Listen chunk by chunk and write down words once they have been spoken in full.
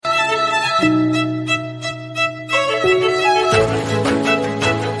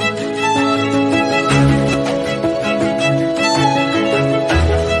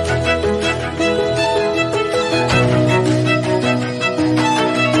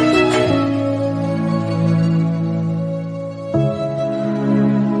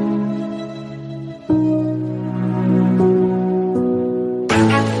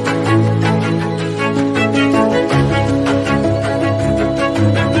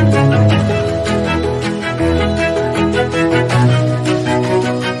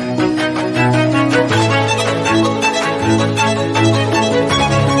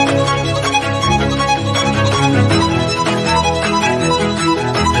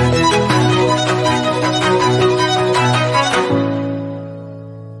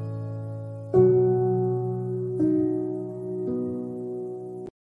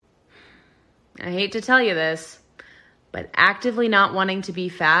I hate to tell you this, but actively not wanting to be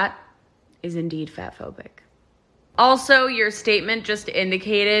fat is indeed fatphobic. Also, your statement just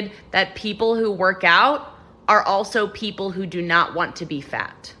indicated that people who work out are also people who do not want to be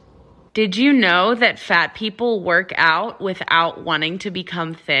fat. Did you know that fat people work out without wanting to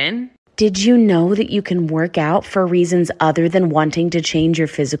become thin? Did you know that you can work out for reasons other than wanting to change your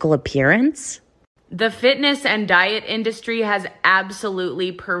physical appearance? The fitness and diet industry has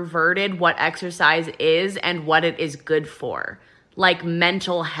absolutely perverted what exercise is and what it is good for, like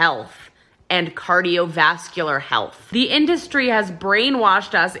mental health and cardiovascular health. The industry has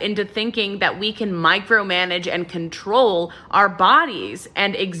brainwashed us into thinking that we can micromanage and control our bodies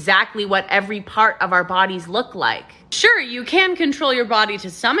and exactly what every part of our bodies look like. Sure, you can control your body to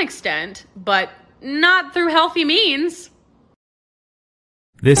some extent, but not through healthy means.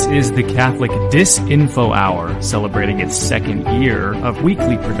 This is the Catholic Disinfo Hour, celebrating its second year of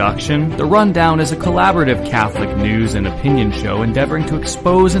weekly production. The Rundown is a collaborative Catholic news and opinion show endeavoring to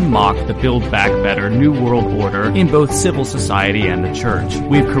expose and mock the Build Back Better New World Order in both civil society and the Church.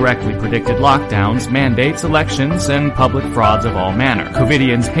 We've correctly predicted lockdowns, mandates, elections, and public frauds of all manner.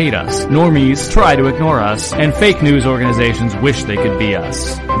 COVIDians hate us, normies try to ignore us, and fake news organizations wish they could be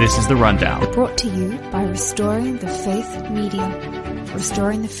us. This is The Rundown. Brought to you by Restoring the Faith Media.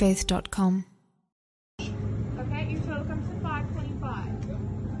 RestoringTheFaith.com. Okay, your total comes to $525.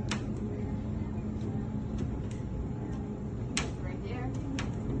 Right there.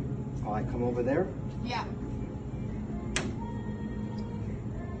 Oh, I come over there? Yeah.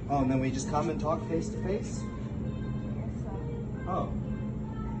 Oh, and then we just come and talk face to face? Oh.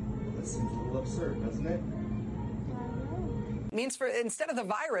 That seems a little absurd, doesn't it? Means for instead of the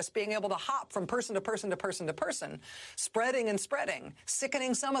virus being able to hop from person to person to person to person, spreading and spreading,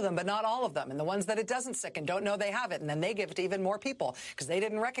 sickening some of them, but not all of them. And the ones that it doesn't sicken don't know they have it. And then they give it to even more people because they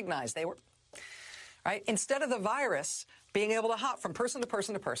didn't recognize they were, right? Instead of the virus being able to hop from person to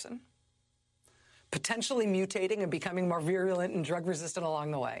person to person, potentially mutating and becoming more virulent and drug resistant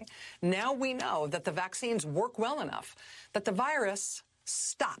along the way, now we know that the vaccines work well enough that the virus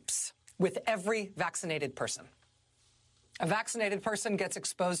stops with every vaccinated person. A vaccinated person gets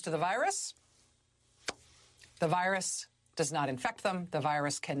exposed to the virus does not infect them. The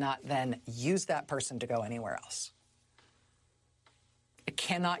virus cannot then use that person to go anywhere else. It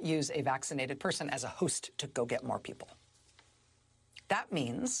cannot use a vaccinated person as a host to go get more people. That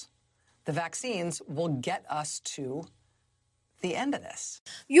means the vaccines will get us to the end of this.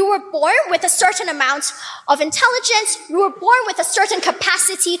 You were born with a certain amount of intelligence. You were born with a certain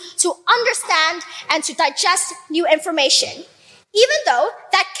capacity to understand and to digest new information. Even though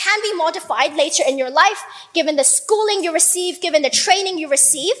that can be modified later in your life, given the schooling you receive, given the training you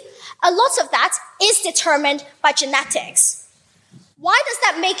receive, a lot of that is determined by genetics. Why does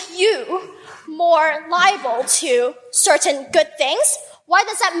that make you more liable to certain good things? Why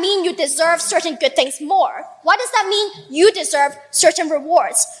does that mean you deserve certain good things more? Why does that mean you deserve certain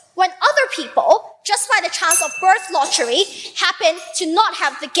rewards? When other people, just by the chance of birth lottery, happen to not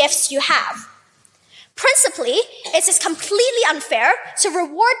have the gifts you have. Principally, it is completely unfair to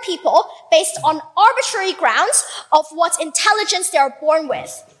reward people based on arbitrary grounds of what intelligence they are born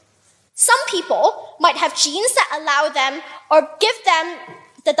with. Some people might have genes that allow them or give them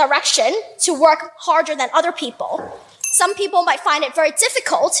the direction to work harder than other people. Some people might find it very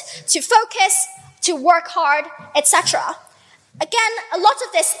difficult to focus, to work hard, etc. Again, a lot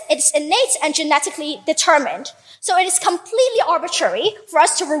of this is innate and genetically determined. So it is completely arbitrary for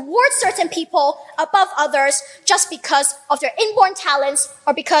us to reward certain people above others just because of their inborn talents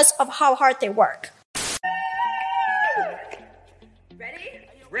or because of how hard they work. Ready?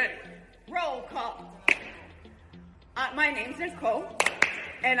 Ready. Roll call. My name's Nicole,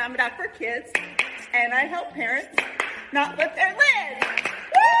 and I'm a doctor for kids, and I help parents not lift their lids.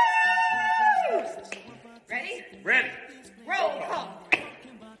 Woo!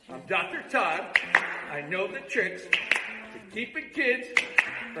 I know the tricks to keeping kids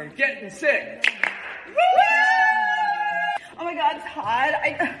from getting sick. Oh my God, Todd,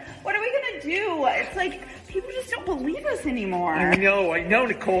 what are we gonna do? It's like, people just don't believe us anymore. I know,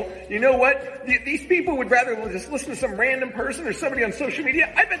 Nicole. You know what? These people would rather just listen to some random person or somebody on social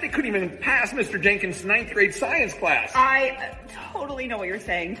media. I bet they couldn't even pass Mr. Jenkins' 9th grade science class. I totally know what you're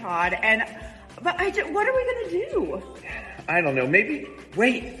saying, Todd, but what are we gonna do? I don't know, maybe,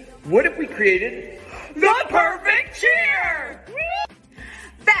 wait, what if we created the perfect cheer?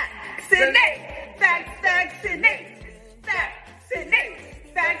 Vaccinate! Vaccinate! Vaccinate!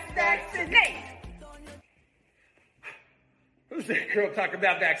 Vaccinate! Who's that girl talking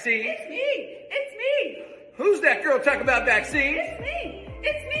about vaccine? It's me! Who's that girl talking about vaccine?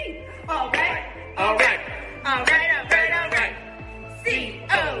 It's me! All right! COVID,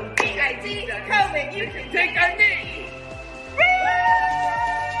 COVID, you can take a knee!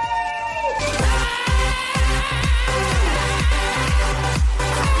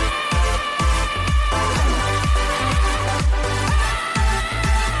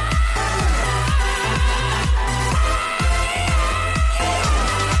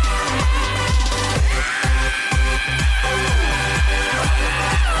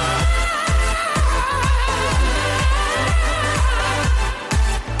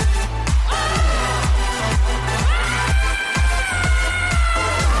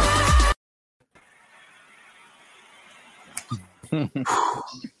 This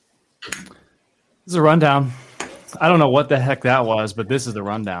is a rundown. I don't know what the heck that was, but this is the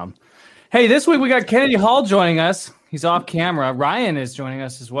rundown. Hey, this week we got Kennedy Hall joining us. He's off camera. Ryan is joining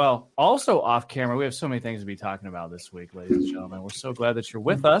us as well. Also off camera. We have so many things to be talking about this week, ladies and gentlemen. We're so glad that you're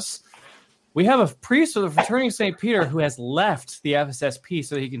with us. We have a priest of the Fraternity of St. Peter who has left the FSSP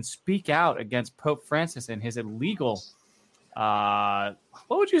so that he can speak out against Pope Francis and his illegal what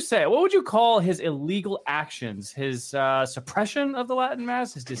would you say? What would you call his illegal actions? His suppression of the Latin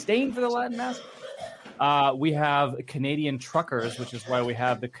Mass? His disdain for the Latin Mass? We have Canadian truckers, which is why we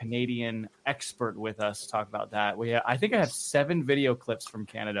have the Canadian expert with us to talk about that. I think I have 7 video clips from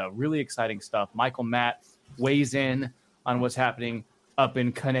Canada. Really exciting stuff. Michael Matt weighs in on what's happening up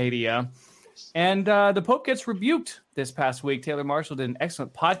in Canada. And the Pope gets rebuked this past week. Taylor Marshall did an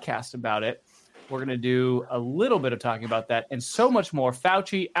excellent podcast about it. We're going to do a little bit of talking about that and so much more.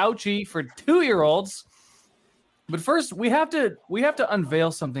 Fauci, ouchie for 2-year-olds. But first, we have to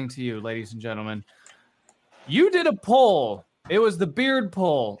unveil something to you, ladies and gentlemen. You did a poll. It was the beard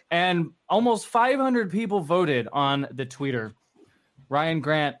poll, and almost 500 people voted on the tweeter. Ryan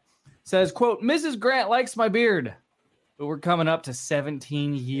Grant says, quote, Mrs. Grant likes my beard, but we're coming up to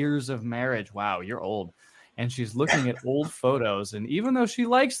 17 years of marriage. Wow, you're old. And she's looking at old photos. And even though she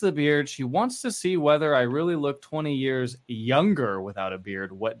likes the beard, she wants to see whether I really look 20 years younger without a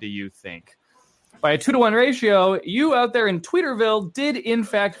beard. What do you think? By a 2-to-1 ratio, you out there in Tweeterville did, in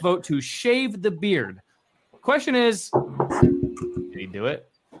fact, vote to shave the beard. Question is, did he do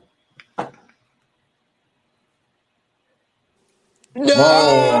it? No!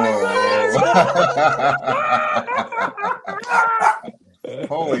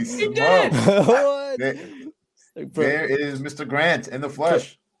 Holy smokes. What? There is Mr. Grant in the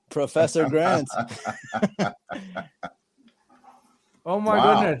flesh. Professor Grant. Oh, my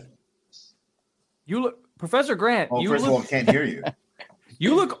goodness. You look, Professor Grant. Oh, first of all, I can't hear you.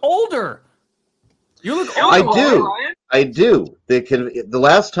 You look older. You look older. I do. The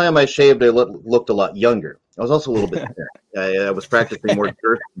last time I shaved, I looked a lot younger. I was also a little bit sick. I was practicing more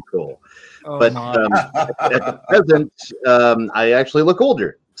birth control. But at the present, I actually look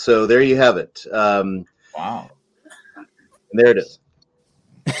older. So there you have it. Wow. And there it is.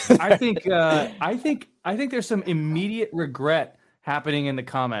 I think there's some immediate regret happening in the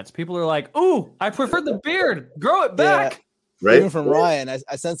comments. People are like, "Ooh, I prefer the beard. Grow it back." Yeah. Right. Even from Ryan, I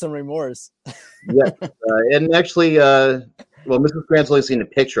sense some remorse. Yeah. And actually, well, Mrs. Grant's only seen a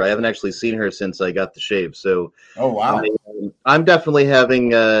picture. I haven't actually seen her since I got the shave. So, oh wow, I'm definitely having,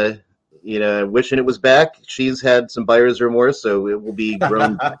 wishing it was back. She's had some buyer's remorse, so it will be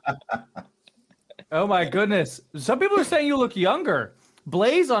grown back. Oh my goodness! Some people are saying you look younger.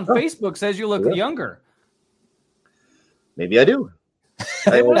 Blaze on Facebook says you look younger. Maybe I do.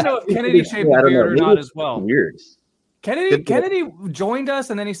 I want to know if Kennedy shaved the beard or not as well. Weird. Kennedy joined us,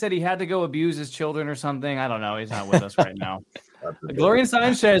 and then he said he had to go abuse his children or something. I don't know. He's not with us right now. Gloria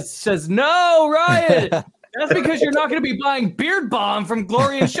Sanchez says, "No, Ryan, that's because you're not going to be buying Beard Bomb from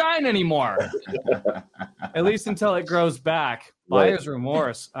Gloria and Shine anymore. At least until it grows back." Buyer's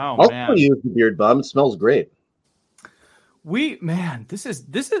remorse. Oh man. I'll use the Beard Bomb. It smells great. This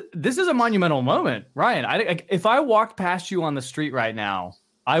is a monumental moment, Ryan. If I walked past you on the street right now,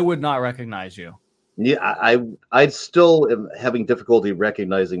 I would not recognize you. Yeah, I still am having difficulty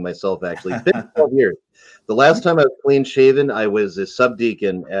recognizing myself. Actually, it's been 12 years. The last time I was clean shaven, I was a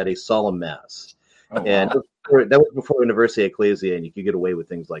subdeacon at a solemn mass, and that was before University Ecclesia, and you could get away with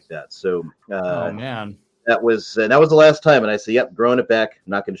things like that. So, oh man, that was the last time, and I said, "Yep, growing it back. I'm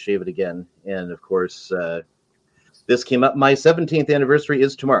not going to shave it again." And of course, this came up. My 17th anniversary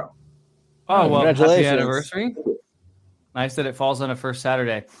is tomorrow. Oh well, happy anniversary! Nice that it falls on a first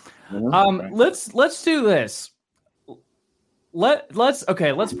Saturday. Let's do this.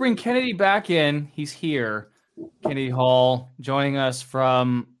 Let's bring Kennedy back in. He's here. Kennedy Hall joining us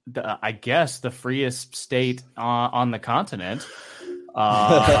from the freest state on the continent.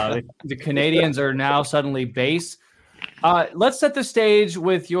 The Canadians are now suddenly base. Let's set the stage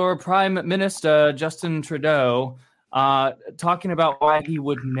with your Prime Minister Justin Trudeau talking about why he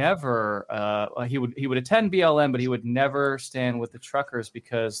would never he would attend BLM, but he would never stand with the truckers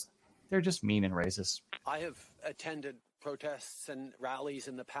because they're just mean and racist. I have attended protests and rallies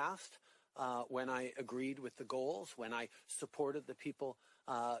in the past when I agreed with the goals, when I supported the people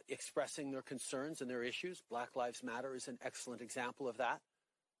expressing their concerns and their issues. Black Lives Matter is an excellent example of that.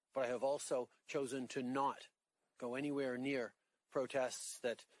 But I have also chosen to not go anywhere near protests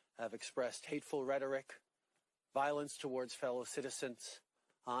that have expressed hateful rhetoric, violence towards fellow citizens,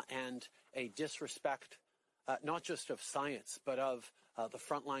 and a disrespect not just of science, but of the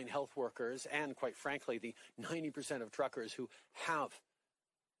frontline health workers and, quite frankly, the 90% of truckers who have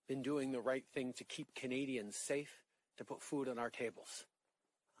been doing the right thing to keep Canadians safe, to put food on our tables.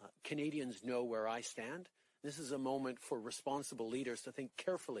 Canadians know where I stand. This is a moment for responsible leaders to think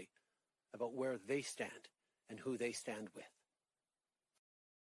carefully about where they stand and who they stand with.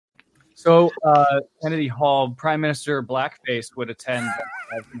 So, Kennedy Hall, Prime Minister Blackface would attend Black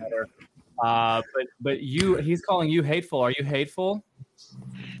Lives Matter. But he's calling you hateful. Are you hateful?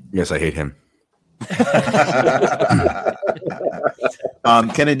 Yes, I hate him.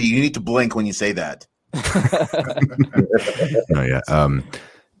 Kennedy, you need to blink when you say that. Oh yeah.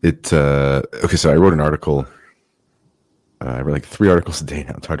 Okay. So I wrote an article. I write like 3 articles a day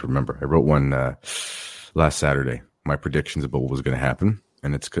now. It's hard to remember. I wrote one last Saturday. My predictions about what was going to happen,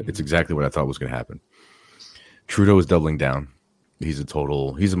 and it's exactly what I thought was going to happen. Trudeau is doubling down. He's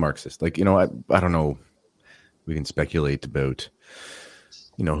a Marxist. Like, I don't know. We can speculate about,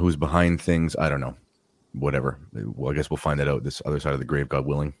 who's behind things. I don't know. Whatever. Well, I guess we'll find that out this other side of the grave, God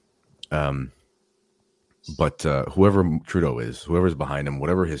willing. But whoever Trudeau is, whoever's behind him,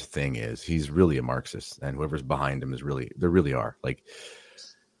 whatever his thing is, he's really a Marxist. And whoever's behind him they really are. Like,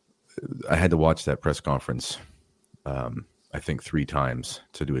 I had to watch that press conference, I think 3 times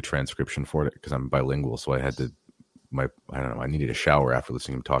to do a transcription for it because I'm bilingual. So I had to, I needed a shower after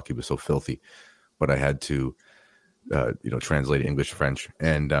listening to him talk. He was so filthy, but I had to, translate English, French.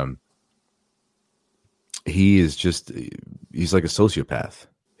 And he's like a sociopath.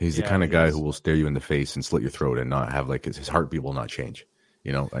 He's the kind of guy who will stare you in the face and slit your throat and not have his heartbeat will not change.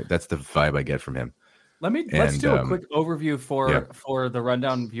 That's the vibe I get from him. Let's do a quick overview for the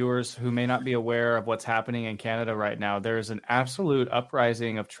Rundown viewers who may not be aware of what's happening in Canada right now. There's an absolute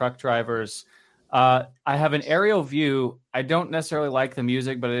uprising of truck drivers. I have an aerial view. I don't necessarily like the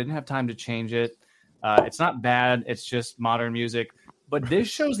music, but I didn't have time to change it. It's not bad. It's just modern music. But this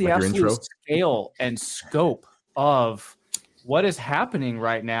shows the absolute scale and scope of what is happening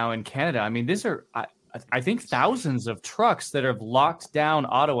right now in Canada. I mean, these are, I think, thousands of trucks that have locked down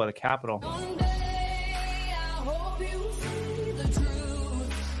Ottawa, the capital.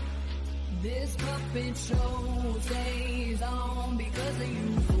 This puppet show stays on because of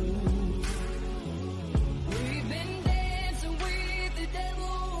you. We've been dancing with the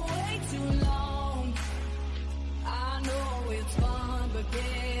devil way too long. I know it's fun, but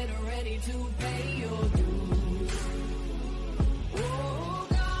get ready to pay your dues. Oh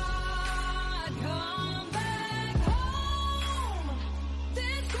God, come back home.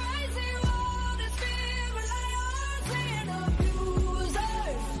 This crazy world is filled with liars and abusers.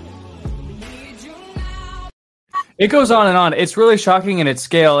 It goes on and on. It's really shocking in its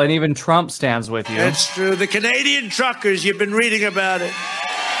scale, and even Trump stands with you. It's true. The Canadian truckers, you've been reading about it,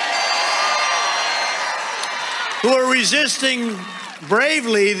 who are resisting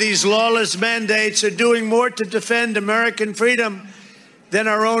bravely these lawless mandates, are doing more to defend American freedom than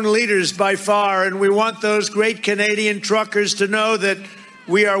our own leaders by far. And we want those great Canadian truckers to know that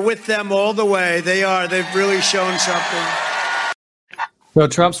we are with them all the way. They are. They've really shown something. So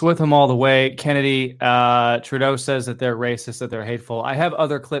Trump's with them all the way. Kennedy, Trudeau says that they're racist, that they're hateful. I have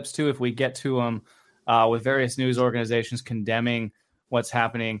other clips, too, if we get to them, with various news organizations condemning what's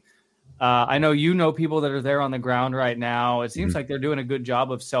happening. I know people that are there on the ground right now. It seems like they're doing a good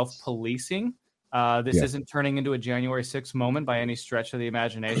job of self-policing. This isn't turning into a January 6th moment by any stretch of the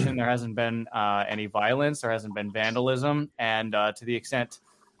imagination. There hasn't been any violence. There hasn't been vandalism. And to the extent,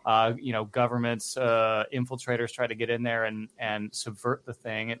 governments, infiltrators try to get in there and subvert the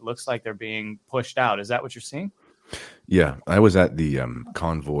thing, it looks like they're being pushed out. Is that what you're seeing? Yeah, I was at the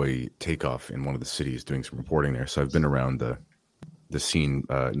convoy takeoff in one of the cities doing some reporting there. So I've been around the scene,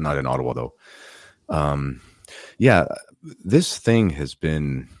 not in Ottawa though. This thing has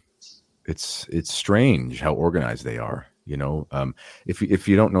been, it's strange how organized they are. If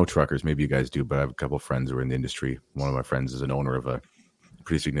you don't know truckers, maybe you guys do, but I have a couple of friends who are in the industry. One of my friends is an owner of a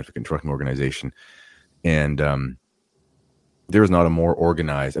pretty significant trucking organization, and there is not a more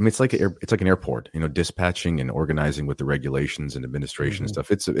organized. I mean, it's like an airport, dispatching and organizing with the regulations and administration and stuff.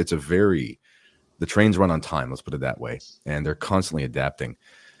 The trains run on time. Let's put it that way, and they're constantly adapting.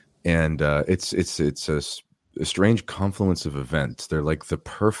 And it's a strange confluence of events. They're like the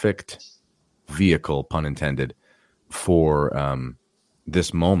perfect vehicle, pun intended, for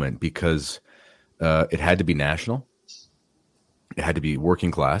this moment because it had to be national. It had to be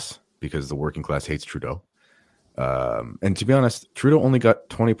working class because the working class hates Trudeau. And to be honest, Trudeau only got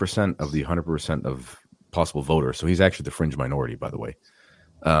 20% of the 100% of possible voters. So he's actually the fringe minority, by the way.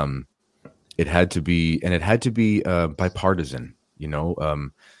 It had to be bipartisan,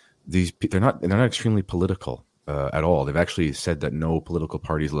 they're not extremely political at all. They've actually said that no political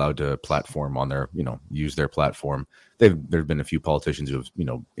party is allowed to platform on their, use their platform. There've been a few politicians who have,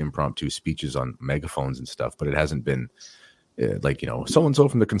 impromptu speeches on megaphones and stuff, but it hasn't been so-and-so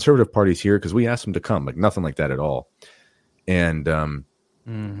from the Conservative Party's here because we asked them to come, like nothing like that at all. And,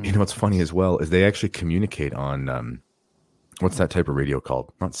 what's funny as well is they actually communicate on, what's that type of radio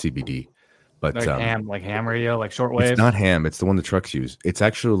called? Not CBD, but like ham radio, like shortwave. It's not ham. It's the one the trucks use. It's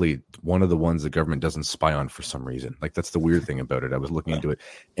actually one of the ones the government doesn't spy on for some reason. Like that's the weird thing about it. I was looking into it,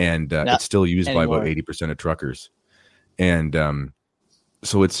 and it's still used by about 80% of truckers. And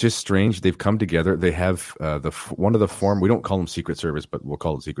so it's just strange. They've come together. They have one of the we don't call them Secret Service, but we'll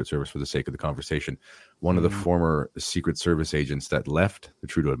call it Secret Service for the sake of the conversation. One of the former Secret Service agents that left the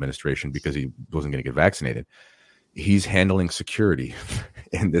Trudeau administration because he wasn't going to get vaccinated. He's handling security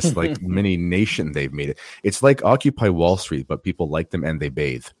in this like mini nation they've made it. It's like Occupy Wall Street, but people like them and they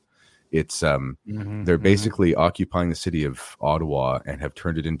bathe. It's they're basically occupying the city of Ottawa and have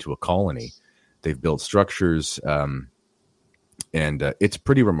turned it into a colony. They've built structures, and it's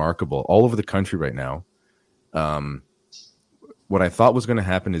pretty remarkable all over the country right now. What I thought was going to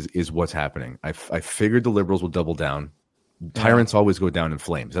happen is what's happening. I figured the Liberals will double down. Tyrants always go down in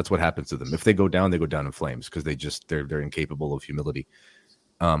flames. That's what happens to them. If they go down in flames because they're incapable of humility.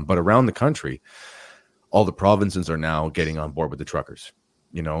 But around the country, all the provinces are now getting on board with the truckers.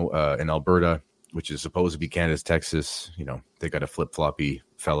 In Alberta, which is supposed to be Canada's Texas, they got a flip-floppy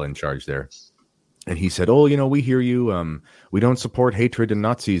fella in charge there. And he said, we hear you. We don't support hatred and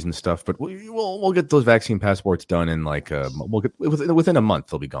Nazis and stuff, but we'll get those vaccine passports done in we'll get within a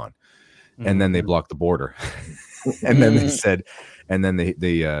month. They'll be gone. And then they blocked the border. And then they said,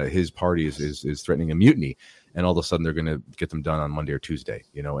 his party is threatening a mutiny, and all of a sudden they're going to get them done on Monday or Tuesday,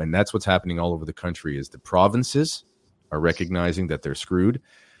 and that's what's happening all over the country. Is the provinces are recognizing that they're screwed,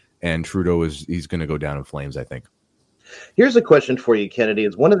 and Trudeau he's going to go down in flames, I think. Here's a question for you, Kennedy.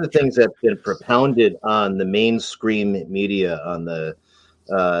 Is one of the things that's been propounded on the mainstream media, on the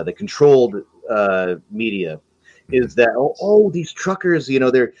controlled media, is that these truckers,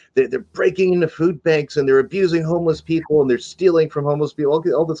 they're breaking into food banks and they're abusing homeless people and they're stealing from homeless people,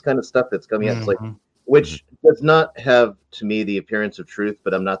 all this kind of stuff that's coming out. It's like, which does not have to me the appearance of truth,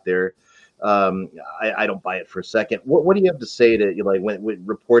 but I'm not there. I don't buy it for a second. What do you have to say to when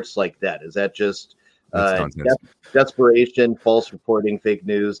reports like that? Is that just desperation, false reporting, fake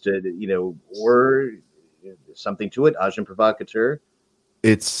news, or something to it? Agent provocateur.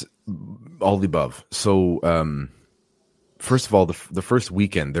 It's all the above. So, first of all, the first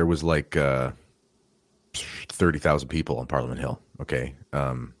weekend there was 30,000 people on Parliament Hill. Okay,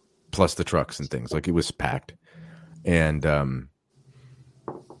 plus the trucks and things. It was packed, and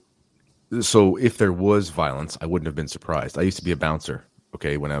so if there was violence, I wouldn't have been surprised. I used to be a bouncer.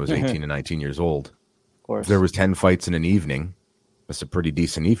 Okay, when I was 18 and 19 years old, of course, there was 10 fights in an evening. That's a pretty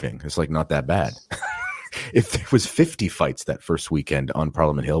decent evening. It's not that bad. If there was 50 fights that first weekend on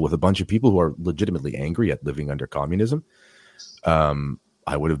Parliament Hill with a bunch of people who are legitimately angry at living under communism,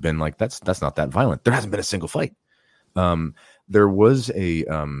 I would have been like, that's not that violent. There hasn't been a single fight. There was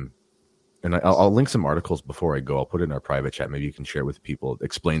and I'll link some articles before I go. I'll put it in our private chat. Maybe you can share with people. It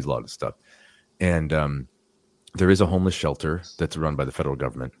explains a lot of stuff. And there is a homeless shelter that's run by the federal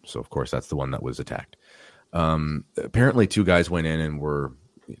government. So, of course, that's the one that was attacked. Apparently, two guys went in and were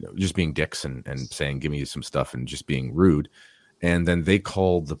just being dicks and saying, give me some stuff, and just being rude. And then they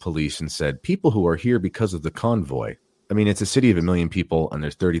called the police and said, people who are here because of the convoy. I mean, it's a city of 1 million people, and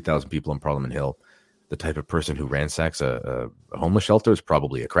there's 30,000 people on Parliament Hill. The type of person who ransacks a homeless shelter is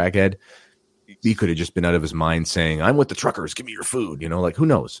probably a crackhead. He could have just been out of his mind saying, I'm with the truckers, give me your food. Like, who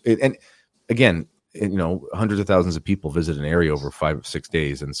knows? And again, hundreds of thousands of people visit an area over 5 or 6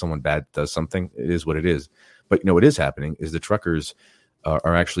 days, and someone bad does something. It is what it is. But what is happening is the truckers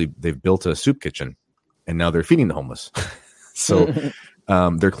are actually, they've built a soup kitchen, and now they're feeding the homeless. So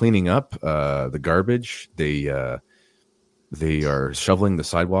they're cleaning up the garbage. They are shoveling the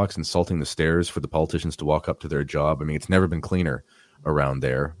sidewalks and salting the stairs for the politicians to walk up to their job. I mean, it's never been cleaner around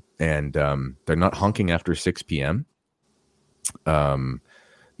there. And they're not honking after 6 p.m.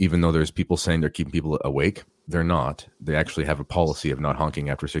 Even though there's people saying they're keeping people awake. They're not. They actually have a policy of not honking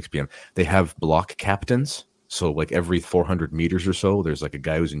after 6 p.m. They have block captains. So like every 400 meters or so, there's like a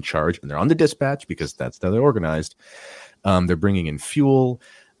guy who's in charge, and they're on the dispatch because that's how they're organized. They're bringing in fuel.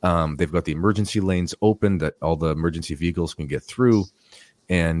 They've got the emergency lanes open that all the emergency vehicles can get through.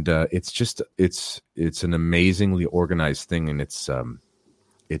 And it's an amazingly organized thing. And it's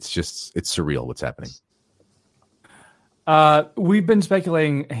surreal what's happening. We've been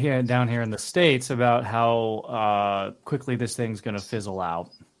speculating down here in the States about how quickly this thing's going to fizzle out.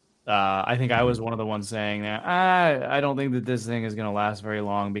 I think I was one of the ones saying that I don't think that this thing is going to last very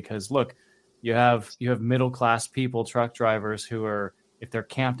long, because look, you have middle class people, truck drivers, who are, if they're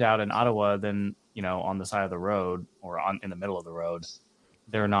camped out in Ottawa, then on the side of the road or in the middle of the road,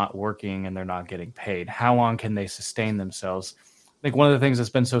 they're not working and they're not getting paid. How long can they sustain themselves? I think one of the things that's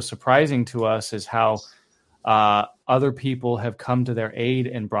been so surprising to us is how other people have come to their aid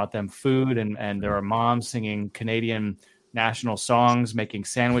and brought them food, and there are moms singing Canadian national songs, making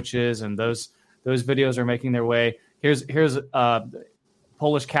sandwiches, and those videos are making their way. Here's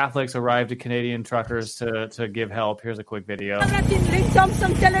Polish Catholics arrived at Canadian truckers to give help. Here's a quick video. Lynn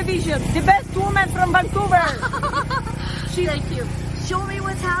Thompson television, the best woman from Vancouver. Thank you. Show me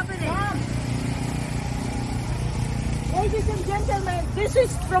what's happening. Ladies and gentlemen, this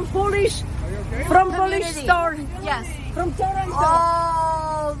is from Polish store. Yes. From Toronto.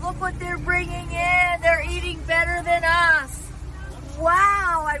 Oh, look what they're bringing in. They're eating better than us.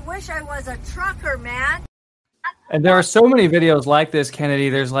 Wow, I wish I was a trucker, man. And there are so many videos like this, Kennedy.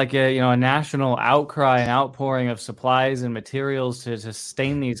 There's like a national outcry and outpouring of supplies and materials to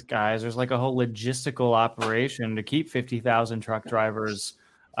sustain these guys. There's like a whole logistical operation to keep 50,000 truck drivers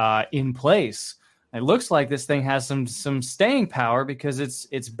in place. It looks like this thing has some staying power because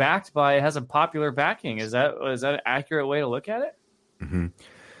it's backed by, it has a popular backing. Is that an accurate way to look at it?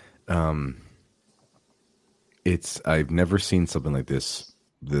 Mm-hmm. I've never seen something like this.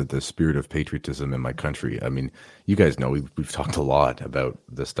 The spirit of patriotism in my country. I mean, you guys know we've talked a lot about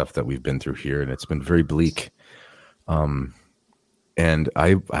the stuff that we've been through here, and it's been very bleak. And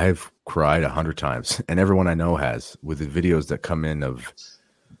I've cried 100 times, and everyone I know has, with the videos that come in of,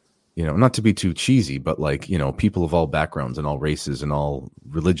 not to be too cheesy, but like, people of all backgrounds and all races and all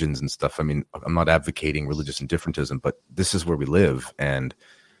religions and stuff. I mean, I'm not advocating religious indifferentism, but this is where we live. And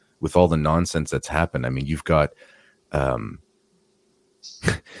with all the nonsense that's happened, I mean, you've got them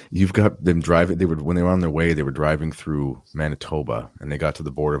driving. When they were on their way, they were driving through Manitoba, and they got to the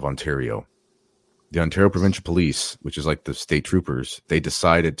border of Ontario. The Ontario Provincial Police, which is like the state troopers, they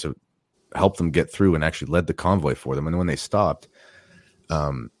decided to help them get through and actually led the convoy for them. And when they stopped,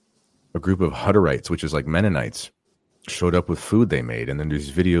 a group of Hutterites, which is like Mennonites, showed up with food they made. And then there's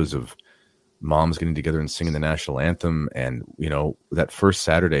videos of moms getting together and singing the national anthem. And, that first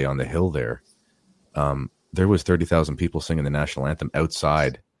Saturday on the hill there was 30,000 people singing the national anthem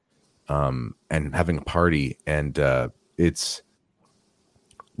outside and having a party. And it's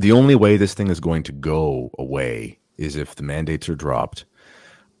the only way this thing is going to go away is if the mandates are dropped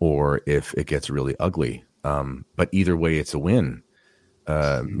or if it gets really ugly. But either way, it's a win.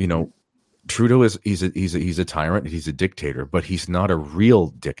 Trudeau he's a tyrant. He's a dictator, but he's not a real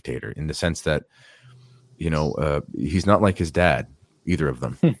dictator in the sense that, he's not like his dad. Either of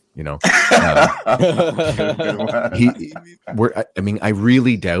them, I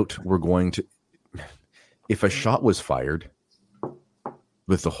really doubt we're going to. If a shot was fired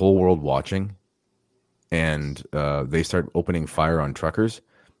with the whole world watching, and they start opening fire on truckers,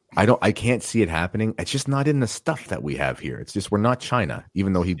 I can't see it happening. It's just not in the stuff that we have here. It's just we're not China,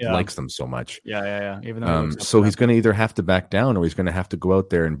 even though he likes them so much. Yeah. Even though so he's going to either have to back down or he's going to have to go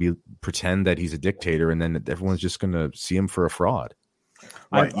out there and pretend that he's a dictator, and then everyone's just going to see him for a fraud.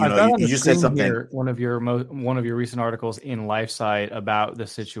 Right. You just said something. Here, one of your recent articles in LifeSite about the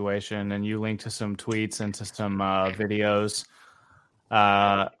situation, and you linked to some tweets and to some videos.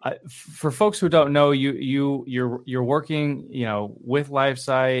 For folks who don't know, you're working, with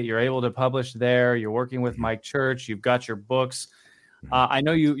LifeSite. You're able to publish there. You're working with Mike Church. You've got your books. I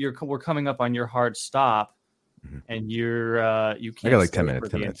know we're coming up on your hard stop, and you can't. I got like stay 10 minutes.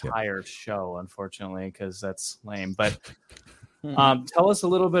 for 10 the minutes, entire show, unfortunately, because that's lame. But tell us a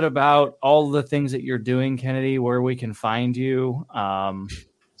little bit about all the things that you're doing, Kennedy. Where we can find you,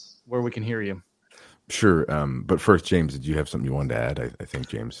 where we can hear you. Sure. But first, James, did you have something you wanted to add? I think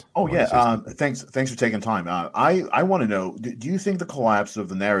James. Oh yeah. Thanks for taking time. I want to know. Do you think the collapse of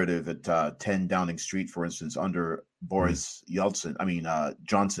the narrative at 10 Downing Street, for instance, under Boris Johnson,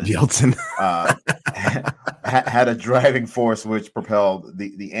 had a driving force which propelled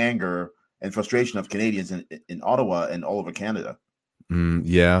the anger and frustration of Canadians in Ottawa and all over Canada?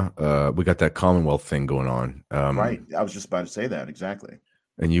 Yeah. We got that Commonwealth thing going on. Right. I was just about to say that exactly.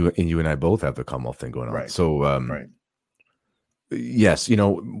 And you and I both have the Commonwealth thing going on. Right. So, right. Yes,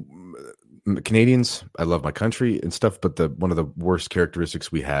 Canadians, I love my country and stuff, but one of the worst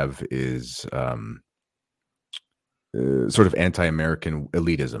characteristics we have is sort of anti-American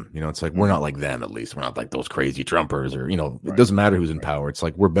elitism. It's like, we're not like them, at least. We're not like those crazy Trumpers or, it doesn't matter who's in power. It's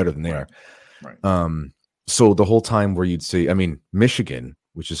like, we're better than they are. Right. So the whole time where you'd see, Michigan,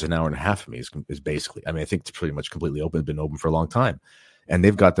 which is an hour and a half of me, is basically, I think it's pretty much completely open, been open for a long time. And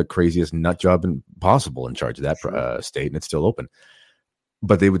they've got the craziest nut job possible in charge of that state, and it's still open.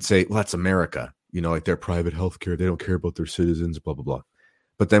 But they would say, well, that's America. Like their private healthcare, they don't care about their citizens, blah, blah, blah.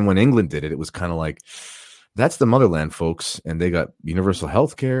 But then when England did it, it was kind of like, that's the motherland, folks. And they got universal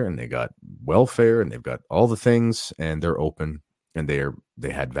healthcare, and they got welfare, and they've got all the things, and they're open, and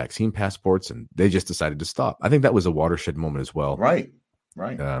they had vaccine passports, and they just decided to stop. I think that was a watershed moment as well. Right.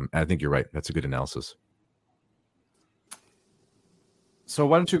 I think you're right. That's a good analysis. So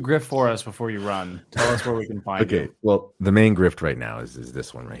why don't you grift for us before you run? Tell us where we can find you. Okay, well, the main grift right now is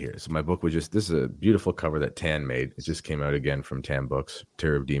this one right here. So my book this is a beautiful cover that Tan made. It just came out again from Tan Books,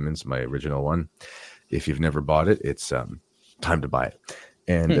 Terror of Demons, my original one. If you've never bought it, it's time to buy it.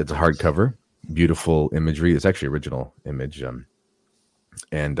 And it's a hardcover, beautiful imagery. It's actually original image. So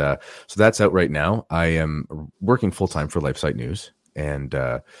that's out right now. I am working full-time for LifeSite News, and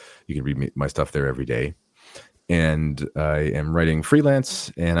you can read my stuff there every day. And I am writing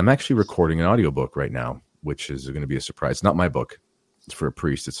freelance, and I'm actually recording an audiobook right now, which is going to be a surprise. It's not my book. It's for a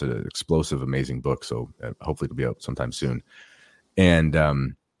priest. It's an explosive, amazing book. So hopefully it'll be out sometime soon. And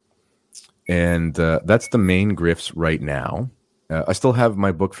that's the main grifts right now. I still have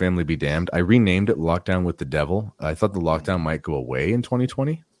my book, Family Be Damned. I renamed it Lockdown with the Devil. I thought the lockdown might go away in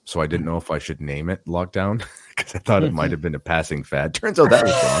 2020. So I didn't know if I should name it Lockdown because I thought it might have been a passing fad. Turns out that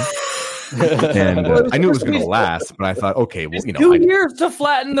was wrong. And I knew it was going to last, but I thought, okay, well, 2 years to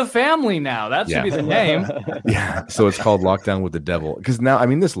flatten the family now. That should be the name. Yeah. So it's called Lockdown with the Devil. Because now,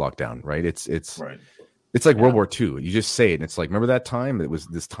 this lockdown, right? It's like World War II. You just say it, and it's like, remember that time? It was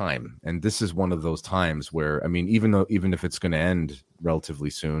this time. And this is one of those times where, even if it's going to end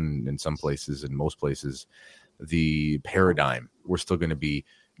relatively soon in some places, in most places, the paradigm, we're still going to be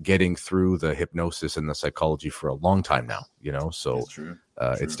getting through the hypnosis and the psychology for a long time now, So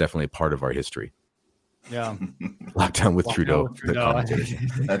it's definitely part of our history. Yeah. Lockdown with Trudeau.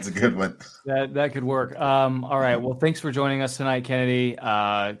 That's a good one. That could work. All right. Well, thanks for joining us tonight, Kennedy.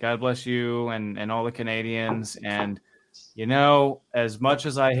 God bless you and all the Canadians. And, as much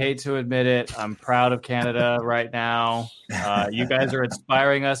as I hate to admit it, I'm proud of Canada right now. You guys are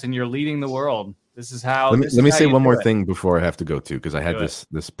inspiring us, and you're leading the world. This is how. Let me say one more thing before I have to go too, because I had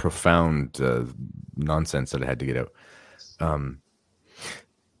this profound nonsense that I had to get out.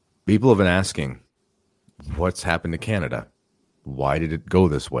 People have been asking, what's happened to Canada? Why did it go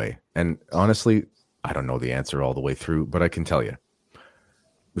this way? And honestly, I don't know the answer all the way through, but I can tell you,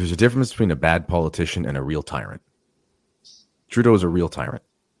 there's a difference between a bad politician and a real tyrant. Trudeau is a real tyrant.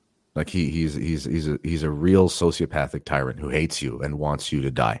 Like he's a real sociopathic tyrant who hates you and wants you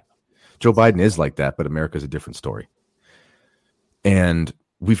to die. Joe Biden is like that, but America's a different story. And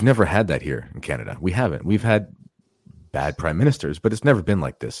we've never had that here in Canada. We haven't. We've had bad prime ministers, but it's never been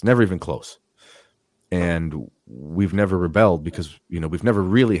like this, never even close. And we've never rebelled because, we've never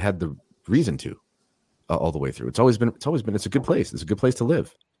really had the reason to all the way through. It's always been, it's a good place. It's a good place to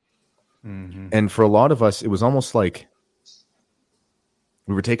live. Mm-hmm. And for a lot of us, it was almost like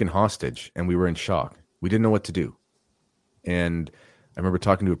we were taken hostage and we were in shock. We didn't know what to do. And I remember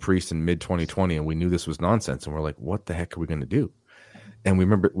talking to a priest in mid-2020, and we knew this was nonsense. And we're like, what the heck are we going to do? And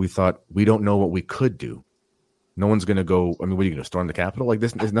we thought, we don't know what we could do. No one's going to go, what are you going to storm the Capitol? Like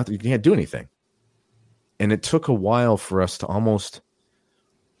this, there's nothing, you can't do anything. And it took a while for us to almost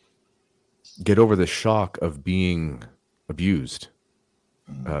get over the shock of being abused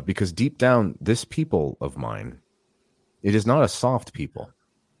because deep down, this people of mine, it is not a soft people.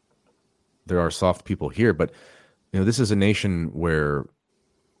 There are soft people here, but this is a nation where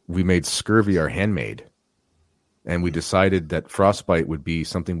we made scurvy our handmaid, and we decided that frostbite would be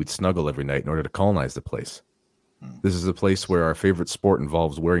something we'd snuggle every night in order to colonize the place. This is a place where our favorite sport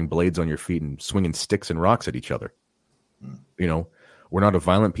involves wearing blades on your feet and swinging sticks and rocks at each other. We're not a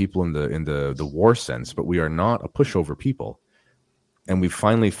violent people in the war sense, but we are not a pushover people. And we've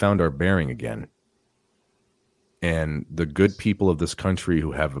finally found our bearing again. And the good people of this country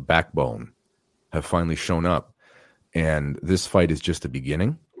who have a backbone have finally shown up. And this fight is just the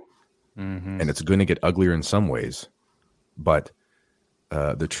beginning. And it's going to get uglier in some ways. But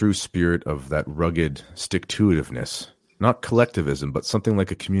the true spirit of that rugged stick-to-itiveness, not collectivism, but something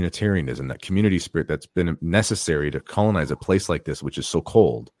like a communitarianism, that community spirit that's been necessary to colonize a place like this, which is so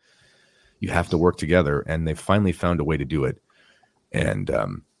cold. You have to work together, and they've finally found a way to do it. And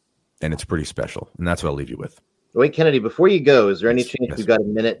it's pretty special. And that's what I'll leave you with. Wait, Kennedy, before you go, is there any chance we've got a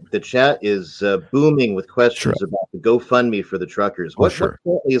minute? The chat is booming with questions about the GoFundMe for the truckers. What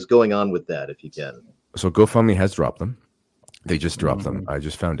currently is going on with that, if you can? So GoFundMe has dropped them. They just dropped them. I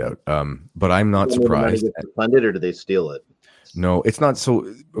just found out. But I'm not surprised. Did they fund it, or did they steal it? No, it's not.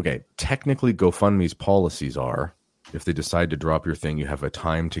 So, okay, technically GoFundMe's policies are, if they decide to drop your thing, you have a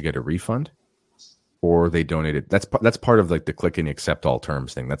time to get a refund, or they donate it. That's part of like the click and accept all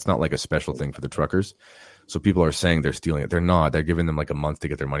terms thing. That's not like a special thing for the truckers. So people are saying they're stealing it. They're not. They're giving them like a month to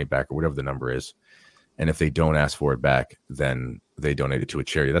get their money back, or whatever the number is. And if they don't ask for it back, then they donate it to a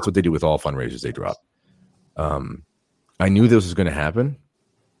charity. That's what they do with all fundraisers they drop. I knew this was going to happen,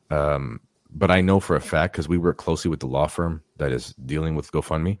 but I know for a fact, because we work closely with the law firm that is dealing with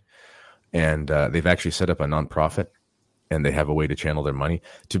GoFundMe, and they've actually set up a nonprofit, and they have a way to channel their money.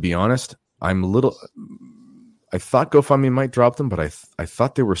 To be honest, I thought GoFundMe might drop them, but I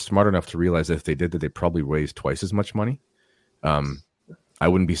thought they were smart enough to realize that if they did, that they probably raised twice as much money. I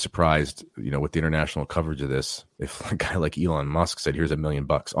wouldn't be surprised, with the international coverage of this, if a guy like Elon Musk said, "Here's $1 million."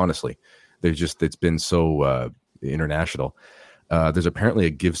 Honestly, it's been so international. There's apparently a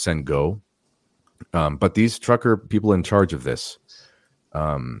Give, Send, Go, but these trucker people in charge of this,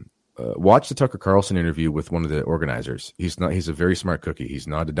 watch the Tucker Carlson interview with one of the organizers. He's a very smart cookie. He's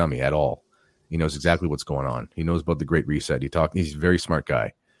not a dummy at all. He knows exactly what's going on. He knows about the Great Reset. He's a very smart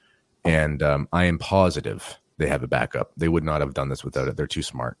guy. And I am positive they have a backup. They would not have done this without it. They're too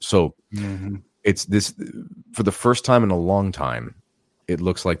smart. So it's this, for the first time in a long time, it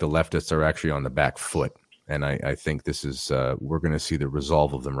looks like the leftists are actually on the back foot. And I think this is, we're going to see the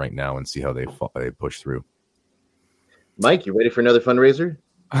resolve of them right now and see how they push through. Mike, you ready for another fundraiser?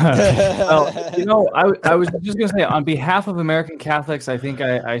 Well, I was just going to say, on behalf of American Catholics, I think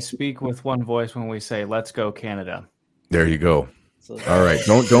I speak with one voice when we say, "Let's go, Canada." There you go. All right,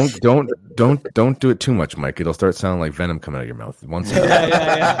 don't do it too much, Mike. It'll start sounding like venom coming out of your mouth. Once. Yeah.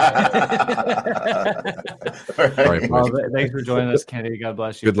 All right, well, thanks for joining us, Kennedy. God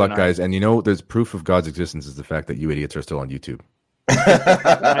bless you. Good luck, guys. And there's proof of God's existence is the fact that you idiots are still on YouTube. I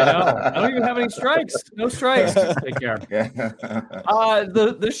know. I don't even have any strikes. No strikes. Take care.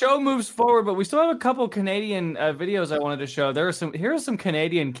 The show moves forward, but we still have a couple Canadian videos I wanted to show. Here are some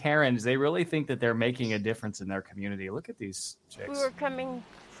Canadian Karens. They really think that they're making a difference in their community. Look at these chicks. We were coming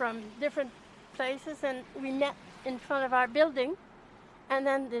from different places, and we met in front of our building. And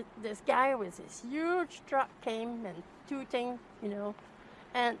then this guy with this huge truck came and tooting,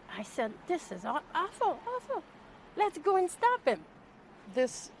 And I said, "This is awful. Let's go and stop him."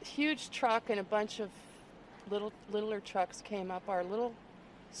 This huge truck and a bunch of littler trucks came up our little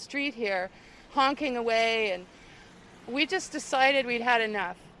street here, honking away, and we just decided we'd had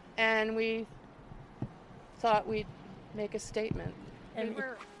enough, and we thought we'd make a statement. And we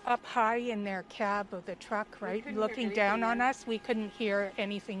were up high in their cab of the truck, right, looking down on us. We couldn't hear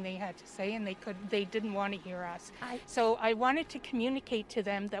anything they had to say, and they didn't want to hear us. So I wanted to communicate to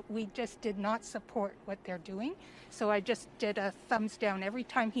them that we just did not support what they're doing. So I just did a thumbs down. Every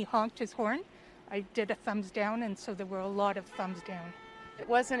time he honked his horn, I did a thumbs down, and so there were a lot of thumbs down. It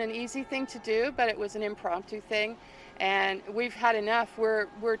wasn't an easy thing to do, but it was an impromptu thing, and we've had enough.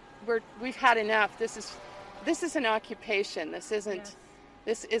 We've had enough. This is an occupation. This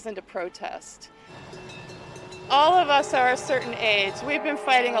isn't a protest. All of us are a certain age. We've been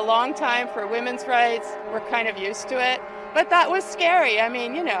fighting a long time for women's rights. We're kind of used to it, but that was scary. I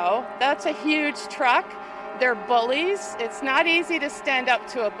mean, that's a huge truck. They're bullies. It's not easy to stand up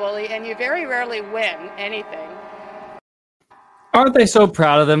to a bully, and you very rarely win anything. All Aren't they so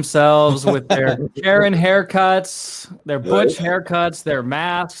proud of themselves with their Karen haircuts, their butch haircuts, their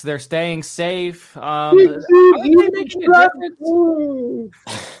masks, they're staying safe? Are they making a difference?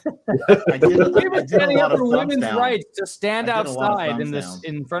 We were standing up for women's rights to stand outside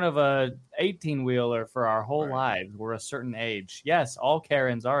in front of a 18-wheeler for our whole lives. We're a certain age. Yes, all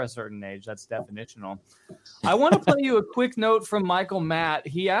Karens are a certain age. That's definitional. I want to play you a quick note from Michael Matt.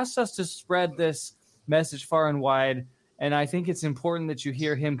 He asked us to spread this message far and wide, and I think it's important that you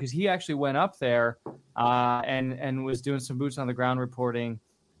hear him because he actually went up there and was doing some boots on the ground reporting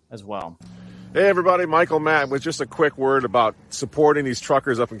as well. Hey everybody, Michael Matt with just a quick word about supporting these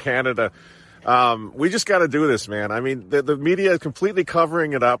truckers up in Canada. We just got to do this, man. I mean, the media is completely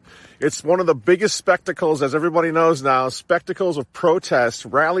covering it up. It's one of the biggest spectacles, as everybody knows now, spectacles of protest,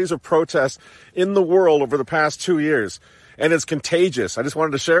 rallies of protest in the world over the past 2 years. And it's contagious. I just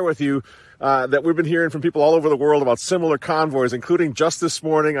wanted to share with you that we've been hearing from people all over the world about similar convoys, including just this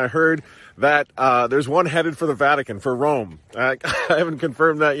morning. I heard that there's one headed for the Vatican, for Rome. I haven't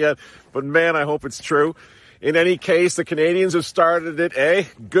confirmed that yet, but man, I hope it's true. In any case, the Canadians have started it,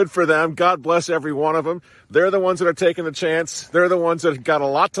 Good for them. God bless every one of them. They're the ones that are taking the chance. They're the ones that have got a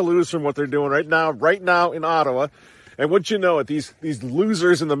lot to lose from what they're doing right now in Ottawa. And wouldn't you know it, these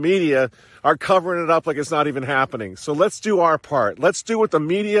losers in the media are covering it up like it's not even happening. So let's do our part. Let's do what the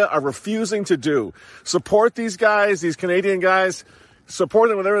media are refusing to do. Support these guys, these Canadian guys. Support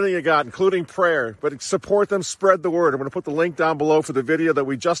them with everything you got, including prayer. But support them, spread the word. I'm going to put the link down below for the video that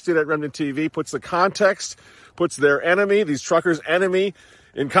we just did at Remnant TV. Puts the context, puts their enemy, these truckers' enemy,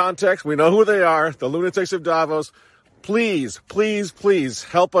 in context. We know who they are, the lunatics of Davos. Please, please, please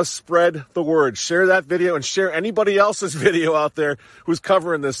help us spread the word. Share that video and share anybody else's video out there who's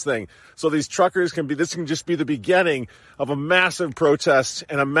covering this thing. So these truckers this can just be the beginning of a massive protest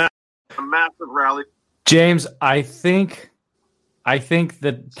and a massive rally. James, I think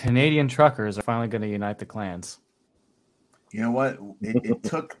the Canadian truckers are finally going to unite the clans. You know what? It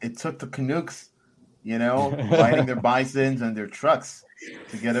took the Canucks, riding their bisons and their trucks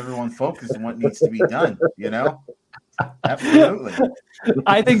to get everyone focused on what needs to be done. Absolutely.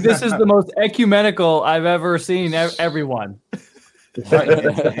 I think this is the most ecumenical I've ever seen everyone. Right.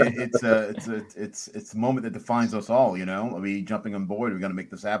 It's a moment that defines us all. Are we jumping on board? Are we going to make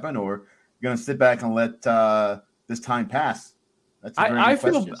this happen, or are we going to sit back and let this time pass? That's a very good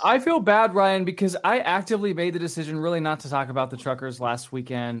question. I feel bad, Ryan, because I actively made the decision really not to talk about the truckers last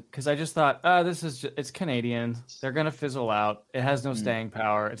weekend because I just thought, it's Canadian. They're going to fizzle out. It has no staying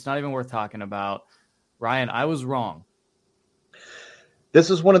power. It's not even worth talking about. Ryan, I was wrong. This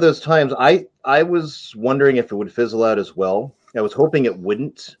is one of those times I was wondering if it would fizzle out as well. I was hoping it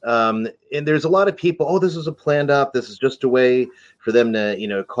wouldn't. And there's a lot of people, this is a planned op. This is just a way for them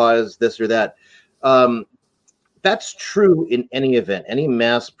to, cause this or that. That's true in any event, any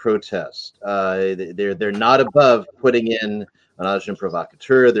mass protest. They're not above putting in an agent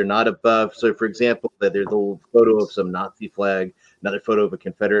provocateur. They're not above. So, for example, there's a little photo of some Nazi flag, another photo of a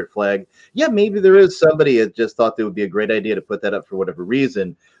Confederate flag. Yeah, maybe there is somebody that just thought that would be a great idea to put that up for whatever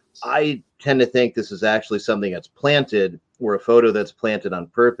reason. I tend to think this is actually something that's planted, or a photo that's planted on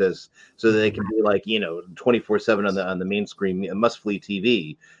purpose, so that they can be 24/7 on the main screen, must flee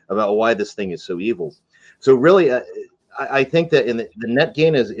TV about why this thing is so evil. So really, I think that in the net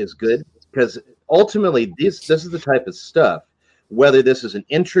gain is good, because ultimately this is the type of stuff, whether this is an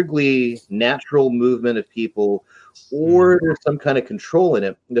integrally natural movement of people or there's some kind of control in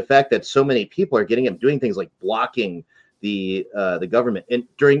it. The fact that so many people are getting up doing things like blocking the government. And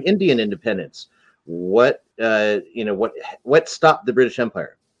during Indian independence, what stopped the British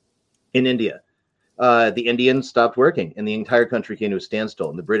Empire in India? The Indians stopped working, and the entire country came to a standstill.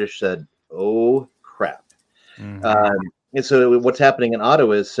 And the British said, "Oh crap." And so what's happening in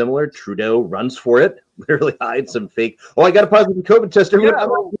Ottawa is similar. Trudeau runs for it, literally hides some fake. I got a positive COVID test.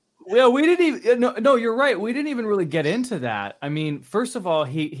 Yeah, we didn't even. No, you're right. We didn't even really get into that. I mean, first of all,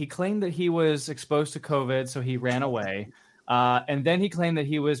 he claimed that he was exposed to COVID, so he ran away. And then he claimed that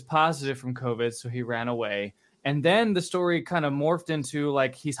he was positive from COVID, so he ran away. And then the story kind of morphed into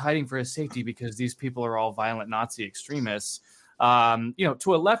he's hiding for his safety because these people are all violent Nazi extremists. To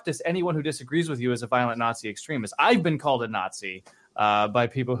a leftist, anyone who disagrees with you is a violent Nazi extremist. I've been called a Nazi by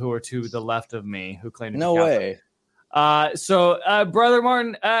people who are to the left of me who claim to be Catholic. way. So Brother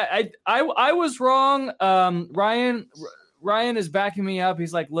Martin, I was wrong. Ryan is backing me up.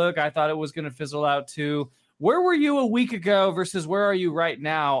 He's like, look, I thought it was going to fizzle out too. Where were you a week ago versus where are you right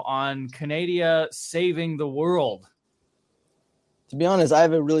now on Canada saving the world? To be honest, I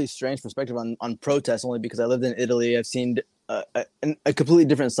have a really strange perspective on protests, only because I lived in Italy. I've seen a completely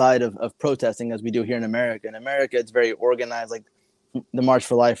different side of protesting as we do here in America. In America, it's very organized. the March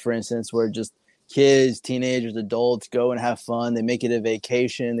for Life, for instance, where just kids, teenagers, adults go and have fun. They make it a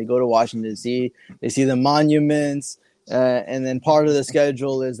vacation. They go to Washington, D.C. They see the monuments. And then part of the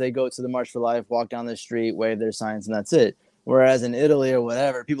schedule is they go to the March for Life, walk down the street, wave their signs, and that's it. Whereas in Italy or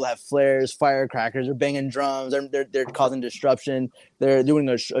whatever, people have flares, firecrackers, they're banging drums, they're causing disruption. They're doing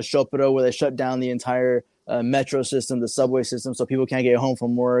a sciopero where they shut down the entire metro system, the subway system, so people can't get home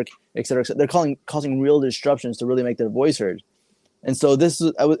from work, et cetera, et cetera. They're causing real disruptions to really make their voice heard. And so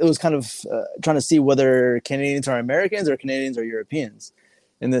it was kind of trying to see whether Canadians are Americans or Canadians are Europeans,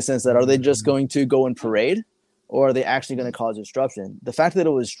 in the sense that are they just going to go and parade, or are they actually going to cause disruption? The fact that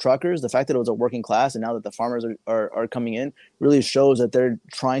it was truckers, the fact that it was a working class, and now that the farmers are coming in, really shows that they're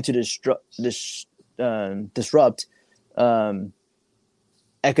trying to disrupt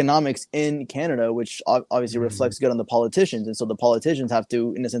economics in Canada, which obviously reflects good on the politicians. And so the politicians have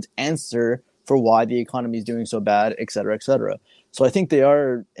to, in a sense, answer for why the economy is doing so bad, et cetera, et cetera. So I think they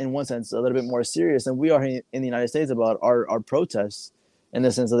are, in one sense, a little bit more serious than we are in the United States about our protests, in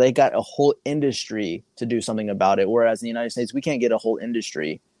the sense that they got a whole industry to do something about it. Whereas in the United States, we can't get a whole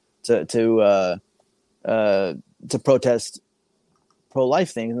industry to protest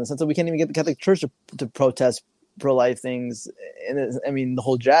pro-life things, in the sense that we can't even get the Catholic Church to protest pro-life things. And I mean, the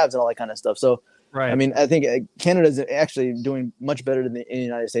whole jabs and all that kind of stuff. So, right. I mean, I think Canada is actually doing much better than in the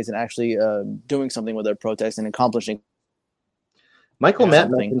United States, and actually doing something with their protests and accomplishing. Michael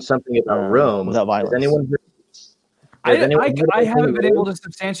Matt mentioned something about Rome. Without violence. Has anyone I haven't been able to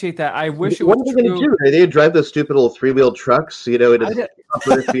substantiate that. I wish it was What are they going to do? Are they going to drive those stupid little 3-wheel trucks? You know,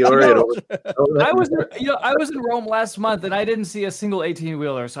 I was in Rome last month, and I didn't see a single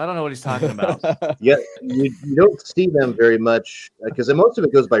 18-wheeler, so I don't know what he's talking about. Yeah, you don't see them very much because most of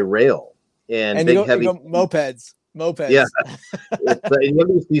it goes by rail and big heavy mopeds. Yeah, you have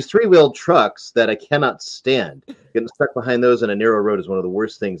these 3-wheel trucks that I cannot stand. Getting stuck behind those on a narrow road is one of the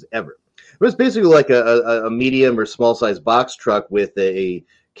worst things ever. It was basically like a medium or small size box truck with a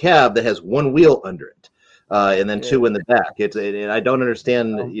cab that has one wheel under it, and then two in the back. I don't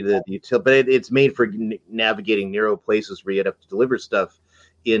understand the utility, but it's made for navigating narrow places where you have to deliver stuff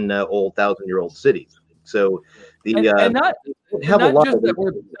in old 1,000-year-old cities. So not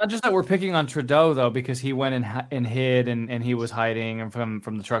just that we're picking on Trudeau though, because he went and hid and he was hiding from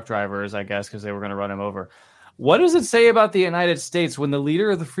the truck drivers, I guess, because they were going to run him over. What does it say about the United States when the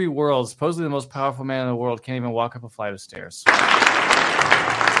leader of the free world, supposedly the most powerful man in the world, can't even walk up a flight of stairs?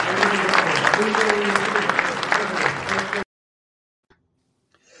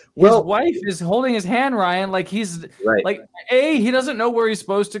 His wife is holding his hand, Ryan, like he's like, A, he doesn't know where he's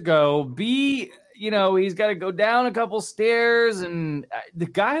supposed to go. B, he's got to go down a couple stairs, and the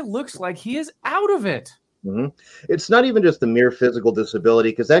guy looks like he is out of it. Mm-hmm. It's not even just the mere physical disability,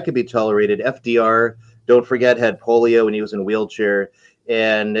 because that could be tolerated. FDR, don't forget, had polio and he was in a wheelchair.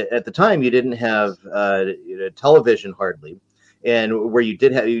 And at the time, you didn't have television hardly. And where you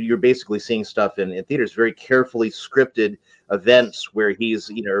did have, you're basically seeing stuff in theaters, very carefully scripted events where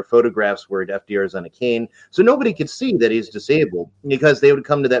he's, or photographs where FDR is on a cane. So nobody could see that he's disabled, because they would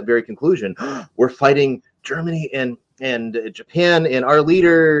come to that very conclusion. We're fighting Germany and Japan, and our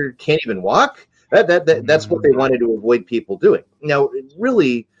leader can't even walk. That's what they wanted to avoid people doing. Now,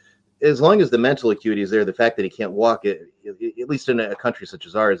 really, as long as the mental acuity is there, the fact that he can't walk, at least in a country such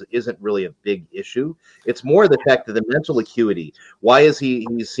as ours, isn't really a big issue. It's more the fact that the mental acuity, why is he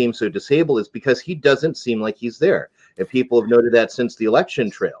seems so disabled, is because he doesn't seem like he's there. And people have noted that since the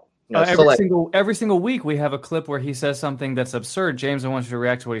election trail. Every single week we have a clip where he says something that's absurd. James, I want you to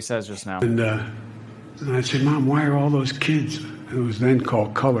react to what he says just now. And I said, Mom, why are all those kids, it was then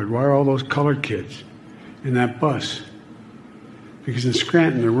called colored, why are all those colored kids in that bus? Because in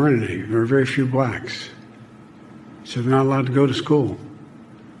Scranton, there are very few blacks. So they're not allowed to go to school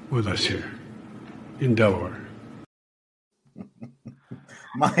with us here in Delaware.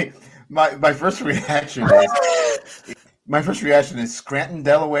 My first reaction is Scranton,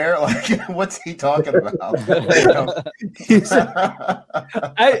 Delaware. Like, what's he talking about?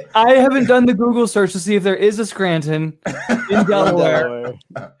 I haven't done the Google search to see if there is a Scranton in Delaware.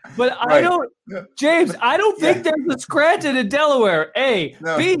 But I don't, James, I don't think there's a Scranton in Delaware. A.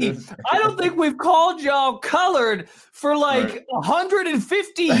 No, B. I don't think we've called y'all colored for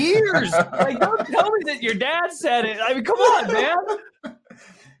 150 years. Like, don't tell me that your dad said it. I mean, come on, man.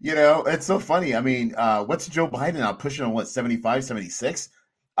 It's so funny. I mean, what's Joe Biden now, pushing on 75, 76?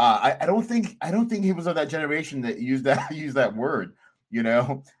 I don't think he was of that generation that used that word.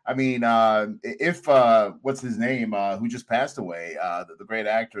 I mean, if what's his name, who just passed away, the great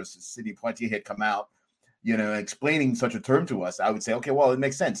actress Sidney Poitier had come out explaining such a term to us, I would say, okay, well, it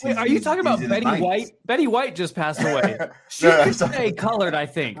makes sense. Wait, are you talking about Betty White? Betty White just passed away. She could say colored, I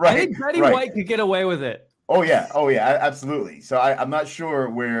think. Right, I think Betty White could get away with it. Oh yeah, absolutely. So I'm not sure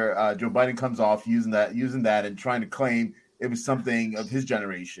where Joe Biden comes off using that and trying to claim it was something of his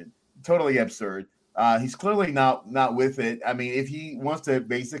generation. Totally absurd. He's clearly not with it. I mean, if he wants to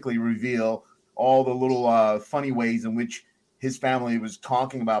basically reveal all the little funny ways in which his family was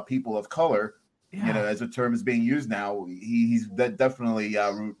talking about people of color, as a term is being used now, he's definitely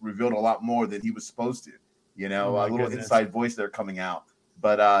revealed a lot more than he was supposed to. A little inside voice there coming out,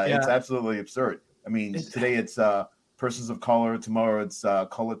 but it's absolutely absurd. I mean, today it's persons of color, tomorrow it's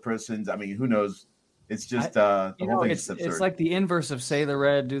colored persons. I mean, who knows? It's just the whole thing is absurd. It's like the inverse of say the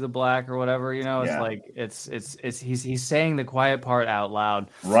red, do the black, or whatever. It's like it's he's saying the quiet part out loud.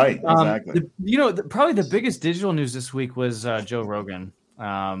 Right. Exactly. Probably the biggest digital news this week was Joe Rogan.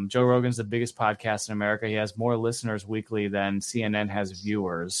 Joe Rogan's the biggest podcast in America. He has more listeners weekly than CNN has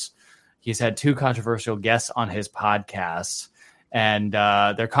viewers. He's had 2 controversial guests on his podcast, and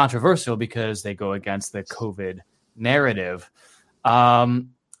they're controversial because they go against the COVID narrative.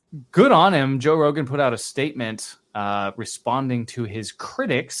 Good on him. Joe Rogan put out a statement responding to his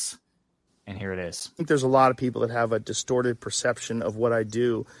critics, and here it is. I think there's a lot of people that have a distorted perception of what I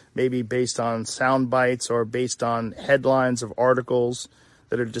do, maybe based on sound bites or based on headlines of articles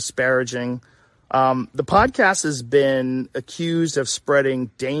that are disparaging. The podcast has been accused of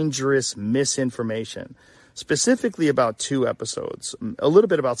spreading dangerous misinformation, specifically about 2 episodes, a little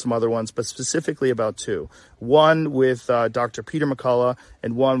bit about some other ones, but specifically about 2. One with Dr. Peter McCullough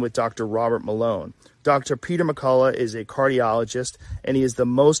and one with Dr. Robert Malone. Dr. Peter McCullough is a cardiologist, and he is the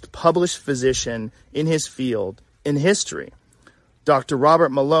most published physician in his field in history. Dr.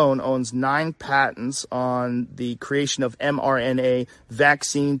 Robert Malone owns 9 patents on the creation of mRNA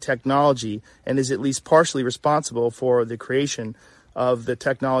vaccine technology and is at least partially responsible for the creation of the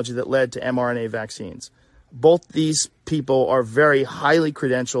technology that led to mRNA vaccines. Both these people are very highly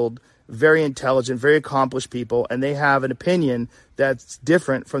credentialed, very intelligent, very accomplished people, and they have an opinion that's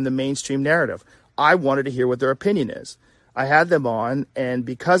different from the mainstream narrative. I wanted to hear what their opinion is. I had them on, and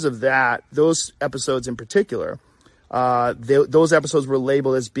because of that, those episodes in particular, those episodes were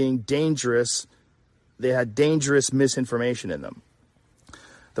labeled as being dangerous. They had dangerous misinformation in them.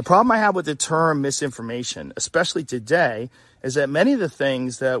 The problem I have with the term misinformation, especially today, is that many of the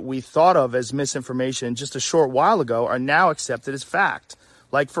things that we thought of as misinformation just a short while ago are now accepted as fact.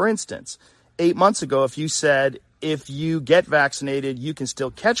 Like, for instance, 8 months ago, if you said, if you get vaccinated, you can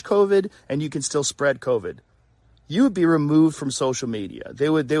still catch COVID and you can still spread COVID, you would be removed from social media. They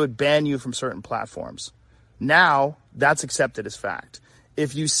would ban you from certain platforms. Now, that's accepted as fact.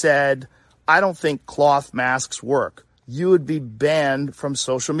 If you said, I don't think cloth masks work, you would be banned from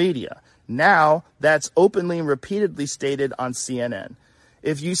social media. Now, that's openly and repeatedly stated on CNN.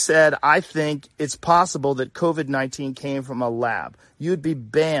 If you said, I think it's possible that COVID-19 came from a lab, you'd be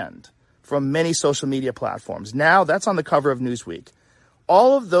banned from many social media platforms. Now, that's on the cover of Newsweek.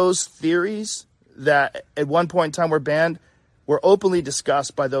 All of those theories that at one point in time were banned were openly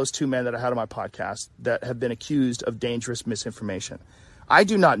discussed by those 2 men that I had on my podcast that have been accused of dangerous misinformation. I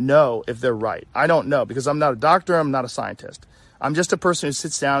do not know if they're right. I don't know, because I'm not a doctor. I'm not a scientist. I'm just a person who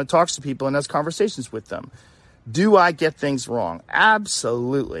sits down and talks to people and has conversations with them. Do I get things wrong?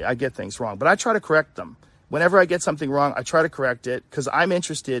 Absolutely, I get things wrong, but I try to correct them. Whenever I get something wrong, I try to correct it because I'm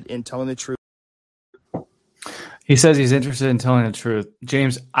interested in telling the truth. He says he's interested in telling the truth.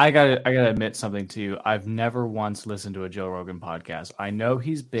 James, I gotta admit something to you. I've never once listened to a Joe Rogan podcast. I know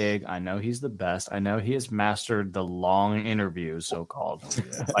he's big. I know he's the best. I know he has mastered the long interviews, so-called.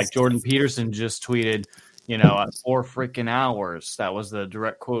 Like Jordan Peterson just tweeted, 4 freaking hours. That was the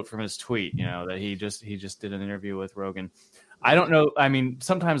direct quote from his tweet, that he just did an interview with Rogan. I don't know. I mean,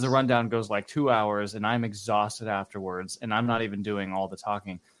 sometimes the rundown goes like 2 hours and I'm exhausted afterwards and I'm not even doing all the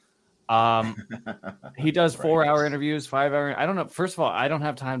talking. He does 4-hour interviews, 5-hour. I don't know. First of all, I don't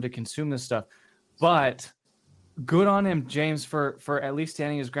have time to consume this stuff, but good on him, James, for at least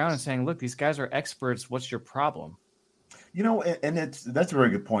standing his ground and saying, look, these guys are experts. What's your problem? And that's a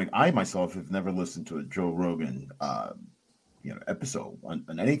very good point. I myself have never listened to a Joe Rogan, episode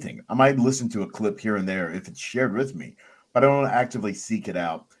on anything. I might listen to a clip here and there if it's shared with me, but I don't actively seek it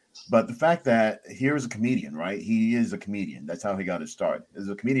out. But the fact that here's a comedian, right? He is a comedian. That's how he got his start. There's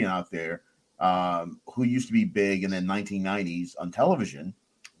a comedian out there who used to be big in the 1990s on television,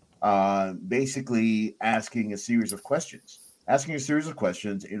 basically asking a series of questions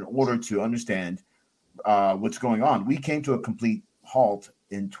in order to understand what's going on. We came to a complete halt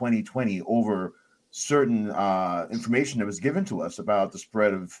in 2020 over certain information that was given to us about the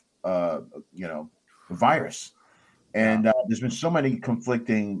spread of, virus. And there's been so many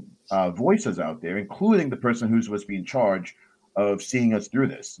conflicting voices out there, including the person who's supposed to be in charge of seeing us through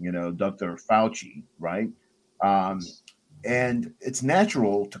this, Dr. Fauci, right? And it's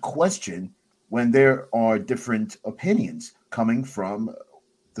natural to question when there are different opinions coming from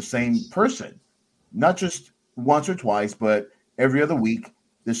the same person, not just once or twice, but every other week.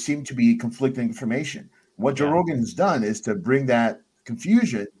 There seemed to be conflicting information. What Joe Rogan has done is to bring that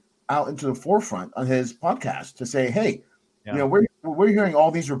confusion out into the forefront on his podcast to say, hey, we're hearing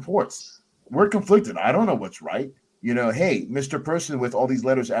all these reports. We're conflicted. I don't know what's right. Hey, Mr. Person with all these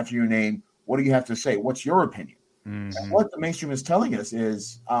letters after your name, what do you have to say? What's your opinion? And what the mainstream is telling us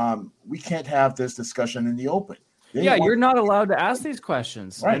is we can't have this discussion in the open. You're not allowed to ask these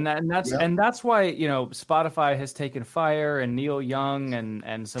questions, right. and that's why Spotify has taken fire, and Neil Young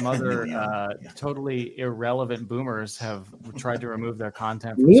and some other totally irrelevant boomers have tried to remove their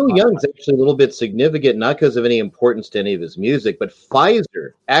content. From Neil Spotify. Young's actually a little bit significant, not because of any importance to any of his music, but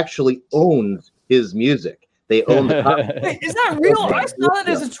Pfizer actually owns his music. They own the copyright. Wait, is that real? I saw it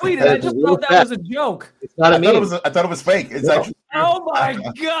as a tweet, and I just thought that was a joke. It's not a meme. I thought it was fake. It's actually. Oh my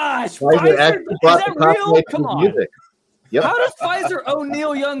gosh! Pfizer Is actually bought that the real? copyright to Come his on. music. Yep. How does Pfizer own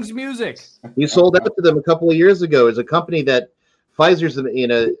Neil Young's music? He sold out to them a couple of years ago. It's a company that Pfizer's,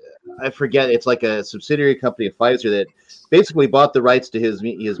 I forget. It's like a subsidiary company of Pfizer that basically bought the rights to his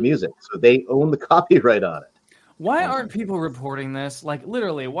music, so they own the copyright on it. Why aren't people reporting this? Like,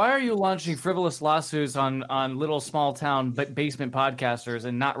 literally, why are you launching frivolous lawsuits on little small town basement podcasters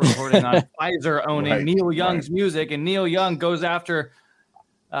and not reporting on Pfizer owning Neil Young's music? And Neil Young goes after,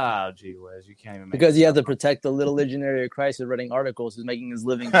 gee whiz, you can't even make because you have to protect the little legionary of Christ who's writing articles, who's making his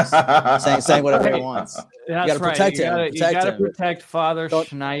living saying whatever he wants. That's you got to protect him. You got to protect Father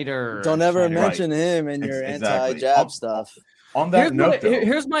Schneider. Don't ever Schneider. mention him in your anti-jab stuff. On that note,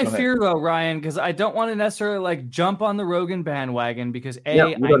 here's my fear, though, Ryan, because I don't want to necessarily jump on the Rogan bandwagon because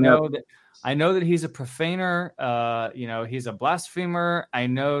I know that he's a profaner. He's a blasphemer. I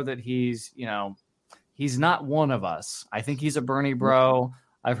know that he's not one of us. I think he's a Bernie bro.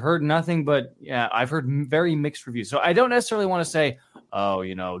 I've heard nothing but I've heard very mixed reviews. So I don't necessarily want to say,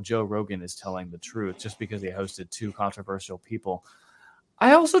 Joe Rogan is telling the truth just because he hosted two controversial people.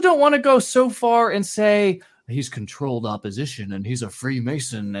 I also don't want to go so far and say he's controlled opposition and he's a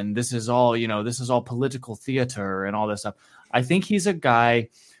Freemason and this is all political theater and all this stuff. I think he's a guy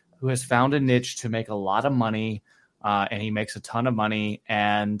who has found a niche to make a lot of money and he makes a ton of money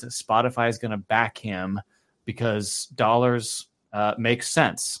and Spotify is going to back him because dollars make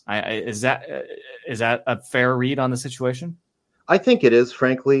sense. Is that a fair read on the situation? I think it is,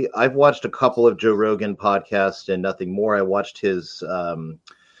 frankly. I've watched a couple of Joe Rogan podcasts and nothing more. I watched his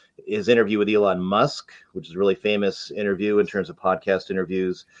interview with Elon Musk, which is a really famous interview in terms of podcast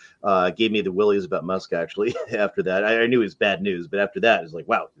interviews. Gave me the willies about Musk, actually, after that. I knew it was bad news, but after that, it was like,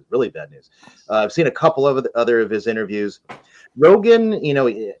 wow, it's really bad news. I've seen a couple of other of his interviews. Rogan,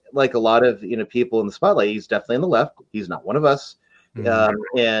 like a lot of people in the spotlight, he's definitely on the left. He's not one of us.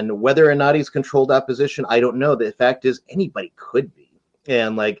 And whether or not he's controlled opposition, I don't know. The fact is, anybody could be.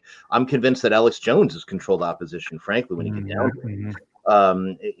 And I'm convinced that Alex Jones is controlled opposition, frankly, when you get down to it.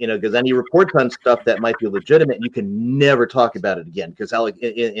 Because then he reports on stuff that might be legitimate, and you can never talk about it again. Because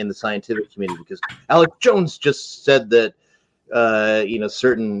in the scientific community, because Alex Jones just said that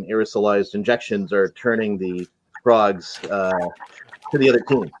certain aerosolized injections are turning the frogs to the other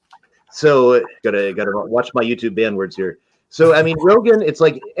team. So gotta watch my YouTube ban words here. So I mean, Rogan, it's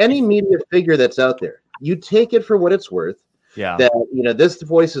like any media figure that's out there. You take it for what it's worth. Yeah. That this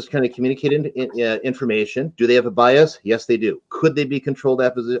voice is kind of communicating information. Do they have a bias? Yes, they do. Could they be controlled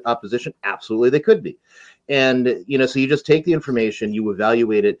opposition? Absolutely, they could be. And so you just take the information, you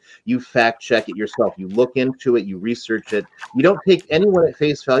evaluate it, you fact check it yourself, you look into it, you research it. You don't take anyone at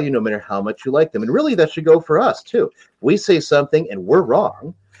face value, no matter how much you like them. And really, that should go for us too. We say something and we're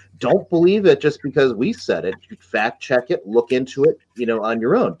wrong. Don't believe it just because we said it. You fact check it, look into it, on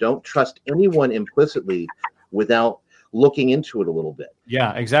your own. Don't trust anyone implicitly without looking into it a little bit.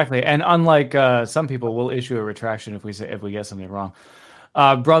 Yeah, exactly. And unlike some people, we'll issue a retraction if we get something wrong.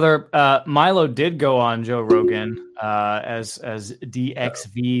 Brother, Milo did go on Joe Rogan as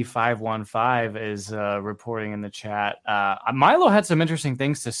DXV515 is reporting in the chat. Milo had some interesting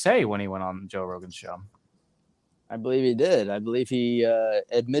things to say when he went on Joe Rogan's show. I believe he did. I believe he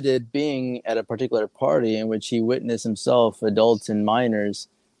admitted being at a particular party in which he witnessed himself, adults and minors,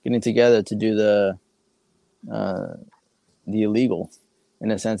 getting together to do the illegal,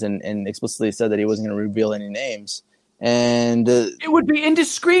 in a sense, and explicitly said that he wasn't going to reveal any names. And it would be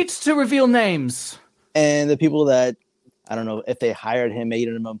indiscreet to reveal names. And the people that I don't know if they hired him, made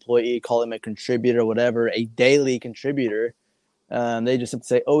him an employee, call him a contributor, whatever, a daily contributor. They just have to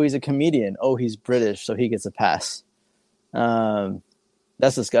say, oh, he's a comedian. Oh, he's British, so he gets a pass.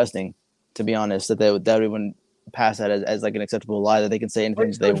 That's disgusting, to be honest, that they wouldn't pass that as like an acceptable lie, that they can say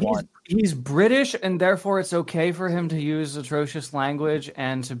anything they want. He's British, and therefore it's okay for him to use atrocious language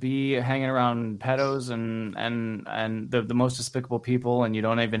and to be hanging around pedos and the most despicable people, and you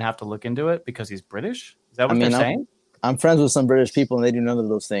don't even have to look into it because he's British? Is that what they're saying? I'm friends with some British people, and they do none of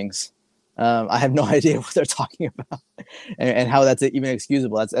those things. I have no idea what they're talking about and how that's even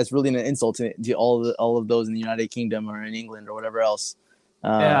excusable. That's really an insult to all of those in the United Kingdom or in England or whatever else.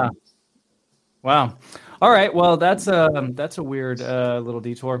 Yeah. Wow. All right. Well, that's a weird little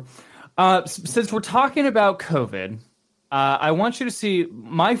detour. Since we're talking about COVID, I want you to see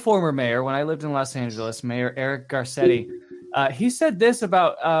my former mayor when I lived in Los Angeles, Mayor Eric Garcetti. He said this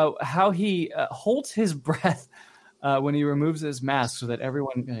about how he holds his breath when he removes his mask so that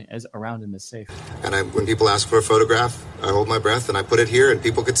everyone is around him is safe. And when people ask for a photograph, I hold my breath and I put it here and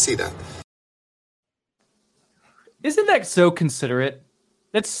people could see that. Isn't that so considerate?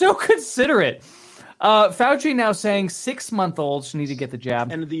 That's so considerate. Fauci now saying 6-month-olds need to get the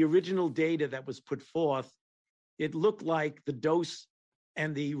jab. And the original data that was put forth, it looked like the dose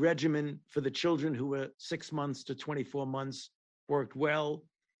and the regimen for the children who were 6 months to 24 months worked well.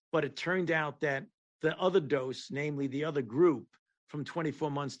 But it turned out that the other dose, namely the other group from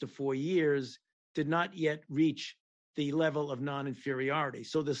 24 months to 4 years, did not yet reach the level of non-inferiority.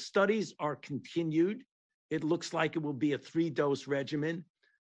 So the studies are continued. It looks like it will be a 3-dose regimen.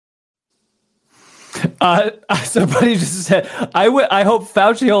 Somebody just said, I hope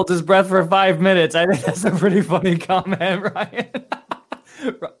Fauci holds his breath for 5 minutes. I think that's a pretty funny comment, Ryan.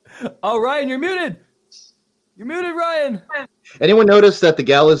 Oh, Ryan, you're muted. You're muted, Ryan. Anyone notice that the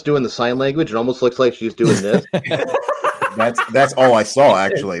gal is doing the sign language? It almost looks like she's doing this. That's all I saw,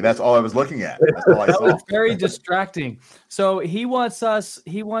 actually. That's all I was looking at. That's all I saw. That was very distracting. So he wants us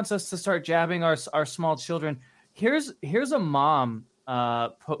to start jabbing our small children. Here's a mom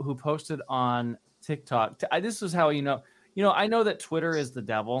who posted on TikTok. This is how I know that Twitter is the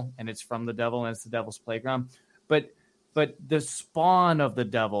devil and it's from the devil and it's the devil's playground, but the spawn of the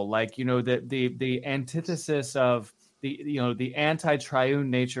devil, like, the antithesis of the anti-triune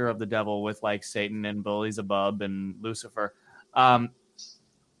nature of the devil with like Satan and Beelzebub and Lucifer.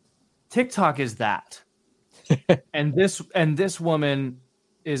 TikTok is that. and this woman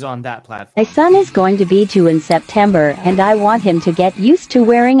is on that platform. My son is going to be 2 in September, and I want him to get used to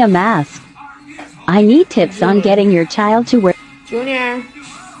wearing a mask. I need tips on getting your child to wear. Junior.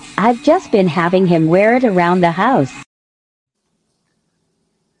 I've just been having him wear it around the house.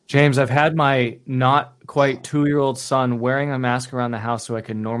 James, I've had my not quite 2-year-old son wearing a mask around the house so I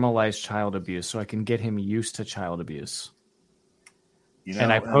can normalize child abuse, so I can get him used to child abuse.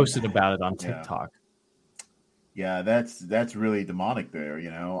 And I posted about it on TikTok. Yeah, that's really demonic there,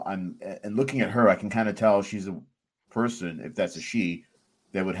 and looking at her, I can kind of tell she's a person, if that's a she,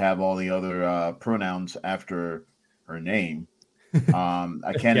 that would have all the other pronouns after her name.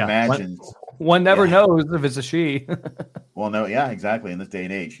 I can't imagine. One never knows if it's a she. Well, no, yeah, exactly. In this day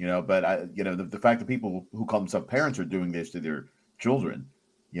and age, but the fact that people who call themselves parents are doing this to their children,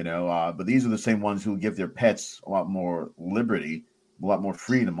 but these are the same ones who give their pets a lot more liberty, a lot more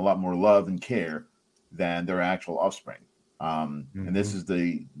freedom, a lot more love and care than their actual offspring. And this is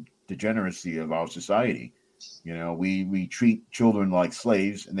the degeneracy of our society. We treat children like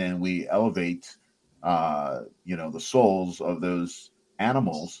slaves, and then we elevate, the souls of those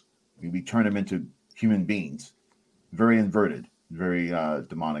animals. We turn them into human beings. Very inverted, very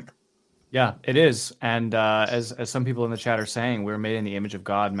demonic. Yeah, it is. And as some people in the chat are saying, we're made in the image of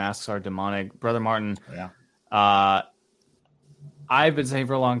God. Masks are demonic. Brother Martin, I've been saying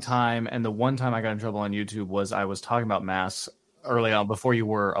for a long time, and the one time I got in trouble on YouTube was I was talking about masks early on before you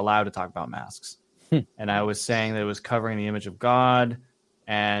were allowed to talk about masks. And I was saying that it was covering the image of God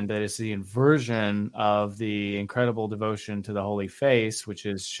and that it's the inversion of the incredible devotion to the Holy Face, which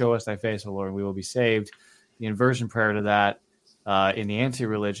is show us thy face, O Lord, and we will be saved. The inversion prayer to that in the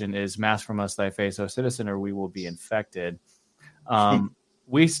anti-religion is mask from us thy face, O citizen, or we will be infected.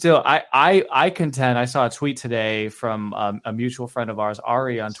 We still, I contend, I saw a tweet today from a mutual friend of ours,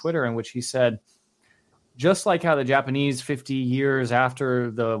 Ari, on Twitter, in which he said, just like how the Japanese 50 years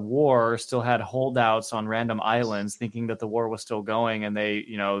after the war still had holdouts on random islands thinking that the war was still going and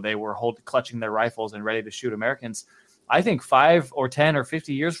they were clutching their rifles and ready to shoot Americans. I think 5 or 10 or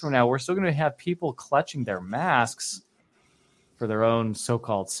 50 years from now, we're still going to have people clutching their masks for their own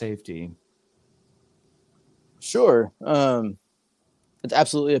so-called safety. Sure. It's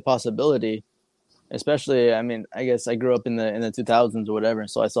absolutely a possibility. especially, I mean, I guess I grew up in the 2000s or whatever, and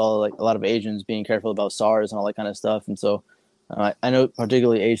so I saw like a lot of Asians being careful about SARS and all that kind of stuff, and so I know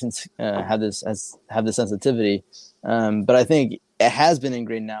particularly Asians have this sensitivity, but I think it has been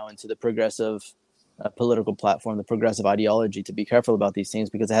ingrained now into the progressive political platform, the progressive ideology, to be careful about these things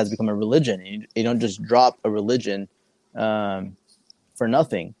because it has become a religion. You don't just drop a religion for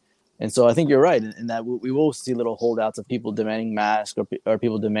nothing. And so I think you're right in that we will see little holdouts of people demanding masks or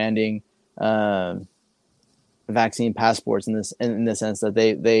people demanding vaccine passports in the sense that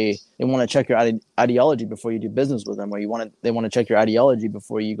they want to check your ideology before you do business with them, or they want to check your ideology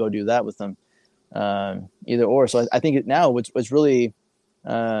before you go do that with them, either or. So I think now what's really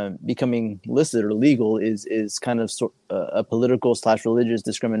becoming listed or legal is kind of a political / religious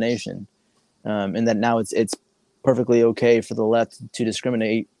discrimination, and that now it's perfectly okay for the left to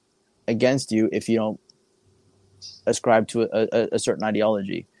discriminate against you if you don't ascribe to a certain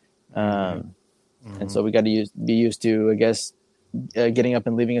ideology. And so we got to be used to, I guess, getting up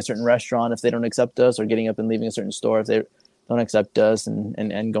and leaving a certain restaurant if they don't accept us, or getting up and leaving a certain store if they don't accept us,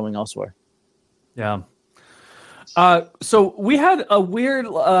 and going elsewhere. Yeah. So we had a weird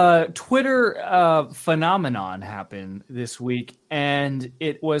Twitter phenomenon happen this week, and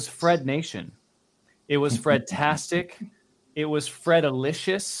it was Fred Nation. It was Fred-tastic. It was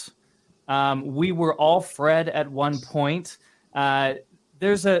Fred-alicious. We were all Fred at one point.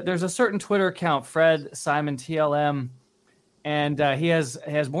 There's a certain Twitter account, Fred Simon TLM, and he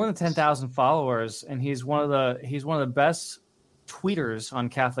has more than 10,000 followers, and he's one of the best tweeters on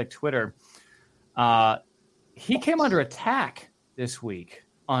Catholic Twitter. He came under attack this week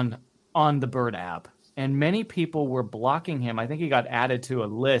on the Bird app, and many people were blocking him. I think he got added to a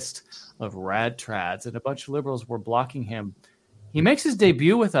list of rad trads, and a bunch of liberals were blocking him. He makes his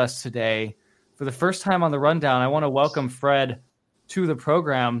debut with us today for the first time on the Rundown. I want to welcome Fred to the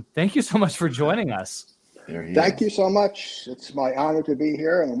program. Thank you so much for joining us. Thank you so much. It's my honor to be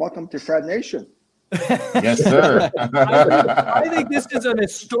here, and welcome to Fred Nation. Yes, sir. I think this is an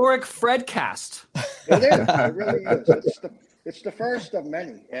historic Fredcast. It is. It really is. It's the first of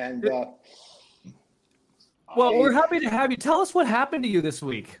many. And well, we're happy to have you. Tell us what happened to you this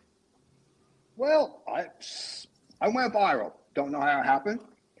week. Well, I went viral. Don't know how it happened,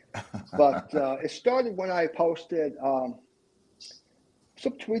 but it started when I posted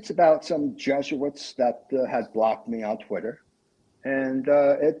some tweets about some Jesuits that had blocked me on Twitter. And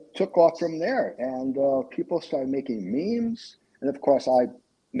it took off from there. And people started making memes. And of course, I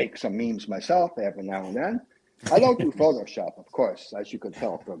make some memes myself every now and then. I don't do Photoshop, of course, as you could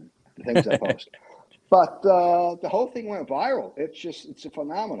tell from the things I post. But the whole thing went viral. It's a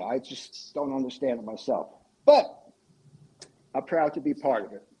phenomenon. I just don't understand it myself. But I'm proud to be part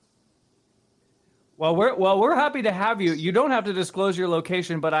of it. Well, we're happy to have you. You don't have to disclose your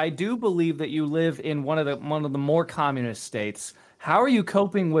location, but I do believe that you live in one of the more communist states. How are you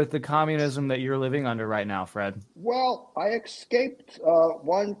coping with the communism that you're living under right now, Fred? Well, I escaped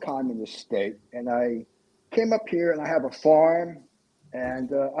one communist state, and I came up here, and I have a farm, and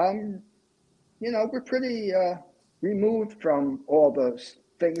we're pretty removed from all the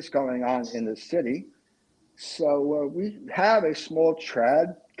things going on in the city. So we have a small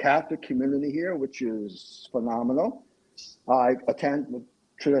trad Catholic community here, which is phenomenal. I attend the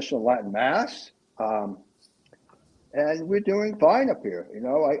traditional Latin Mass, and we're doing fine up here. You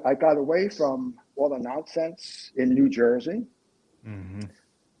know, I got away from all the nonsense in New Jersey, and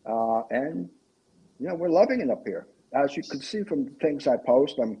we're loving it up here. As you can see from the things I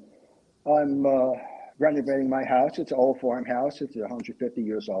post, I'm renovating my house. It's an old farmhouse. It's 150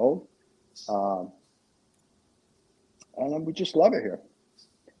 years old, and we just love it here.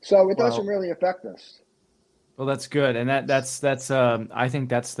 So it doesn't really affect us. Well, that's good, and that's I think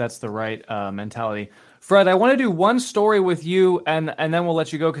that's the right mentality. Fred, I want to do one story with you, and then we'll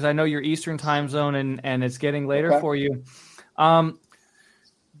let you go because I know you're Eastern time zone, and it's getting later for you.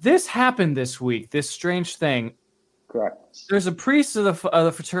 This happened this week. This strange thing. Correct. There's a priest of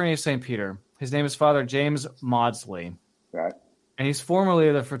the Fraternity of St. Peter. His name is Father James Maudsley. Right. And he's formerly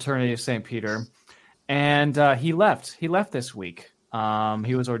of the Fraternity of St. Peter, and he left. He left this week.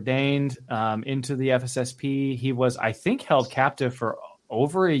 He was ordained into the FSSP. He was, I think, held captive for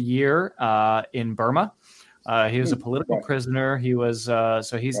over a year in Burma. He was a political prisoner. He was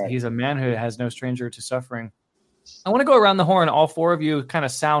he's a man who has no stranger to suffering. I want to go around the horn. All four of you kind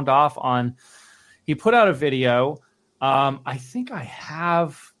of sound off on. He put out a video. I think I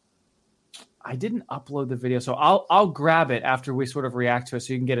didn't upload the video, so I'll grab it after we sort of react to it,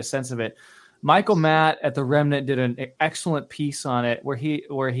 so you can get a sense of it. Michael Matt at The Remnant did an excellent piece on it where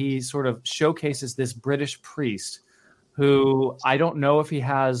he sort of showcases this British priest who I don't know if he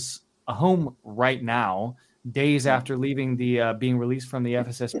has a home right now, days after leaving the being released from the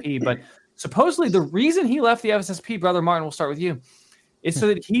FSSP. But supposedly the reason he left the FSSP, Brother Martin, we'll start with you, is so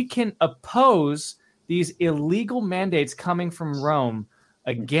that he can oppose these illegal mandates coming from Rome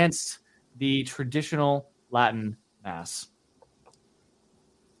against the traditional Latin Mass.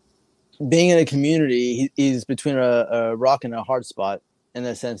 Being in a community, he's between a rock and a hard spot, in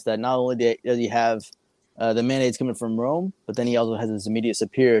the sense that not only does he have the mandates coming from Rome, but then he also has his immediate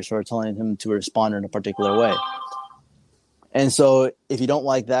superiors who are telling him to respond in a particular way. And so if you don't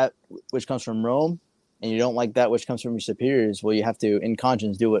like that which comes from Rome, and you don't like that which comes from your superiors, well, you have to, in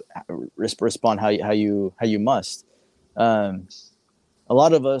conscience, respond how you must. A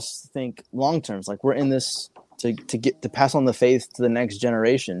lot of us think long terms, like we're in this to pass on the faith to the next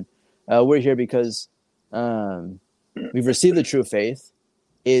generation. We're here because we've received the true faith.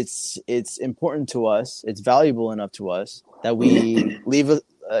 It's important to us. It's valuable enough to us that we leave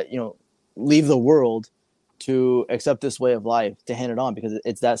the world to accept this way of life, to hand it on, because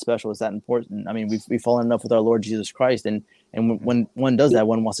it's that special. It's that important. I mean, we've fallen in love with our Lord Jesus Christ, and when one does that,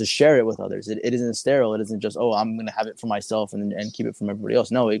 one wants to share it with others. It isn't sterile. It isn't just, oh, I'm going to have it for myself and keep it from everybody else.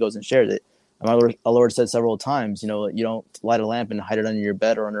 No, it goes and shares it. Our Lord said several times, you don't light a lamp and hide it under your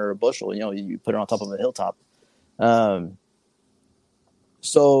bed or under a bushel. You put it on top of a hilltop.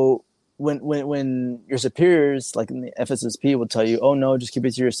 So when your superiors, like in the FSSP, will tell you, oh no, just keep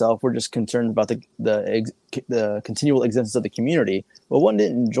it to yourself, we're just concerned about the continual existence of the community. Well, one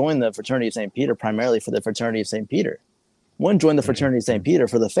didn't join the Fraternity of St. Peter primarily for the Fraternity of St. Peter. One joined the Fraternity of St. Peter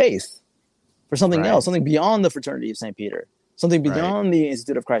for the faith, for something else, something beyond the Fraternity of St. Peter, something beyond the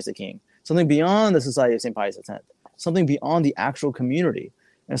Institute of Christ the King, something beyond the Society of St. Pius X, something beyond the actual community.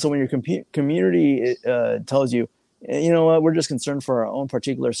 And so when your community tells you, you know what, we're just concerned for our own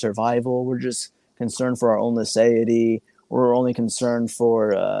particular survival, we're just concerned for our own aseity, we're only concerned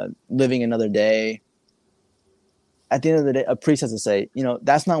for living another day. At the end of the day, a priest has to say,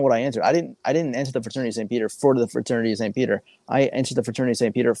 that's not what I answered. I didn't enter the Fraternity of St. Peter for the Fraternity of St. Peter. I entered the Fraternity of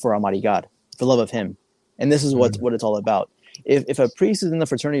St. Peter for Almighty God, for love of Him. And this is what it's all about. If a priest is in the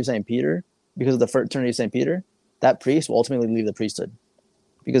Fraternity of St. Peter because of the Fraternity of St. Peter, that priest will ultimately leave the priesthood,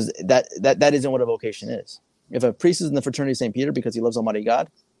 because that isn't what a vocation is. If a priest is in the Fraternity of St. Peter because he loves Almighty God,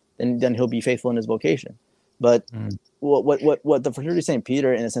 then he'll be faithful in his vocation. But what the Fraternity of St.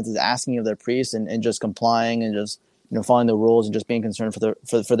 Peter, in a sense, is asking of their priests and just complying and just following the rules and just being concerned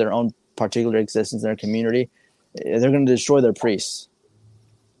for their own particular existence in their community, they're going to destroy their priests.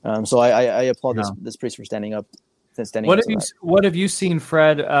 So I applaud this priest for standing up. What have you seen,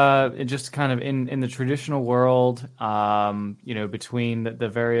 Fred? Just kind of in the traditional world, between the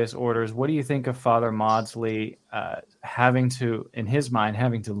various orders. What do you think of Father Maudsley having to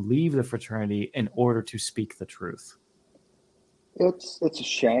leave the fraternity in order to speak the truth? It's a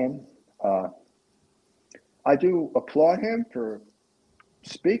shame. I do applaud him for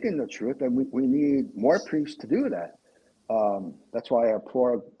speaking the truth, and we need more priests to do that. That's why I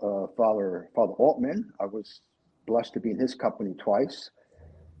applaud Father Altman. I was blessed to be in his company twice,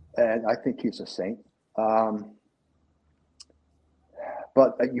 and I think he's a saint.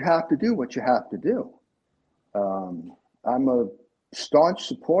 But you have to do what you have to do. I'm a staunch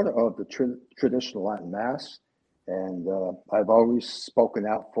supporter of the traditional Latin Mass, and I've always spoken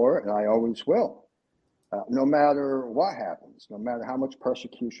out for it, and I always will. No matter what happens, no matter how much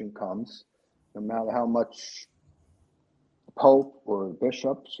persecution comes, no matter how much the Pope or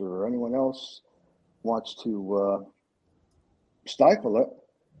bishops or anyone else wants to stifle it.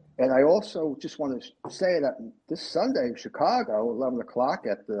 And I also just want to say that this Sunday in Chicago, 11 o'clock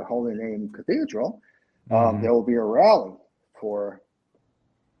at the Holy Name Cathedral, there will be a rally for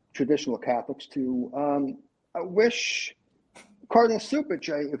traditional Catholics to wish Cardinal Cupich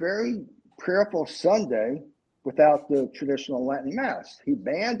a very prayerful Sunday without the traditional Latin Mass. He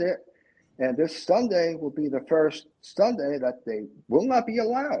banned it, and this Sunday will be the first Sunday that they will not be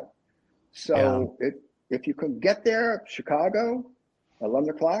allowed. So if you can get there, Chicago, 11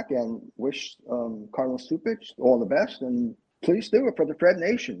 o'clock, and wish Cardinal Cupich all the best, and please do it for the Fred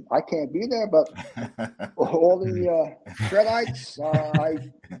Nation. I can't be there, but all the Fredites,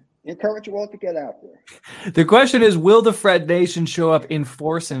 I encourage you all to get out there. The question is, will the Fred Nation show up in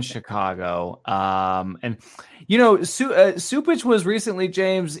force in Chicago? Cupich was recently,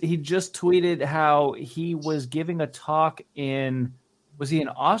 James, he just tweeted how he was giving a talk was he in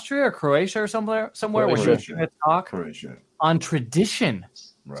Austria or Croatia or somewhere where he was giving a talk on tradition.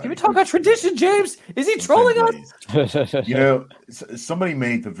 Right. Can we talk about tradition, James? Is he trolling us? Somebody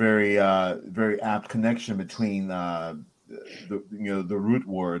made the very apt connection between the root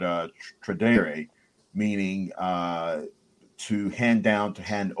word tradere, meaning to hand down, to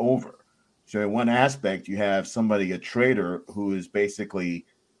hand over, So in one aspect, you have somebody, a traitor, who is basically,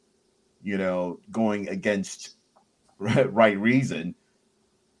 going against right reason.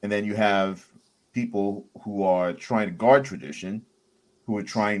 And then you have people who are trying to guard tradition, who are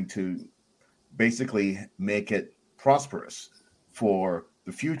trying to basically make it prosperous for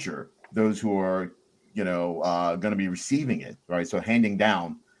the future, those who are, going to be receiving it, right? So handing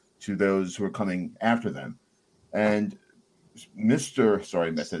down to those who are coming after them. And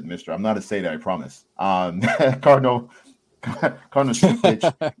sorry, I said Mr. I'm not a Seder, I promise. Cardinal Cupich,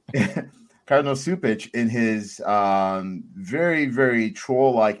 Cardinal Cupich, in his very, very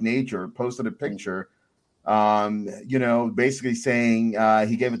troll-like nature, posted a picture, basically saying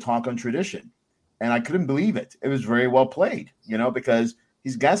he gave a talk on tradition. And I couldn't believe it. It was very well played, because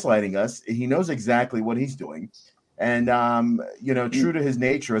he's gaslighting us. He knows exactly what he's doing. And, true to his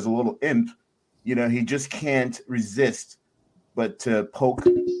nature as a little imp, he just can't resist but to poke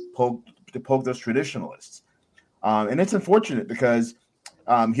those traditionalists. And it's unfortunate because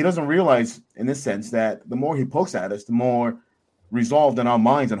he doesn't realize, in this sense, that the more he pokes at us, the more resolved in our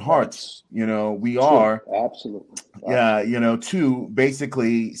minds and hearts, we are. Absolutely. Yeah, to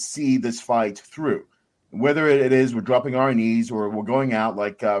basically see this fight through. Whether it is we're dropping our knees or we're going out,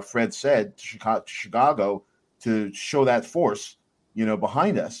 like Fred said, to Chicago to show that force,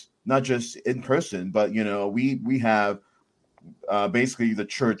 behind us, not just in person, but, we have basically the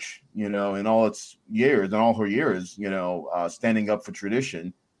church, in all its years and all her years, standing up for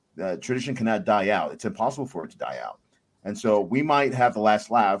tradition. Tradition cannot die out. It's impossible for it to die out. And so we might have the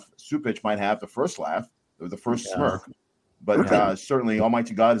last laugh. Cupich might have the first laugh or the first smirk, but certainly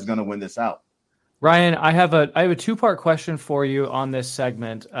Almighty God is going to win this out. Ryan, I have a 2-part question for you on this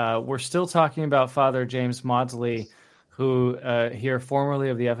segment. We're still talking about Father James Maudsley, who here formerly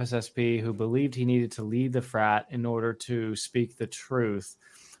of the FSSP, who believed he needed to lead the frat in order to speak the truth.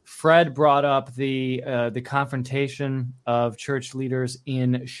 Fred brought up the confrontation of church leaders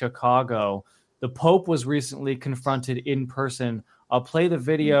in Chicago. The Pope was recently confronted in person. I'll play the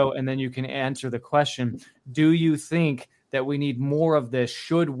video and then you can answer the question. Do you think that we need more of this?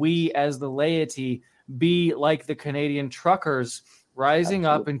 Should we, as the laity, be like the Canadian truckers, rising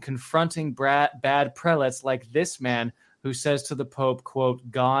up and confronting bad prelates like this man who says to the Pope, quote,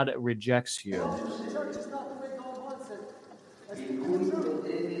 "God rejects you"?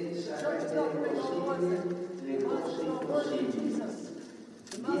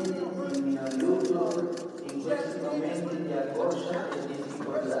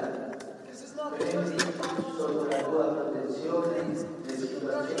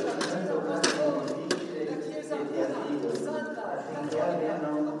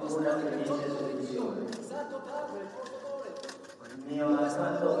 Mio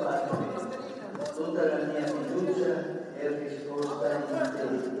amato Padre, tutta la mia fiducia è risposta in te.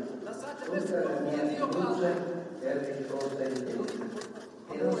 Tutta la mia fiducia è risposta in te.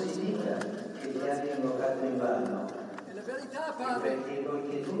 E non si dica che ti abbia invocato in vano. È la verità, Padre. Perché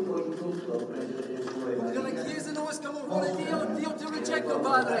poiché tu puoi tutto presso Gesù e Maria. La Chiesa non è come vuole Dio, Dio ti ricetta,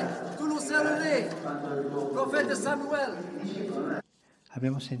 Padre. Tu non sei il re. Profeta Samuel.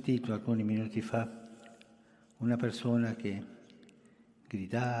 Abbiamo sentito alcuni minuti fa una persona che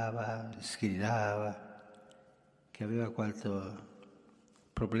gridava, sgridava, che aveva qualche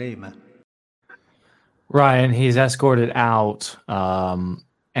problema. Ryan, he's escorted out and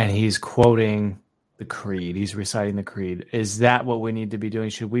he's quoting the creed. He's reciting the creed. Is that what we need to be doing?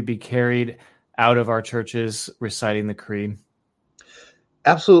 Should we be carried out of our churches reciting the creed?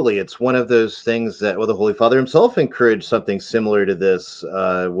 Absolutely. It's one of those things that, the Holy Father himself encouraged something similar to this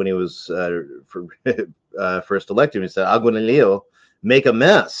when he was first elected. He said, "Agonelio, make a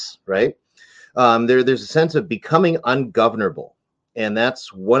mess," right? There's a sense of becoming ungovernable. And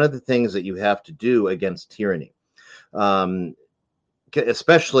that's one of the things that you have to do against tyranny.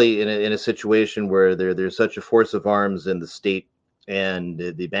 Especially in a situation where there's such a force of arms in the state and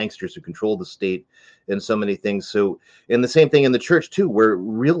the banksters who control the state and so many things. So, and the same thing in the church too, where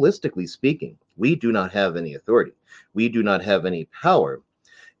realistically speaking, we do not have any authority. We do not have any power.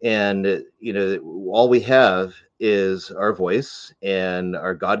 And, all we have is our voice and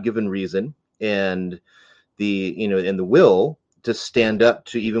our God-given reason and and the will to stand up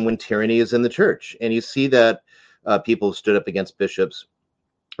to even when tyranny is in the church. And you see that people stood up against bishops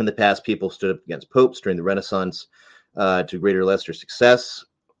in the past. People stood up against popes during the Renaissance to greater or lesser success.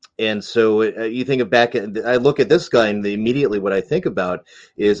 And so you think of back, I look at this guy, and immediately what I think about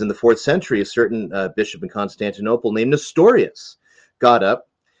is in the 4th century, a certain bishop in Constantinople named Nestorius got up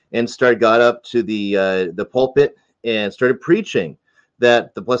to the pulpit and started preaching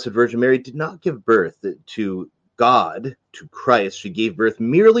that the Blessed Virgin Mary did not give birth to God, to Christ. She gave birth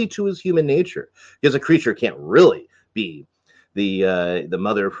merely to his human nature, because a creature can't really be the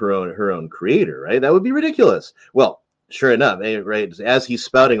mother of her own creator, right? That would be ridiculous. Well, sure enough, right? As he's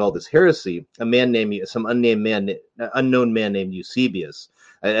spouting all this heresy, some unknown man named Eusebius.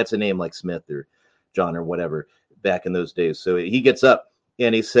 That's a name like Smith or John or whatever back in those days. So he gets up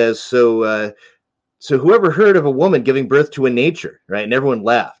and he says, "So whoever heard of a woman giving birth to a nature?" Right? And everyone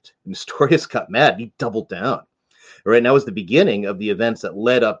laughed. And Nestorius got mad. He doubled down. Right? And that was the beginning of the events that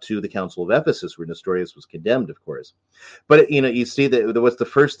led up to the Council of Ephesus, where Nestorius was condemned, of course. But you see that what's the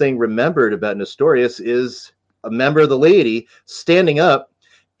first thing remembered about Nestorius is a member of the laity standing up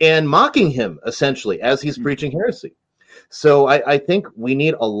and mocking him, essentially, as he's preaching heresy. So I think we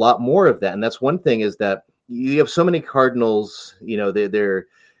need a lot more of that. And that's one thing, is that you have so many cardinals, they're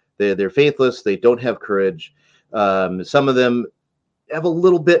faithless, they don't have courage. Some of them have a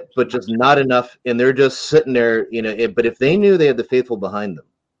little bit, but just not enough, and they're just sitting there, but if they knew they had the faithful behind them,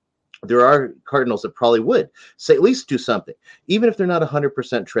 there are cardinals that probably would say, at least do something. Even if they're not 100%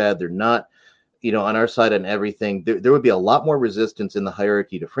 trad, they're not, on our side on everything, there would be a lot more resistance in the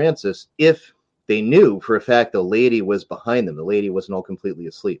hierarchy to Francis if they knew for a fact the laity was behind them. The laity wasn't all completely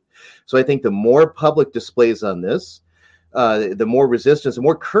asleep. So I think the more public displays on this, the more resistance and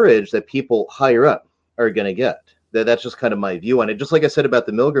more courage that people higher up are going to get. That's just kind of my view on it. Just like I said about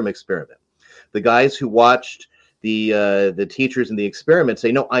the Milgram experiment, the guys who watched the teachers in the experiment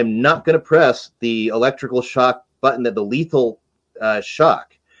say, "No, I'm not going to press the electrical shock button, the lethal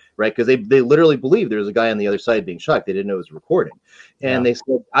shock." Right? Because they literally believed there was a guy on the other side being shocked. They didn't know it was recording. And they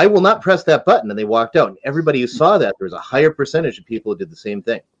said, "I will not press that button." And they walked out. And everybody who saw that, there was a higher percentage of people who did the same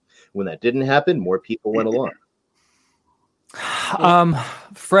thing. When that didn't happen, more people went along.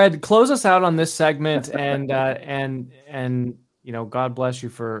 Fred, close us out on this segment, and God bless you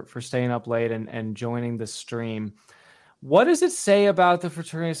for staying up late and joining the stream. What does it say about the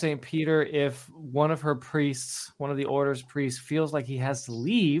Fraternity of St. Peter if one of her priests, one of the order's priests, feels like he has to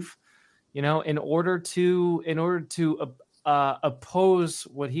leave, in order to oppose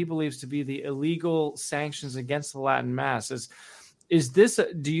what he believes to be the illegal sanctions against the Latin Mass?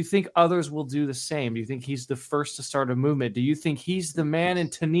 Do you think others will do the same? Do you think he's the first to start a movement? Do you think he's the man in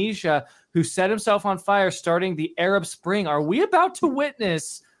Tunisia who set himself on fire starting the Arab Spring? Are we about to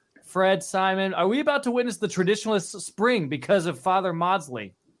witness, Fred, Simon, are we about to witness the traditionalist spring because of Father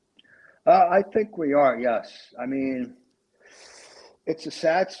Maudsley? I think we are, yes. I mean, it's a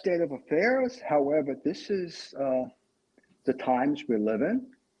sad state of affairs. However, this is the times we live in,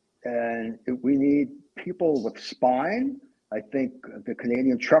 and we need people with spine. I think the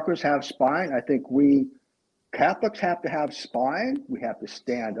Canadian truckers have spine. I think we Catholics have to have spine. We have to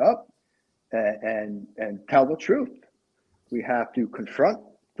stand up and tell the truth. We have to confront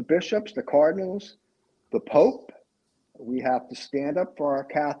the bishops, the cardinals, the Pope. We have to stand up for our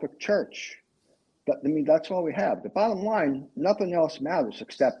Catholic Church. But that's all we have. The bottom line, nothing else matters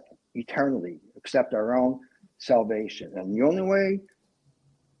except eternity, except our own salvation. And the only way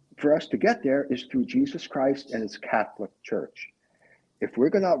for us to get there is through Jesus Christ and his Catholic Church. If we're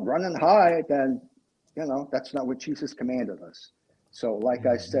going to run and hide, then, that's not what Jesus commanded us. So like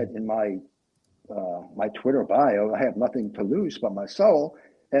I said in my Twitter bio, I have nothing to lose but my soul.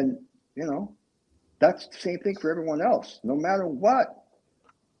 And, that's the same thing for everyone else. No matter what,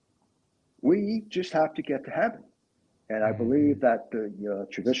 we just have to get to heaven. And I believe that the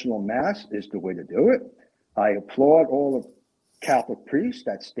traditional Mass is the way to do it. I applaud all of Catholic priests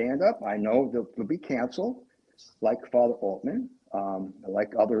that stand up. I know they'll be canceled, like Father Altman,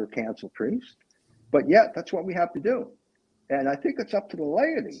 like other canceled priests. But yet, that's what we have to do. And I think it's up to the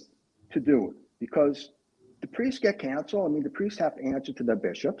laity to do it, because the priests get canceled. The priests have to answer to the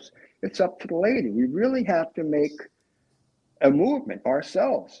bishops. It's up to the laity. We really have to make a movement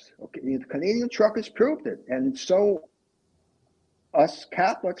ourselves. Okay, the Canadian truckers proved it. And so us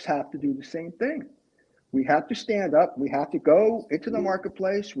Catholics have to do the same thing. We have to stand up. We have to go into the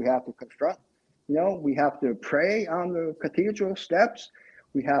marketplace. We have to confront, we have to pray on the cathedral steps.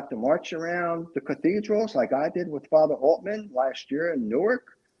 We have to march around the cathedrals like I did with Father Altman last year in Newark,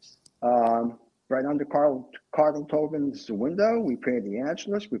 right under Cardinal Tobin's window. We prayed the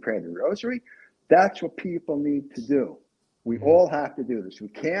Angelus. We prayed the Rosary. That's what people need to do. We all have to do this. We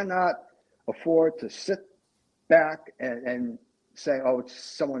cannot afford to sit back and say, "Oh, it's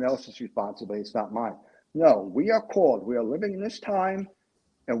someone else's responsibility. It's not mine." No, we are called. We are living in this time,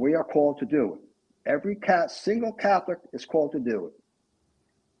 and we are called to do it. Every single Catholic is called to do it.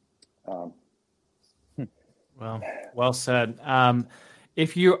 Well said.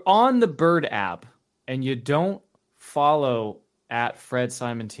 If you're on the Bird app and you don't follow at Fred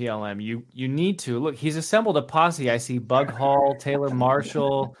Simon TLM. You need to look. He's assembled a posse. I see Bug Hall, Taylor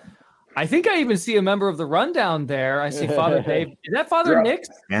Marshall. I think I even see a member of the Rundown there. I see Father Dave. Is that Father Nick?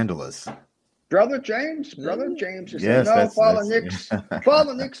 Scandalous. Brother James is Yes, Father Nix.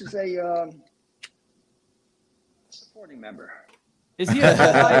 Father Nix is a supporting member. Is he?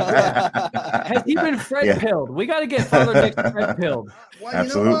 Has he been Fred pilled? We got to get Father Nick Fred pilled. Well,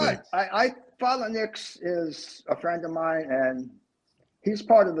 Absolutely. You know what? Father Nix is a friend of mine, and he's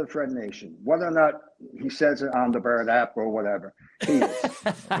part of the Fred Nation. Whether or not he says it on the Bird app or whatever, he is.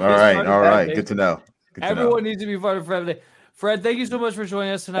 All right. Good to know. Everyone needs to be part of Fred. Fred, thank you so much for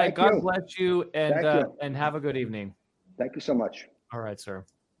joining us tonight. Thank God you. bless you, and have a good evening. Thank you so much. All right, sir.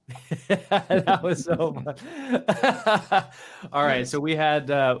 That was so fun. All right, so we've had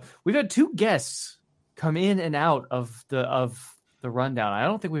two guests come in and out of the Rundown. I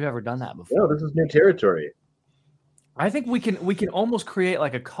don't think we've ever done that before. No, this is new territory. I think we can almost create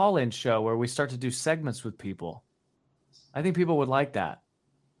like a call-in show where we start to do segments with people. I think people would like that.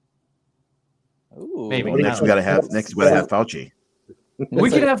 Ooh. Maybe Next we gotta have Fauci. We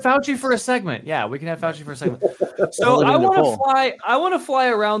can have Fauci for a segment. Yeah, we can have Fauci for a segment. So I want to fly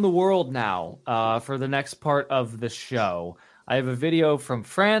around the world now for the next part of the show. I have a video from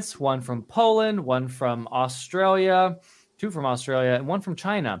France, one from Poland, one from Australia, two from Australia, and one from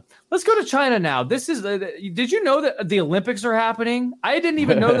China. Let's go to China now. This is did you know that the Olympics are happening? I didn't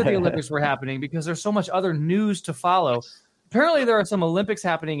even know that the Olympics were happening because there's so much other news to follow. Apparently, there are some Olympics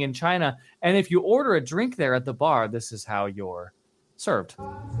happening in China, and if you order a drink there at the bar, this is how you're served.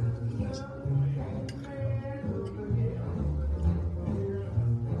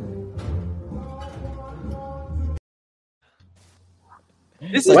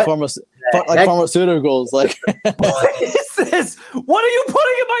 This is like pharmaceuticals. Like, what is this? What are you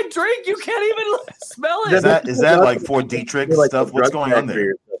putting in my drink? You can't even smell it. Is that like Fort Detrick stuff? What's going on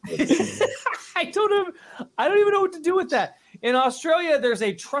there? I don't even know what to do with that. In Australia, there's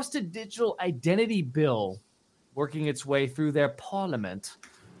a trusted digital identity bill working its way through their parliament.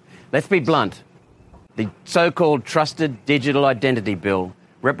 Let's be blunt. The so-called Trusted Digital Identity Bill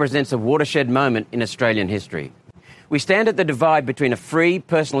represents a watershed moment in Australian history. We stand at the divide between a free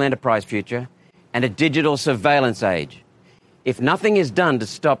personal enterprise future and a digital surveillance age. If nothing is done to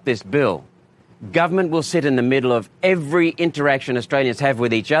stop this bill, government will sit in the middle of every interaction Australians have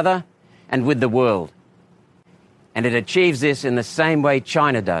with each other and with the world. And it achieves this in the same way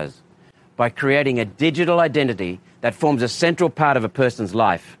China does, by creating a digital identity that forms a central part of a person's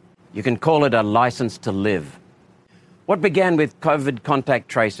life. You can call it a license to live. What began with COVID contact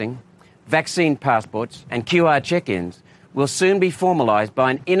tracing, vaccine passports, and QR check-ins will soon be formalised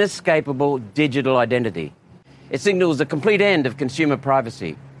by an inescapable digital identity. It signals the complete end of consumer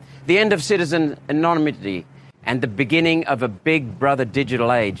privacy, the end of citizen anonymity, and the beginning of a big brother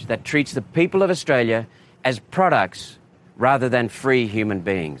digital age that treats the people of Australia as products rather than free human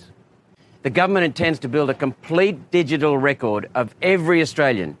beings. The government intends to build a complete digital record of every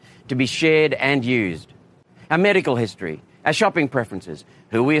Australian to be shared and used. Our medical history, our shopping preferences,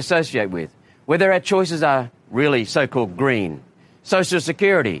 who we associate with, whether our choices are really so-called green, social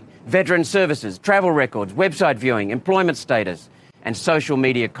security, veteran services, travel records, website viewing, employment status, and social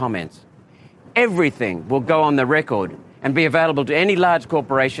media comments. Everything will go on the record and be available to any large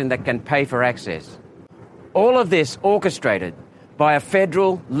corporation that can pay for access. All of this orchestrated by a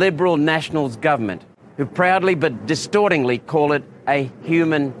federal Liberal Nationals government who proudly but distortingly call it a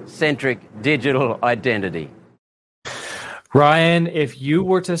human-centric digital identity. Ryan, if you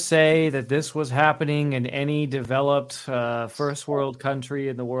were to say that this was happening in any developed first world country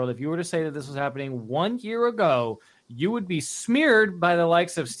in the world, if you were to say that this was happening 1 year ago, you would be smeared by the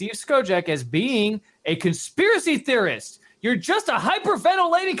likes of Steve Skojec as being a conspiracy theorist. You're just a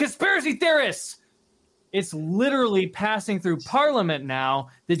hyperventilating conspiracy theorist. It's literally passing through Parliament now,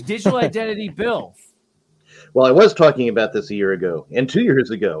 the digital identity bill. Well, I was talking about this a year ago and 2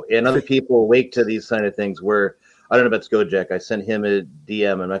 years ago, and other people awake to these kind of things where, I don't know about Skojec. I sent him a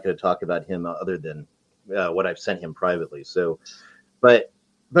DM. I'm not going to talk about him other than what I've sent him privately. So, but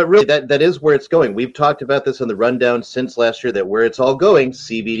really, that is where it's going. We've talked about this on the Rundown since last year, that where it's all going,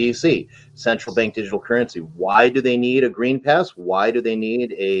 CBDC, central bank digital currency. Why do they need a green pass? Why do they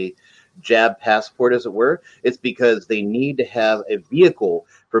need a jab passport, as it were? It's because they need to have a vehicle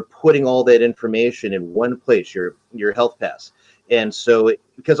for putting all that information in one place, your health pass. And so,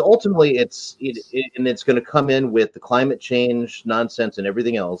 because ultimately it's going to come in with the climate change nonsense and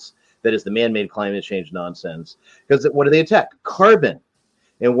everything else that is the man-made climate change nonsense. Because what do they attack? Carbon.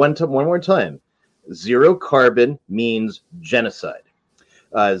 And one more time, zero carbon means genocide.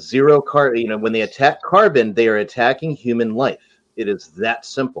 Zero carbon. When they attack carbon, they are attacking human life. It is that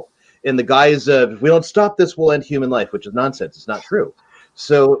simple. And the guys, if we don't stop this, we'll end human life, which is nonsense. It's not true.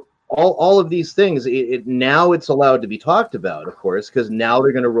 So all of these things, now it's allowed to be talked about, of course, because now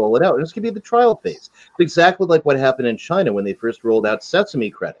they're going to roll it out. And it's going to be the trial phase. It's exactly like what happened in China when they first rolled out Sesame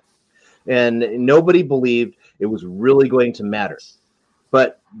credit. And nobody believed it was really going to matter.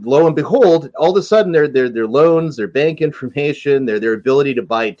 But lo and behold, all of a sudden, their loans, their bank information, their ability to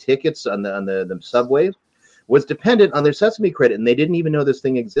buy tickets on the subways was dependent on their Sesame credit, and they didn't even know this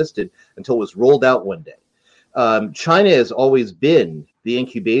thing existed until it was rolled out one day. China has always been the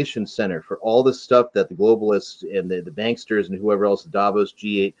incubation center for all the stuff that the globalists and the banksters and whoever else, the Davos,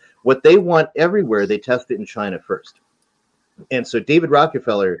 G8, what they want everywhere, they test it in China first. And so David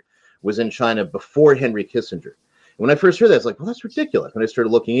Rockefeller was in China before Henry Kissinger. When I first heard that, I was like, well, that's ridiculous. When I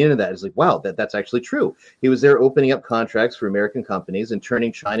started looking into that, it's like, wow, that's actually true. He was there opening up contracts for American companies and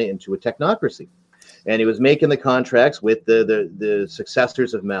turning China into a technocracy. And he was making the contracts with the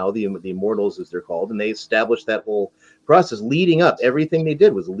successors of Mao, the immortals as they're called, and they established that whole process leading up. Everything they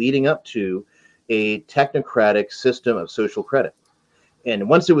did was leading up to a technocratic system of social credit. And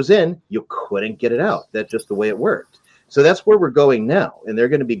once it was in, you couldn't get it out. That's just the way it worked. So that's where we're going now. And they're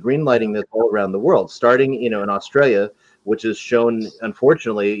going to be greenlighting this all around the world, starting, in Australia, which has shown,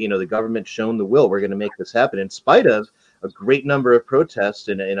 unfortunately, the government shown the will. We're going to make this happen in spite of a great number of protests.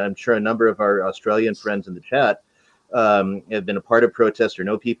 And I'm sure a number of our Australian friends in the chat have been a part of protests or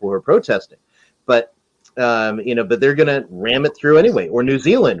know people who are protesting. But, but they're going to ram it through anyway. Or New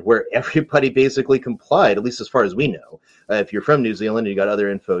Zealand, where everybody basically complied, at least as far as we know. If you're from New Zealand and you got other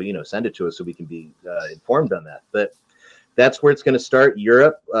info, send it to us so we can be informed on that. But that's where it's going to start.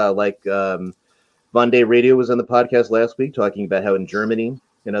 Europe, Monday Radio was on the podcast last week talking about how in Germany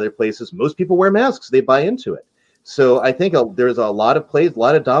and other places, most people wear masks. They buy into it. So I think there's a lot of plays, a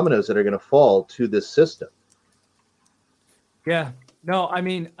lot of dominoes that are going to fall to this system. Yeah, no, I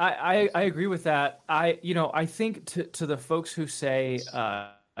mean, I agree with that. I think to the folks who say,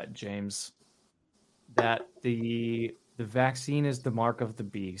 James, that the vaccine is the mark of the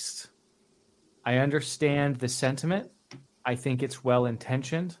beast. I understand the sentiment. I think it's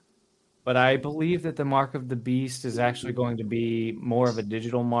well-intentioned, but I believe that the mark of the beast is actually going to be more of a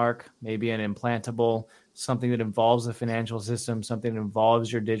digital mark, maybe an implantable, something that involves the financial system, something that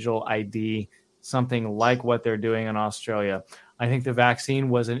involves your digital ID, something like what they're doing in Australia. I think the vaccine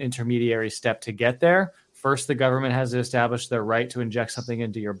was an intermediary step to get there. First, the government has to establish their right to inject something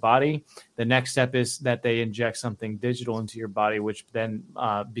into your body. The next step is that they inject something digital into your body, which then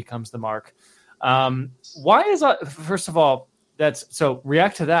becomes the mark. Why is first of all, so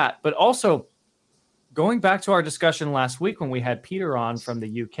react to that, but also going back to our discussion last week when we had Peter on from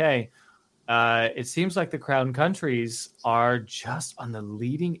the UK, it seems like the Crown countries are just on the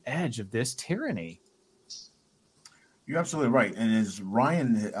leading edge of this tyranny. You're absolutely right. And as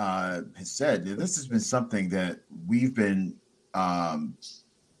Ryan has said, this has been something that we've been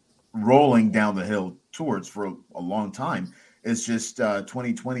rolling down the hill towards for a long time. It's just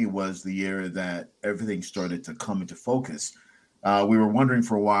 2020 was the year that everything started to come into focus. We were wondering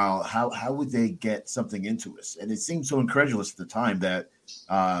for a while, how would they get something into us? And it seemed so incredulous at the time that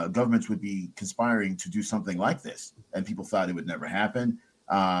governments would be conspiring to do something like this. And people thought it would never happen.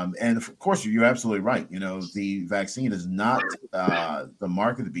 And of course, you're absolutely right. The vaccine is not the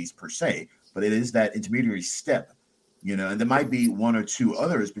mark of the beast per se, but it is that intermediary step, and there might be one or two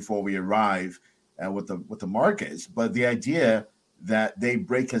others before we arrive at what the mark is. But the idea that they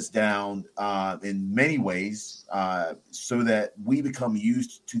break us down in many ways so that we become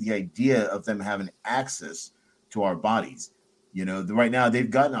used to the idea of them having access to our bodies. Right now they've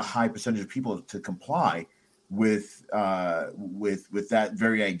gotten a high percentage of people to comply with that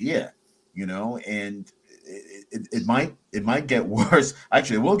very idea, and it might get worse.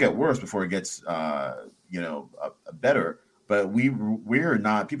 Actually, it will get worse before it gets better. But we're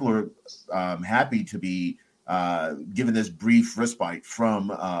not. People are happy to be given this brief respite from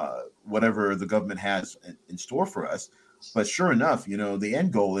whatever the government has in store for us. But sure enough, the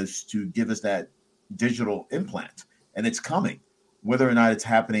end goal is to give us that digital implant, and it's coming. Whether or not it's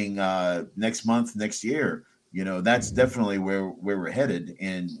happening next month, next year, that's definitely where we're headed,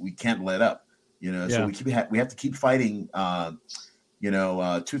 and we can't let up. So we have to keep fighting,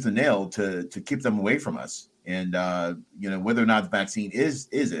 tooth and nail to keep them away from us. And whether or not the vaccine is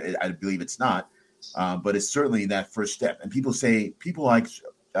it, I believe it's not. But it's certainly that first step. And people like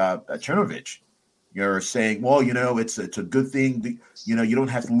Chernovich, are saying, well, it's a good thing. You don't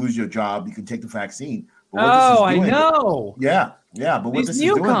have to lose your job. You can take the vaccine. But I know. Yeah. But what this is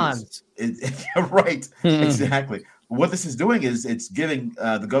doing is, right, exactly. But what this is doing is it's giving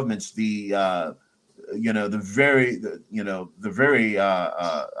the governments the the very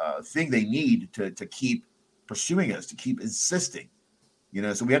thing they need to keep pursuing us, to keep insisting.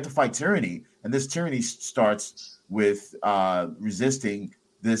 So we have to fight tyranny, and this tyranny starts with resisting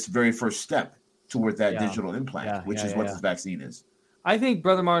this very first step toward that digital implant, which is what this vaccine is. I think,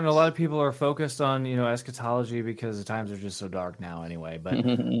 Brother Martin, a lot of people are focused on, eschatology because the times are just so dark now anyway. But,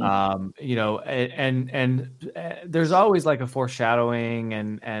 and there's always like a foreshadowing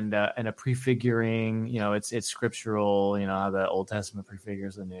and a prefiguring, it's scriptural, how the Old Testament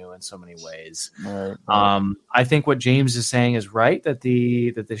prefigures the New in so many ways. Right. I think what James is saying is right, that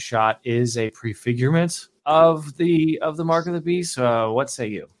the shot is a prefigurement of the mark of the beast. What say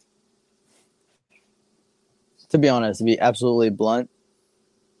you? To be honest, to be absolutely blunt,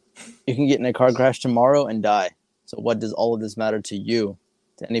 you can get in a car crash tomorrow and die. So what does all of this matter to you,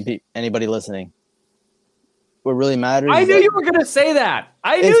 to anybody listening? What really matters... I knew you were going to say that.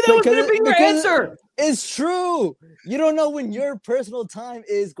 I knew that was going to be your answer. It's true. You don't know when your personal time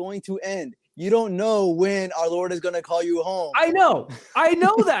is going to end. You don't know when our Lord is going to call you home. I know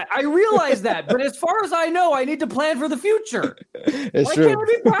that. I realize that. But as far as I know, I need to plan for the future. Why can't I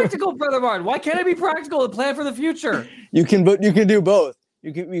be practical, Brother Martin? Why can't I be practical and plan for the future? You can do both.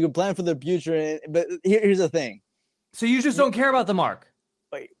 You can plan for the future, but here's the thing. So you just don't care about the mark?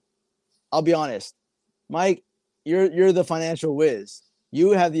 Wait, I'll be honest, Mike. You're the financial whiz.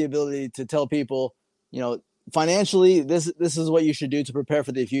 You have the ability to tell people, financially, this is what you should do to prepare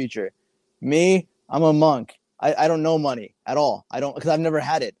for the future. Me, I'm a monk. I don't know money at all. I don't, because I've never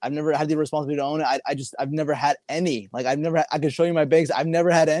had it. I've never had the responsibility to own it. I've never had any. Like I can show you my banks. I've never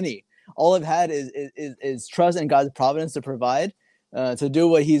had any. All I've had is trust in God's providence to provide, to do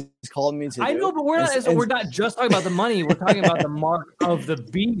what He's called me to do. I know, but we're not just talking about the money. We're talking about the mark of the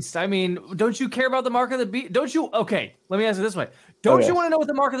beast. I mean, don't you care about the mark of the beast? Don't you? Okay, let me ask it this way. Don't you want to know what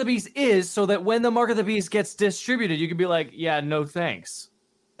the mark of the beast is, so that when the mark of the beast gets distributed, you can be like, yeah, no thanks.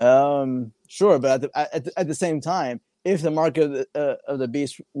 Sure, but at the same time, if the mark of the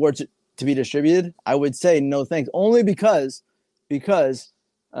beast were to be distributed, I would say no thanks. Only because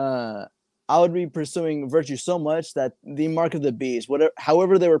I would be pursuing virtue so much that the mark of the beast,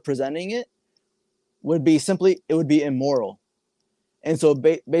 however they were presenting it, would be immoral. And so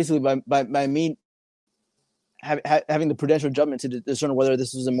basically, by me having the prudential judgment to discern whether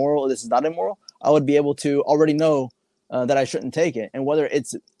this is immoral or this is not immoral, I would be able to already know that I shouldn't take it, and whether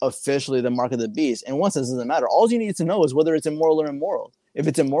it's officially the mark of the beast. And once this doesn't matter, all you need to know is whether it's immoral or immoral. If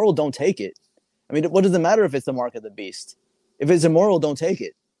it's immoral, don't take it. I mean, what does it matter if it's the mark of the beast? If it's immoral, don't take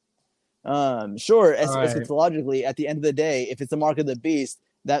it. Sure, eschatologically, at the end of the day, if it's the mark of the beast,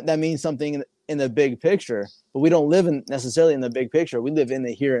 that means something in the big picture. But we don't live necessarily in the big picture. We live in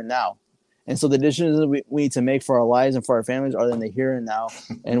the here and now. And so the decisions we need to make for our lives and for our families are in the here and now,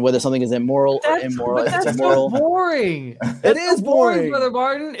 and whether something is immoral or immoral. But that's so boring. It is boring, Brother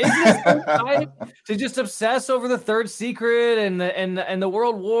Martin. Isn't it so time to just obsess over the third secret and the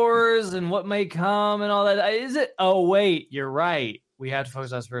world wars and what may come and all that? Is it? Oh wait, you're right. We have to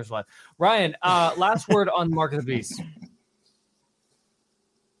focus on spiritual life. Ryan, last word on Mark of the Beast.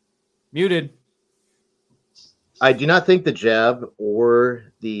 Muted. I do not think the jab or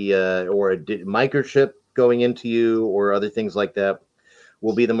the or a microchip going into you or other things like that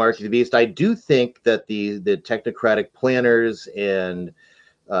will be the mark of the beast. I do think that the technocratic planners and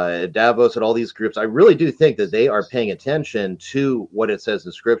Davos and all these groups, I really do think that they are paying attention to what it says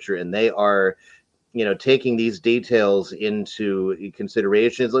in Scripture, and they are, taking these details into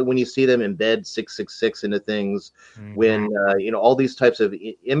considerations. Like when you see them embed 666 into things, when all these types of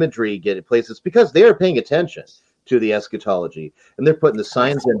imagery get places, because they are paying attention to the eschatology, and they're putting the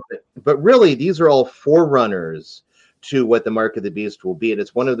signs in. But really, these are all forerunners to what the mark of the beast will be. And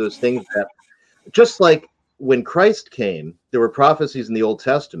it's one of those things that, just like when Christ came, there were prophecies in the Old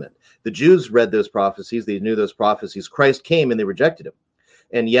Testament. The Jews read those prophecies. They knew those prophecies. Christ came and they rejected him.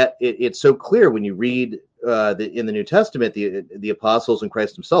 And yet it's so clear when you read in the New Testament, the apostles and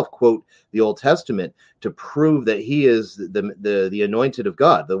Christ himself quote the Old Testament to prove that he is the anointed of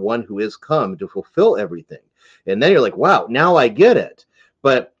God, the one who is come to fulfill everything. And then you're like, wow, now I get it.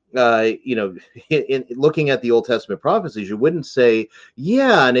 But, in looking at the Old Testament prophecies, you wouldn't say,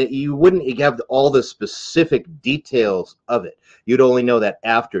 yeah, and you wouldn't have all the specific details of it. You'd only know that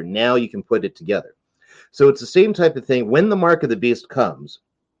after. Now you can put it together. So it's the same type of thing. When the mark of the beast comes,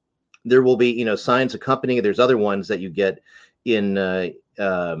 there will be, signs accompanying it. There's other ones that you get in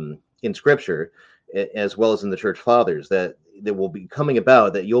Scripture, as well as in the Church Fathers, that will be coming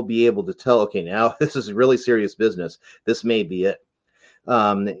about, that you'll be able to tell, okay, now this is really serious business. This may be it.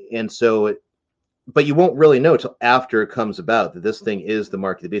 And so but you won't really know till after it comes about that this thing is the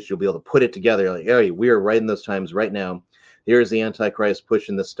mark of the beast. You'll be able to put it together. Like, hey, we are right in those times right now. Here's the Antichrist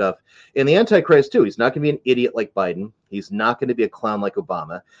pushing this stuff. And the Antichrist, too, he's not going to be an idiot like Biden. He's not going to be a clown like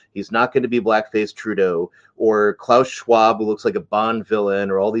Obama. He's not going to be blackface Trudeau or Klaus Schwab, who looks like a Bond villain,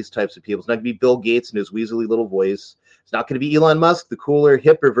 or all these types of people. It's not going to be Bill Gates and his weaselly little voice. It's not going to be Elon Musk, the cooler,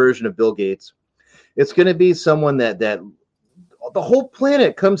 hipper version of Bill Gates. It's going to be someone that the whole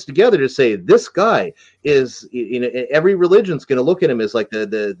planet comes together to say this guy is, every religion's going to look at him as like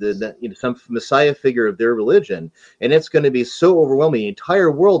the some messiah figure of their religion, and it's going to be so overwhelming. The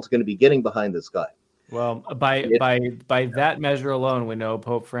entire world's going to be getting behind this guy. Well, by that measure alone, we know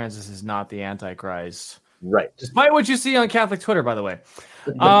Pope Francis is not the Antichrist, right? Despite what you see on Catholic Twitter, by the way.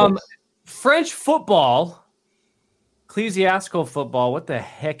 French football, ecclesiastical football. What the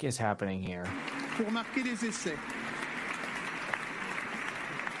heck is happening here?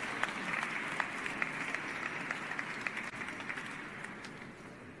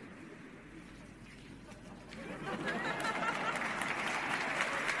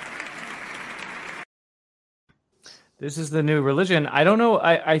 This is the new religion. I don't know.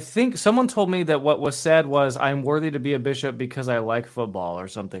 I think someone told me that what was said was, I'm worthy to be a bishop because I like football, or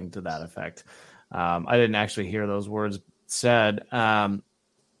something to that effect. I didn't actually hear those words said.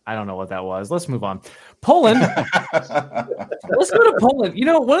 I don't know what that was. Let's move on. Poland. Let's go to Poland.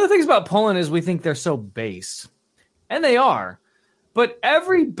 One of the things about Poland is we think they're so base. And they are. But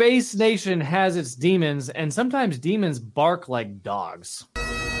every base nation has its demons, and sometimes demons bark like dogs.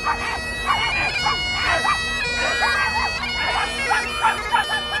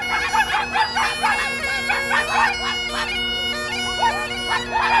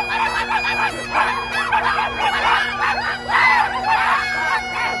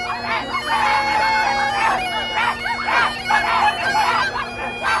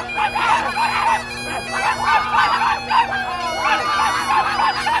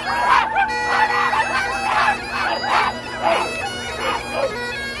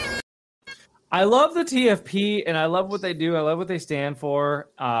 I love the TFP, and I love what they do. I love what they stand for,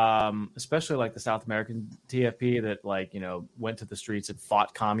 especially like the South American TFP that went to the streets and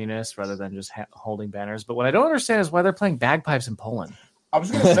fought communists rather than just holding banners. But what I don't understand is why they're playing bagpipes in Poland. I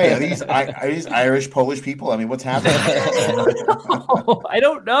was going to say, are these Irish, Polish people? I mean, what's happening? I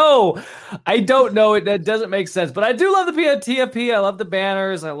don't know. That doesn't make sense. But I do love the TFP. I love the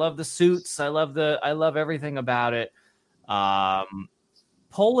banners. I love the suits. I love everything about it.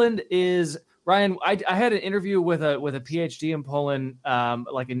 Poland is... Ryan, I had an interview with a PhD in Poland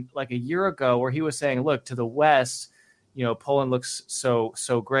like a year ago, where he was saying, look, to the West, Poland looks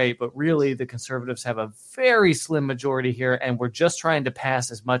so great, but really the conservatives have a very slim majority here, and we're just trying to pass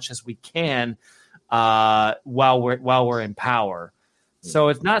as much as we can while we're in power. So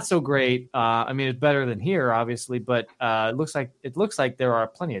it's not so great. I mean, it's better than here, obviously, but it looks like there are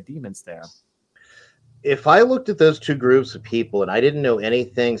plenty of demons there. If I looked at those two groups of people and I didn't know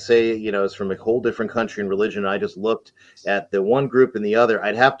anything, say, it's from a whole different country and religion, and I just looked at the one group and the other,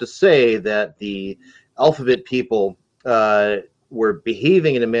 I'd have to say that the alphabet people were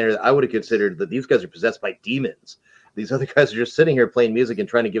behaving in a manner that I would have considered that these guys are possessed by demons. These other guys are just sitting here playing music and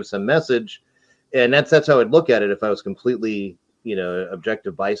trying to give some message. And that's how I'd look at it if I was completely,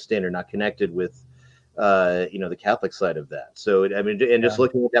 objective bystander, not connected with, the Catholic side of that. So, I mean, and just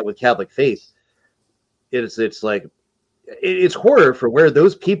looking at that with Catholic faith, it's like it's horror for where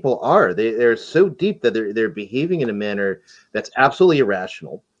those people are. They're so deep that they're behaving in a manner that's absolutely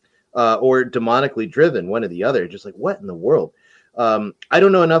irrational, or demonically driven, one or the other. Just like, what in the world? I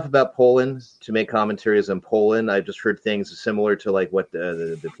don't know enough about Poland to make commentaries on Poland. I've just heard things similar to like what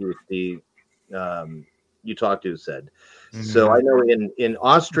the PhD you talked to said. Mm-hmm. So I know in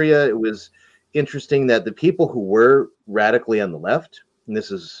Austria it was interesting that the people who were radically on the left, and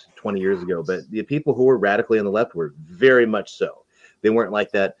this is 20 years ago, but the people who were radically on the left were very much so. They weren't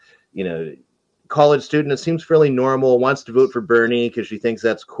like that, college student. It seems fairly normal, wants to vote for Bernie because she thinks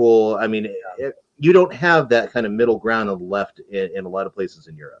that's cool. I mean, you don't have that kind of middle ground on the left in a lot of places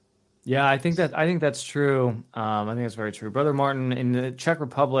in Europe. Yeah, I think that's true. I think that's very true. Brother Martin, in the Czech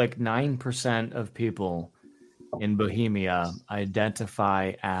Republic, 9% of people in Bohemia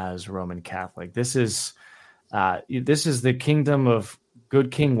identify as Roman Catholic. This is the kingdom of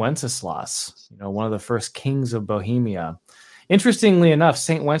good King Wenceslas, one of the first kings of Bohemia. Interestingly enough,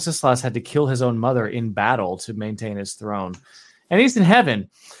 Saint Wenceslas had to kill his own mother in battle to maintain his throne, and he's in heaven.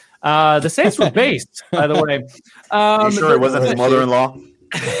 The saints were based, by the way. You sure it wasn't his mother-in-law?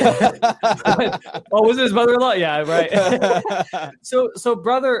 Oh, was it his mother-in-law? Yeah, right. So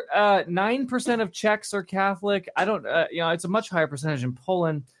brother, 9% of Czechs are Catholic. I don't, it's a much higher percentage in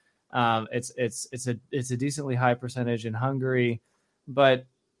Poland. It's a decently high percentage in Hungary, but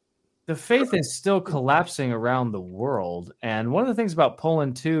the faith is still collapsing around the world. And one of the things about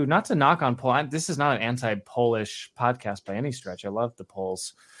Poland too, not to knock on Poland, this is not an anti-Polish podcast by any stretch. I love the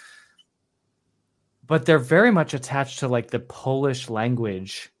Poles, but they're very much attached to like the Polish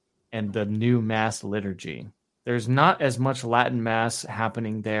language and the new Mass liturgy. There's not as much Latin Mass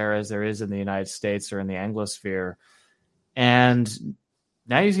happening there as there is in the United States or in the Anglosphere. And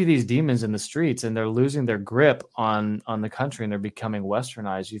now you see these demons in the streets and they're losing their grip on the country and they're becoming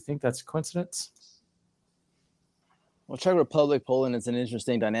westernized. You think that's a coincidence? Well, Czech Republic, Poland is an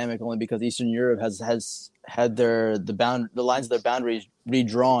interesting dynamic only because Eastern Europe has had the lines of their boundaries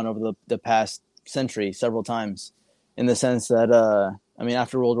redrawn over the past century several times, in the sense that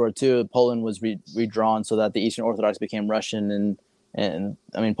after World War II, Poland was redrawn so that the Eastern Orthodox became Russian,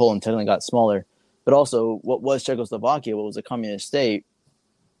 and Poland technically got smaller, but also what was Czechoslovakia, what was a communist state,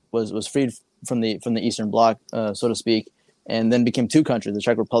 was freed from the Eastern Bloc, so to speak, and then became two countries, the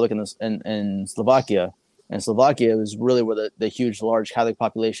Czech Republic and Slovakia. And Slovakia was really where the huge, large Catholic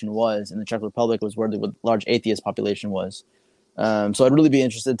population was, and the Czech Republic was where the large atheist population was. So I'd really be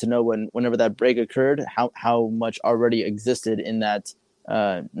interested to know whenever that break occurred, how much already existed in that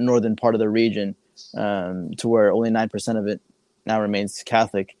northern part of the region, to where only 9% of it now remains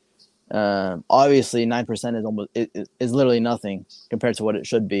Catholic. Obviously 9% is literally nothing compared to what it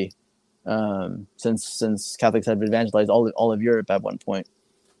should be, since Catholics have evangelized all of Europe at one point.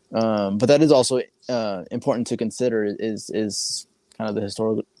 But that is also important to consider is kind of the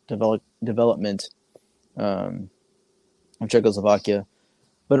historical development of Czechoslovakia.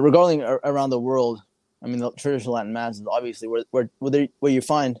 But regarding around the world, the traditional Latin Mass is obviously where you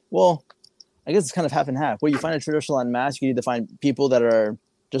find, well, I guess it's kind of half and half. Where you find a traditional Latin Mass, you either find people that are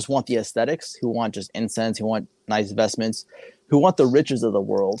just want the aesthetics, who want just incense, who want nice vestments, who want the riches of the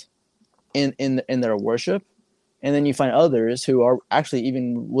world in their worship. And then you find others who are actually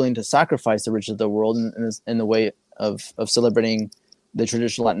even willing to sacrifice the riches of the world in the way of celebrating the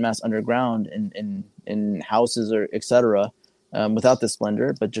traditional Latin Mass underground in houses or etc. Without the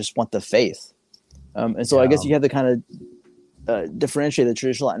splendor, but just want the faith. And so I guess you have to kind of differentiate the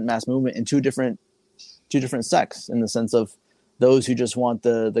traditional Latin Mass movement in two different sects, in the sense of those who just want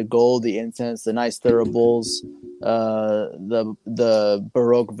the gold, the incense, the nice thuribles, the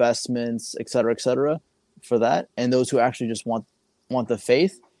Baroque vestments, etc., for that, and those who actually just want the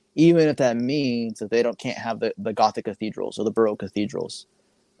faith, even if that means that they can't have the Gothic cathedrals or the Baroque cathedrals.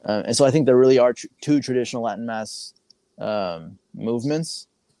 And so I think there really are two traditional Latin Mass movements,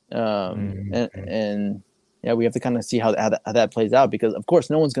 and we have to kind of see how that plays out, because of course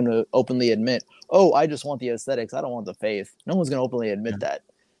no one's going to openly admit, oh, I just want the aesthetics, I don't want the faith. No one's going to openly admit that.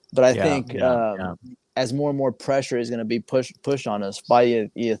 But I think as more and more pressure is going to be pushed on us by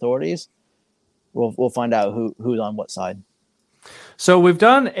the authorities, we'll find out who's on what side. So we've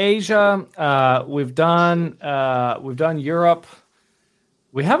done Asia, we've done Europe.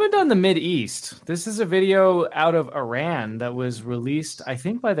 We haven't done the Mideast. This is a video out of Iran that was released, I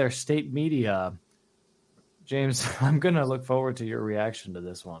think, by their state media. James, I'm going to look forward to your reaction to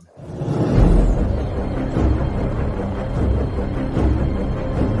this one.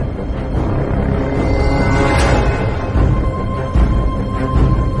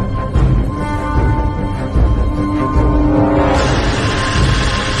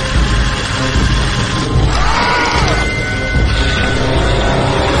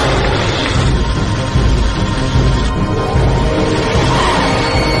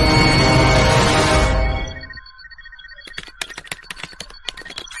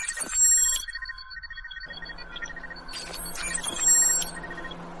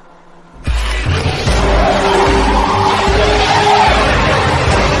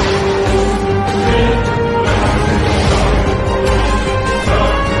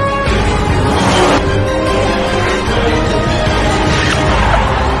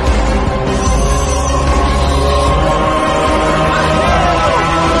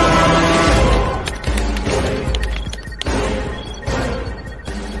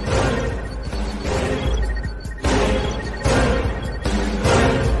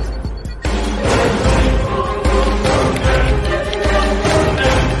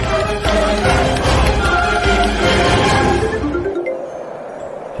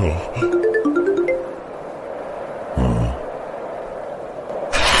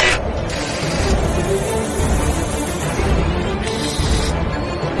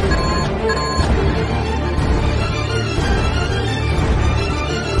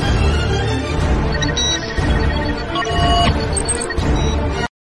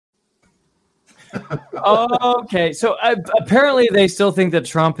 Okay, so apparently they still think that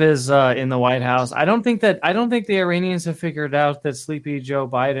Trump is in the White House. I don't think the Iranians have figured out that sleepy Joe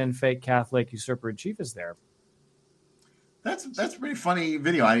Biden, fake Catholic usurper in chief, is there. That's a pretty funny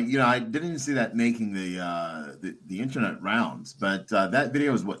video. I didn't see that making the internet rounds, but that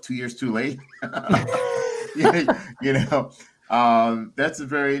video was 2 years too late. That's a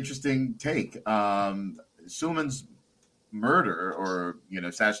very interesting take. Suleiman's murder or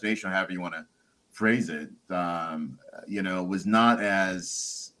assassination, or however you want to phrase it, was not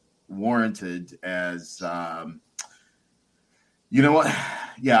as warranted as you know what?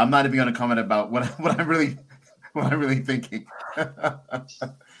 Yeah, I'm not even going to comment about what I'm really thinking.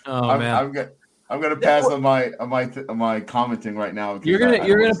 I'm going to pass on my commenting right now. You're gonna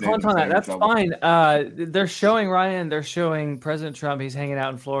punt on that. That's fine. They're showing President Trump. He's hanging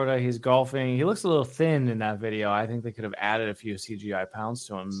out in Florida. He's golfing. He looks a little thin in that video. I think they could have added a few CGI pounds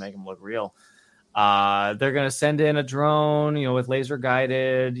to him and make him look real. They're gonna send in a drone, with laser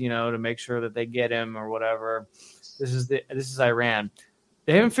guided, to make sure that they get him or whatever. This is Iran.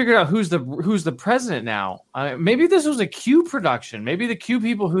 They haven't figured out who's the president now. Maybe this was a Q production. Maybe the Q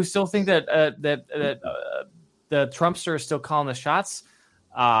people who still think that the Trumpster is still calling the shots.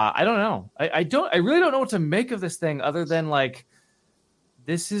 I don't know. I really don't know what to make of this thing other than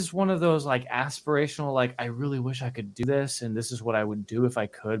this is one of those aspirational I really wish I could do this and this is what I would do if I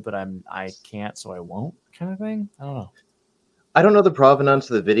could, but I can't, so I won't kind of thing. I don't know. I don't know the provenance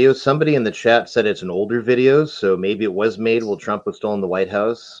of the video. Somebody in the chat said it's an older video, so maybe it was made while Trump was still in the White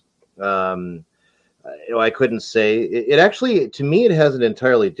House. I couldn't say. It actually, to me, it has an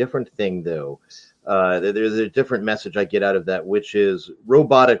entirely different thing, though. There's a different message I get out of that, which is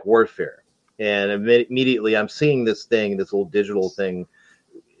robotic warfare. And immediately I'm seeing this little digital thing,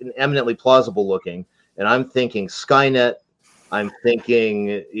 eminently plausible looking, and I'm thinking Skynet. I'm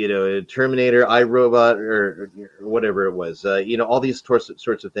thinking, Terminator, iRobot, or whatever it was, all these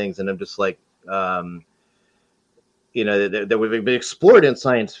sorts of things. And I'm just like, that we've been explored in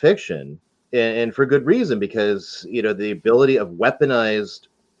science fiction and for good reason, because, the ability of weaponized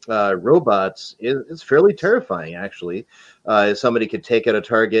robots is fairly terrifying, actually. Somebody could take out a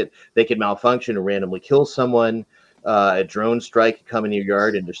target, they could malfunction and randomly kill someone. A drone strike could come in your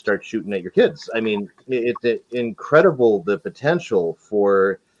yard and just start shooting at your kids. I mean, it's incredible, the potential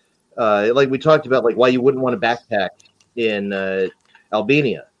for, like we talked about, why you wouldn't want to backpack in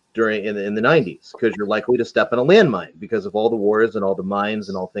Albania in the 90s, because you're likely to step on a landmine because of all the wars and all the mines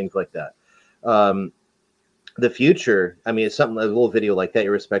and all things like that. The future, it's a little video like that,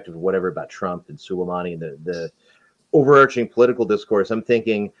 irrespective of whatever about Trump and Soleimani and the overarching political discourse. I'm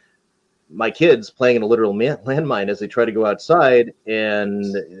thinking, my kids playing in a literal landmine as they try to go outside and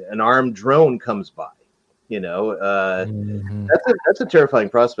an armed drone comes by, that's a terrifying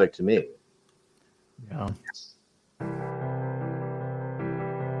prospect to me. Yeah.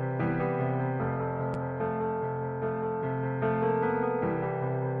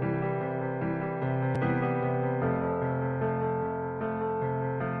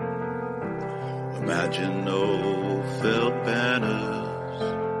 Imagine no felt banners.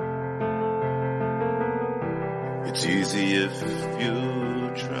 It's easy if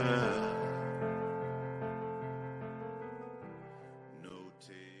you try.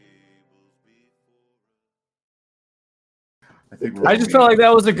 I just felt like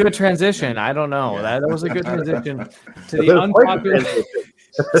that was a good transition. I don't know. Yeah. That was a good transition to the unpopular.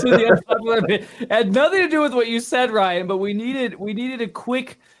 It had nothing to do with what you said, Ryan, but we needed a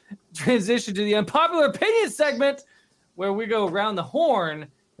quick transition to the unpopular opinion segment where we go around the horn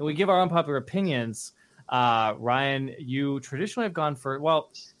and we give our unpopular opinions. Ryan, you traditionally have gone first. Well,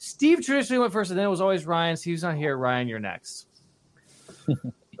 Steve traditionally went first, and then it was always Ryan. Steve's not here. Ryan, you're next.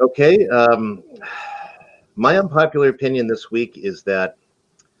 Okay. My unpopular opinion this week is that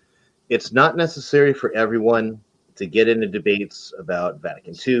it's not necessary for everyone to get into debates about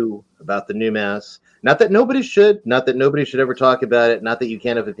Vatican II, about the new Mass. Not that nobody should ever talk about it. Not that you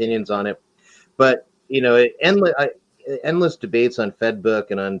can't have opinions on it, but endless debates on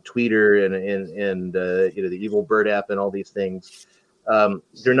Fedbook and on Twitter and the Evil Bird app and all these things.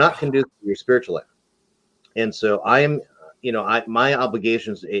 They're not conducive to your spiritual life. And so my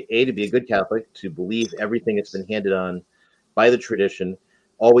obligation is to be a good Catholic, to believe everything that's been handed on by the tradition,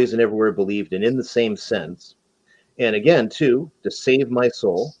 always and everywhere believed and in the same sense. And again, to save my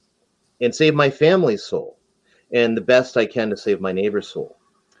soul and save my family's soul, and the best I can to save my neighbor's soul,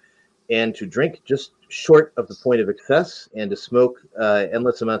 and to drink just short of the point of excess, and to smoke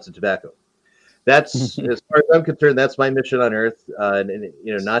endless amounts of tobacco. That's, as far as I'm concerned, that's my mission on earth.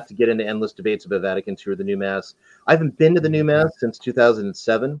 Not to get into endless debates about Vatican II or the new Mass. I haven't been to the new Mass since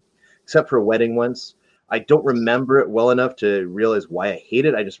 2007, except for a wedding once. I don't remember it well enough to realize why I hate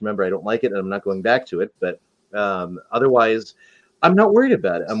it. I just remember I don't like it, and I'm not going back to it. But otherwise, I'm not worried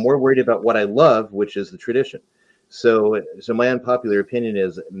about it. I'm more worried about what I love, which is the tradition. So my unpopular opinion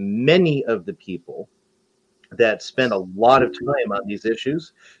is many of the people that spend a lot of time on these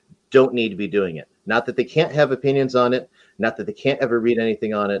issues don't need to be doing it. Not that they can't have opinions on it, not that they can't ever read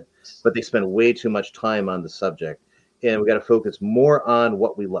anything on it, but they spend way too much time on the subject. And we got to focus more on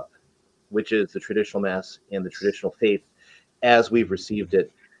what we love, which is the traditional Mass and the traditional faith as we've received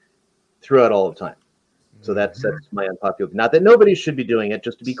it throughout all of time. So that's my unpopular. Not that nobody should be doing it,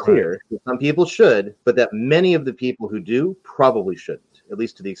 just to be clear. Some people should, but that many of the people who do probably shouldn't, at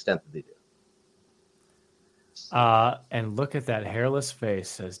least to the extent that they do. And look at that hairless face,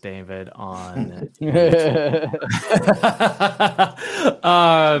 says David on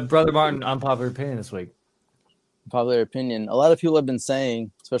Brother Martin, unpopular opinion this week. Popular opinion. A lot of people have been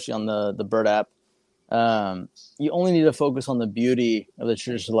saying, especially on the Bird app, you only need to focus on the beauty of the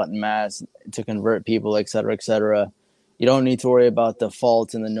traditional Latin Mass to convert people, et cetera, et cetera. You don't need to worry about the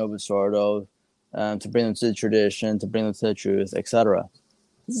faults in the Novus Ordo to bring them to the tradition, to bring them to the truth, et cetera.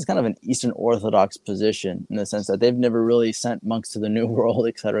 This is kind of an Eastern Orthodox position in the sense that they've never really sent monks to the New World,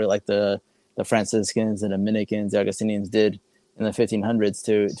 et cetera, like the Franciscans, the Dominicans, the Augustinians did in the 1500s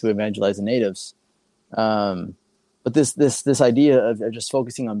to evangelize the natives. But this idea of just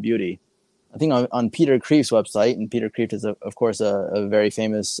focusing on beauty, I think on Peter Kreeft's website, and Peter Kreeft is, of course, a very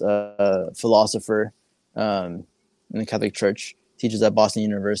famous philosopher in the Catholic Church, teaches at Boston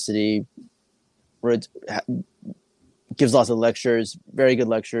University, gives lots of lectures, very good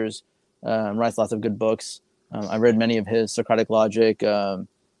lectures, writes lots of good books. I read many of his, Socratic Logic, and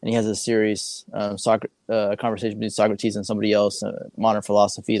he has a series, Conversation between Socrates and somebody else, Modern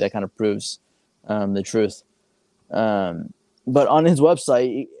Philosophy, that kind of proves the truth. But on his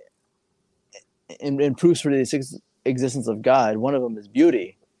website, in proofs for the existence of God, one of them is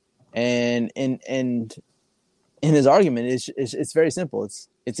beauty, and in his argument, it's very simple.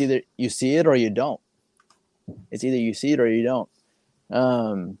 It's either you see it or you don't. It's either you see it or you don't.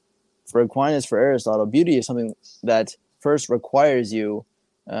 For Aquinas, for Aristotle, beauty is something that first requires you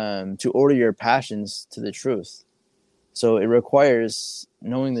to order your passions to the truth. So it requires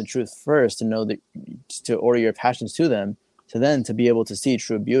knowing the truth first to order your passions to them, to be able to see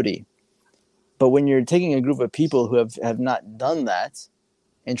true beauty. But when you're taking a group of people who have not done that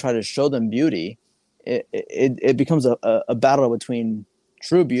and try to show them beauty, it becomes a battle between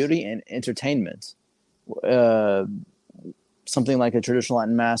true beauty and entertainment. Something like a traditional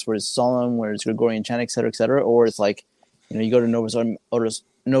Latin Mass where it's solemn, where it's Gregorian chant, et cetera, or it's like, you go to Novus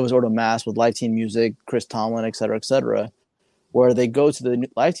Ordo Mass with live team music, Chris Tomlin, et cetera, where they go to the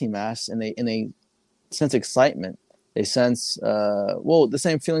live team Mass and they sense excitement. They sense the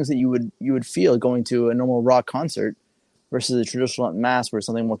same feelings that you would feel going to a normal rock concert versus a traditional Latin Mass where it's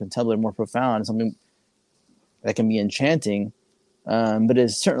something more contemplative, more profound, something that can be enchanting, but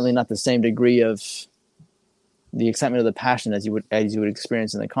it's certainly not the same degree of the excitement of the passion as you would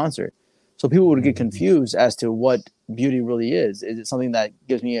experience in the concert. So people would get confused as to what beauty really is. Is it something that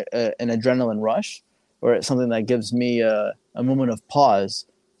gives me an adrenaline rush, or is it something that gives me a moment of pause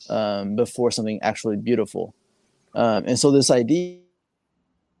before something actually beautiful? And so this idea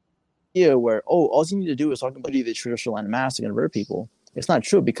where, all you need to do is talk about the traditional Latin Mass to convert people, it's not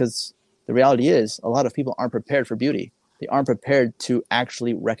true, because the reality is a lot of people aren't prepared for beauty. They aren't prepared to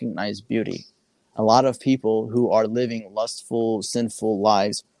actually recognize beauty. A lot of people who are living lustful, sinful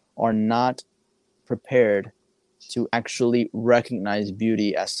lives are not prepared to actually recognize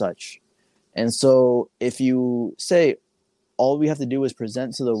beauty as such. And so if you say all we have to do is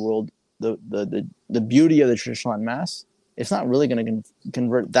present to the world the beauty of the traditional Latin Mass, it's not really going to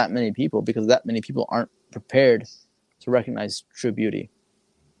convert that many people, because that many people aren't prepared to recognize true beauty.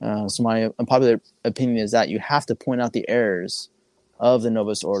 So my unpopular opinion is that you have to point out the errors of the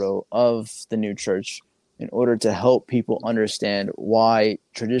Novus Ordo, of the new church, in order to help people understand why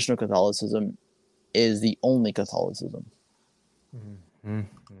traditional Catholicism is the only Catholicism.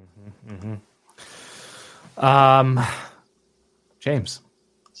 James.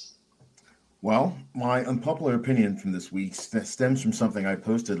 Well, my unpopular opinion from this week stems from something I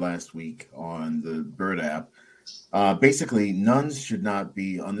posted last week on the Bird app. Basically, nuns should not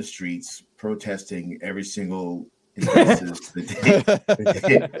be on the streets protesting every single injustice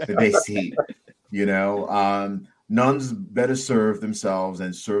that they see. Nuns better serve themselves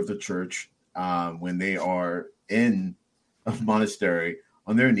and serve the church when they are in a monastery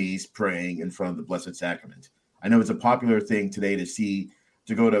on their knees praying in front of the Blessed Sacrament. I know it's a popular thing today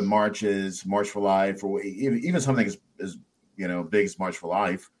to go to marches, March for Life, or even something as big as March for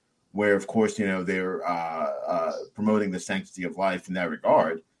Life, where, of course, they're promoting the sanctity of life in that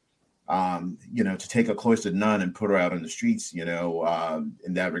regard. To take a cloistered nun and put her out on the streets,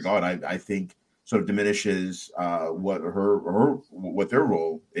 in that regard, I think sort of diminishes what their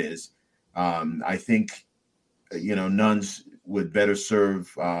role is. I think, nuns would better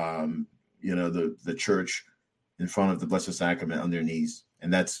serve, the church in front of the Blessed Sacrament on their knees.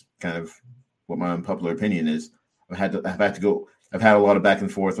 And that's kind of what my unpopular opinion is. I've had a lot of back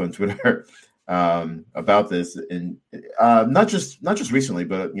and forth on Twitter about this, and not just recently,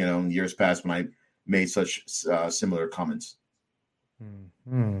 but in years past when I made such similar comments.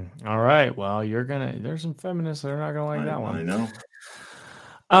 All right. Well, there's some feminists that are not gonna like that one. I know.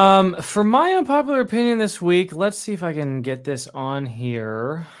 For my unpopular opinion this week, let's see if I can get this on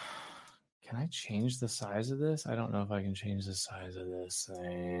here. Can I change the size of this? I don't know if I can change the size of this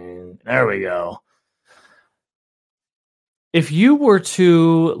thing. There we go. If you were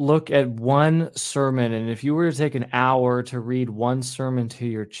to look at one sermon, and if you were to take an hour to read one sermon to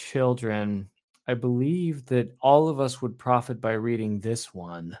your children, I believe that all of us would profit by reading this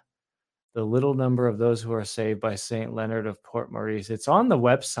one, The Little Number of Those Who Are Saved by St. Leonard of Port Maurice. It's on the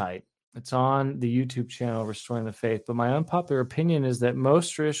website. It's on the YouTube channel, Restoring the Faith. But my unpopular opinion is that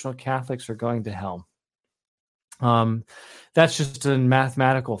most traditional Catholics are going to hell. That's just a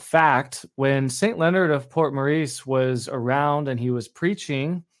mathematical fact. When St. Leonard of Port Maurice was around and he was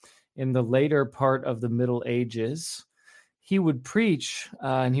preaching in the later part of the Middle Ages, he would preach,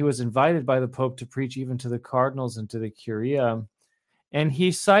 and he was invited by the Pope to preach even to the cardinals and to the curia. And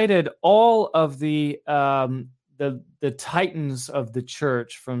he cited all of the titans of the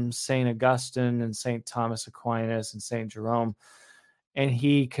church, from St. Augustine and St. Thomas Aquinas and St. Jerome. And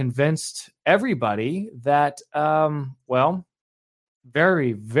he convinced everybody that,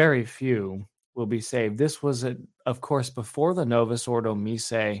 very, very few will be saved. This was, of course, before the Novus Ordo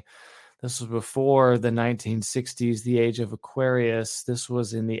Missae. This was before the 1960s, the age of Aquarius. This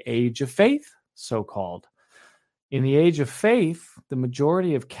was in the age of faith, so-called. In the age of faith, the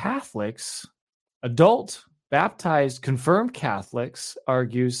majority of Catholics, adult, baptized, confirmed Catholics,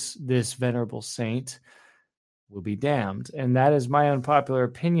 argues this venerable saint, will be damned. And that is my unpopular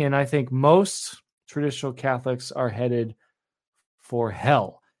opinion. I think most traditional Catholics are headed for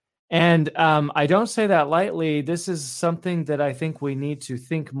hell. And I don't say that lightly. This is something that I think we need to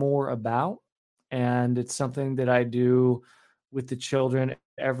think more about. And it's something that I do with the children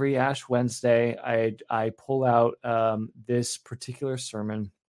every Ash Wednesday. I pull out this particular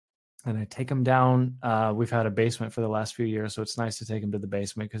sermon and I take them down. We've had a basement for the last few years, so it's nice to take them to the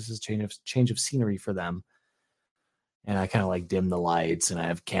basement because it's a change of scenery for them. And I kind of like dim the lights and I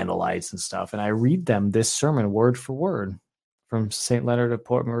have candle lights and stuff. And I read them this sermon word for word from St. Leonard of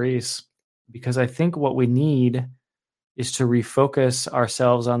Port Maurice, because I think what we need is to refocus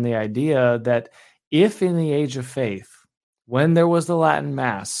ourselves on the idea that if in the age of faith, when there was the Latin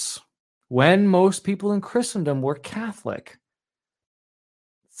Mass, when most people in Christendom were Catholic,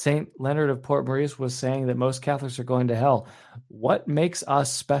 St. Leonard of Port Maurice was saying that most Catholics are going to hell. What makes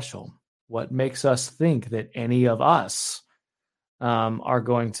us special? What makes us think that any of us are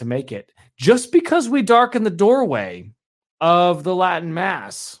going to make it? Just because we darken the doorway of the Latin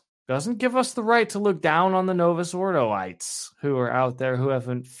Mass doesn't give us the right to look down on the Novus Ordoites who are out there who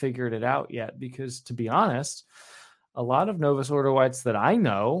haven't figured it out yet. Because to be honest, a lot of Novus Ordoites that I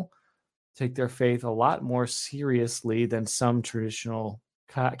know take their faith a lot more seriously than some traditional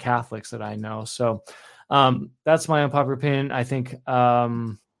Catholics that I know. So that's my unpopular opinion. I think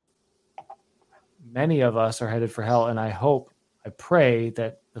many of us are headed for hell, and I pray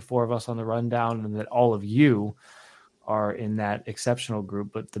that the four of us on the rundown and that all of you are in that exceptional group,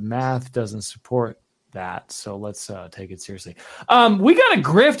 but the math doesn't support that. So let's take it seriously. We got to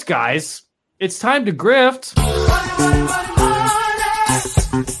grift, guys. It's time to grift.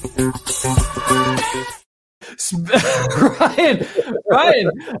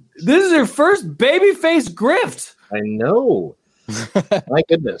 Ryan, this is your first babyface grift. I know. My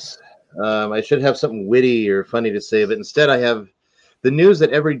goodness. I should have something witty or funny to say, but instead I have the news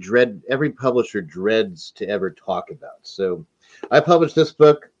that every publisher dreads to ever talk about. So I published this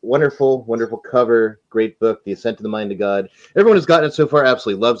book, wonderful, wonderful cover, great book, The Ascent to the Mind of God. Everyone who's gotten it so far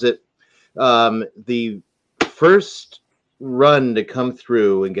absolutely loves it. The first run to come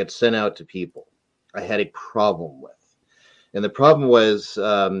through and get sent out to people, I had a problem with. And the problem was,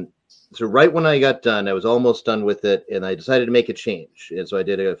 so right when I got done, I was almost done with it, and I decided to make a change. And so I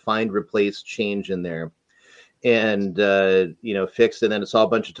did a find, replace, change in there, and fixed. And then it saw a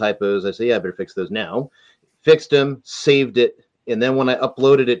bunch of typos. I said, yeah, I better fix those now. Fixed them, saved it, and then when I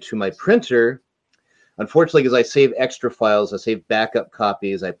uploaded it to my printer, Unfortunately, because I save extra files, I save backup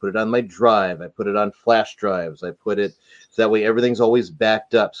copies, I put it on my drive, I put it on flash drives, I put it so that way everything's always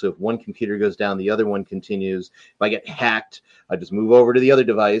backed up. So if one computer goes down, the other one continues. If I get hacked, I just move over to the other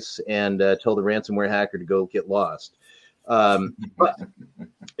device and tell the ransomware hacker to go get lost. But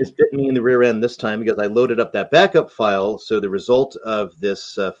it's bit me in the rear end this time because I loaded up that backup file. So the result of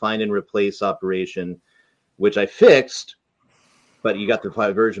this find and replace operation, which I fixed, but you got the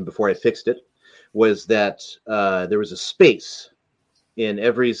file version before I fixed it, was that there was a space in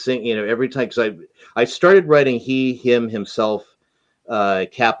every every time. Because I started writing he, him, himself,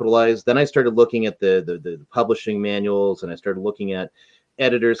 capitalized. Then I started looking at the publishing manuals, and I started looking at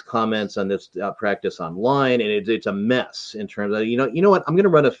editors' comments on this practice online, and it's a mess in terms of, you know what, I'm going to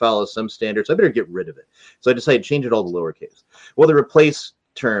run afoul of some standards. I better get rid of it. So I decided to change it all to lowercase. Well, the replace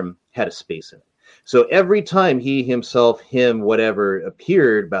term had a space in it. So every time he, himself, him, whatever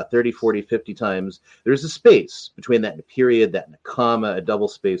appeared about 30, 40, 50 times, there's a space between that and a period, that and a comma, a double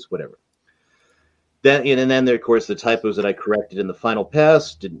space, whatever. And then there, of course, the typos that I corrected in the final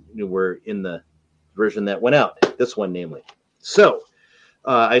pass were in the version that went out, this one namely. So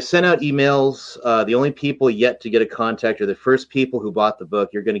I sent out emails. The only people yet to get a contact are the first people who bought the book.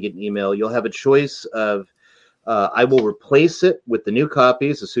 You're going to get an email. You'll have a choice of I will replace it with the new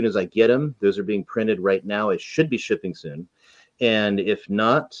copies as soon as I get them. Those are being printed right now. It should be shipping soon. And if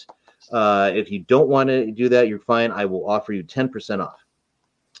not, if you don't want to do that, you're fine. I will offer you 10% off.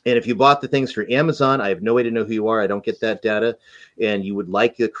 And if you bought the things through Amazon, I have no way to know who you are. I don't get that data. And you would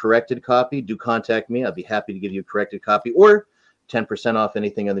like a corrected copy, do contact me. I'd be happy to give you a corrected copy or 10% off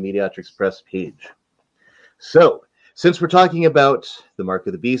anything on the Mediatrix Press page. So, since we're talking about the Mark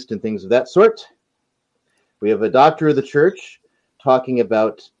of the Beast and things of that sort, we have a doctor of the church talking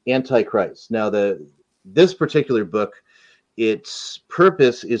about Antichrist. Now, this particular book, its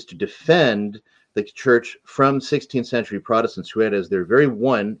purpose is to defend the church from 16th century Protestants who had as their very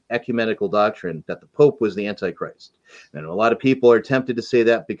one ecumenical doctrine that the Pope was the Antichrist. And a lot of people are tempted to say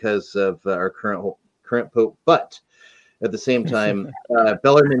that because of our current Pope, but at the same time,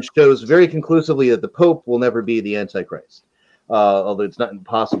 Bellarmine shows very conclusively that the Pope will never be the Antichrist. Although it's not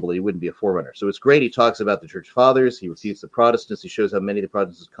impossible, he wouldn't be a forerunner. So it's great. He talks about the church fathers. He refutes the Protestants. He shows how many of the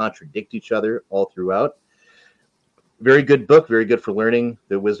Protestants contradict each other all throughout. Very good book, very good for learning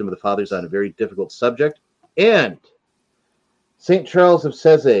the wisdom of the fathers on a very difficult subject. And St. Charles of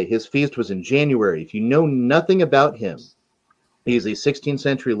Cesay, his feast was in January. If you know nothing about him, he's a 16th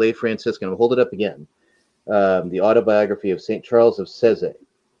century lay Franciscan. I'll hold it up again. The autobiography of St. Charles of Cesay.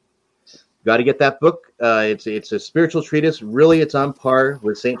 Got to get that book. It's a spiritual treatise. Really, it's on par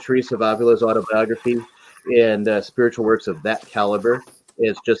with St. Teresa of Avila's autobiography and spiritual works of that caliber.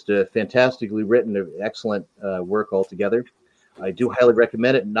 It's just a fantastically written, excellent work altogether. I do highly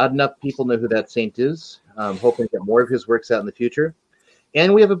recommend it. Not enough people know who that saint is. I'm hoping to get more of his works out in the future.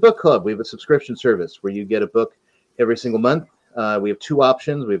 And we have a book club. We have a subscription service where you get a book every single month. We have two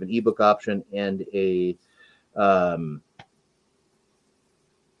options. We have an ebook option and a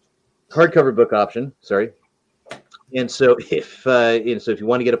hardcover book option. Sorry. And so if you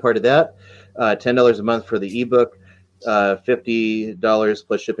want to get a part of that, $10 a month for the ebook, $50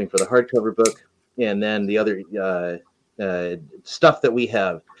 plus shipping for the hardcover book, and then the other stuff that we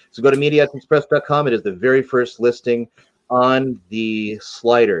have. So go to MediatrixPress.com. It is the very first listing on the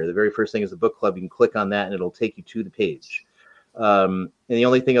slider. The very first thing is the book club. You can click on that, and it'll take you to the page. And the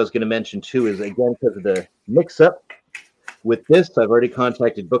only thing I was going to mention too is, again, because of the mix-up with this, I've already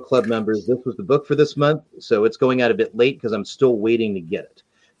contacted book club members. This was the book for this month, so it's going out a bit late because I'm still waiting to get it,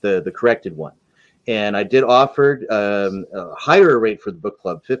 the corrected one. And I did offer a higher rate for the book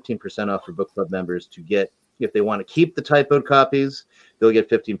club, 15% off for book club members to get, if they want to keep the typoed copies, they'll get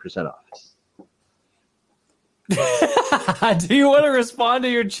 15% off. Do you want to respond to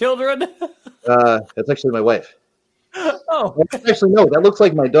your children? That's actually my wife. Oh, actually, no, that looks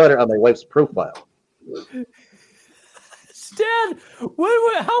like my daughter on my wife's profile. Stan,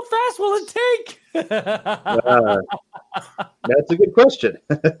 how fast will it take? That's a good question.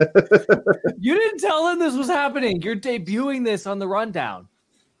 You didn't tell them this was happening. You're debuting this on the rundown.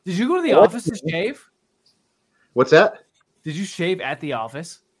 Did you go to the office to shave? What's that? Did you shave at the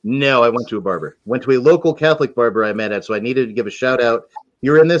office? No, I went to a barber. Went to a local Catholic barber I met at, so I needed to give a shout out.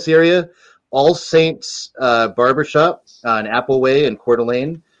 You're in this area, All Saints Barbershop on Apple Way in Coeur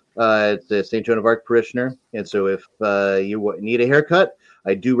d'Alene. It's a St. Joan of Arc parishioner. And so if you need a haircut,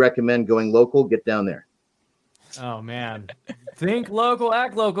 I do recommend going local. Get down there. Oh, man. Think local,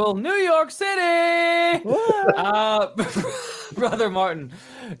 act local. New York City! Brother Martin,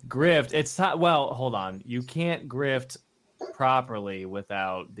 grift. It's not, well, hold on. You can't grift properly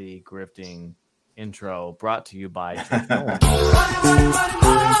without the grifting intro brought to you by Church Nolan.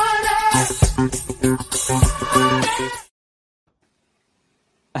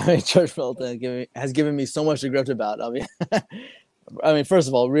 I mean, Church Milton has given me so much to grift about. I mean, first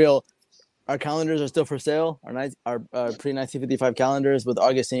of all, our calendars are still for sale. Our pre-1955 calendars with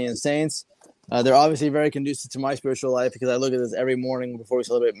Augustinian saints. They're obviously very conducive to my spiritual life because I look at this every morning before we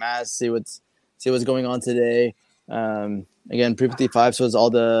celebrate Mass, see what's going on today. Again, pre-55, so it's all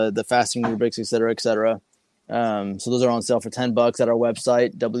the fasting rubrics, et cetera, et cetera. So those are on sale for $10 at our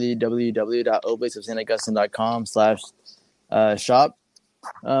website, www.oblatesoftsantaugustine.com/shop.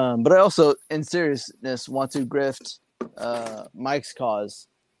 But I also, in seriousness, want to grift Mike's cause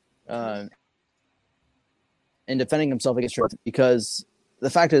in defending himself against truth, because the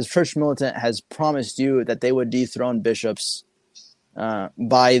fact is, Church Militant has promised you that they would dethrone bishops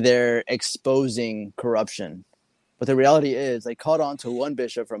by their exposing corruption. But the reality is, they caught on to one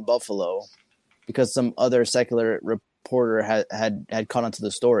bishop from Buffalo because some other secular reporter had caught on to the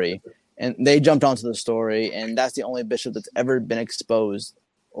story, and they jumped onto the story, and that's the only bishop that's ever been exposed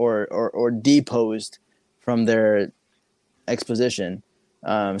or deposed from their exposition.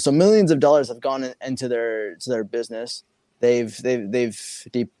 So millions of dollars have gone into their business. They've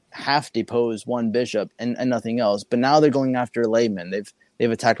half deposed one bishop and nothing else. But now they're going after laymen.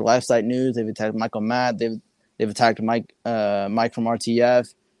 They've attacked LifeSite News. They've attacked Michael Matt. They've attacked Mike from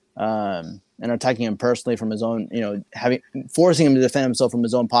RTF, and are attacking him personally from his own, forcing him to defend himself from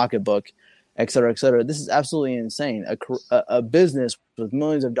his own pocketbook, et cetera, et cetera. This is absolutely insane. A business with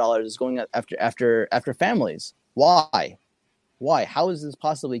millions of dollars is going after families. Why? How is this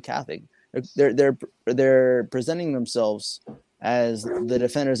possibly Catholic? They're presenting themselves as the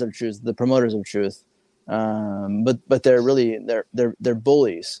defenders of truth, the promoters of truth, but they're really they're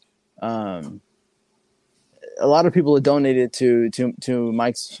bullies. A lot of people have donated to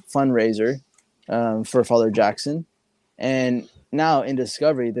Mike's fundraiser for Father Jackson, and now in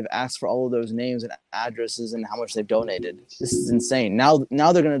Discovery they've asked for all of those names and addresses and how much they've donated. This is insane. Now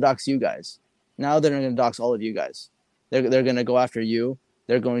they're going to dox you guys. Now they're going to dox all of you guys. They're going to go after you.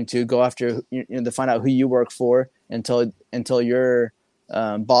 They're going to go after to find out who you work for until your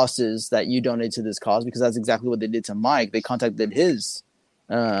bosses that you donate to this cause, because that's exactly what they did to Mike. They contacted his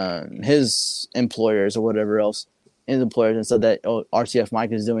employers or whatever else, his employers, and said that RTF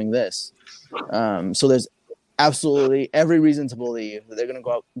Mike is doing this. So there's absolutely every reason to believe that they're going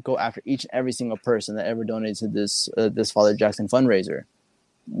to go after each and every single person that ever donated to this Father Jackson fundraiser.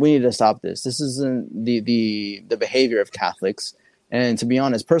 We need to stop this. This isn't the behavior of Catholics. And to be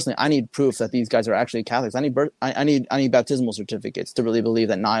honest, personally, I need proof that these guys are actually Catholics. I need baptismal certificates to really believe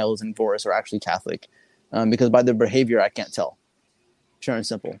that Niles and Voris are actually Catholic, because by their behavior, I can't tell. Pure and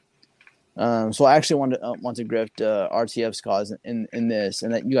simple. So I actually want to grift RTF's cause in this,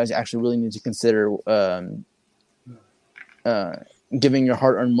 and that you guys actually really need to consider giving your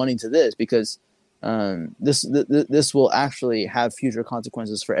hard-earned money to this, because this will actually have future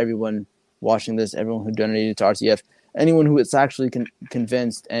consequences for everyone watching this, everyone who donated to RTF, anyone who is actually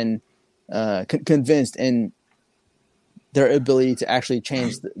convinced in their ability to actually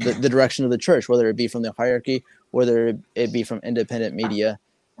change the direction of the church, whether it be from the hierarchy, whether it be from independent media.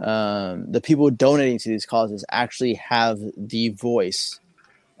 The people donating to these causes actually have the voice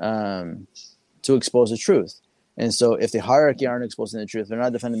to expose the truth. And so if the hierarchy aren't exposing the truth, they're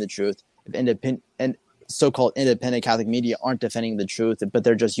not defending the truth, if so-called independent Catholic media aren't defending the truth, but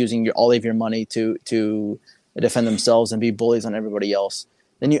they're just using all of your money to defend themselves and be bullies on everybody else,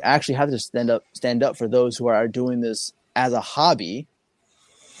 then you actually have to stand up for those who are doing this as a hobby,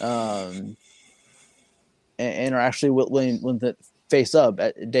 and are actually willing to face up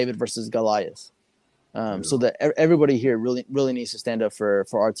at David versus Goliath. So that everybody here really needs to stand up for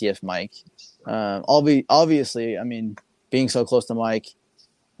RTF Mike. Obviously, I mean, being so close to Mike,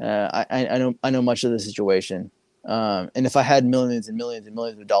 I know much of the situation. And if I had millions and millions and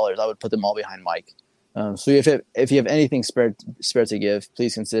millions of dollars, I would put them all behind Mike. So if you have anything spare to give,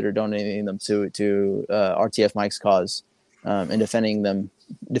 please consider donating them to RTF Mike's cause, and defending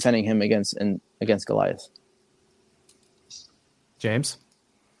him against Goliath. James?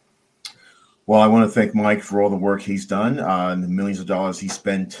 Well, I want to thank Mike for all the work he's done, and the millions of dollars he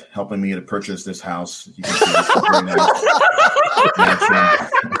spent helping me to purchase this house. You can see this is very nice.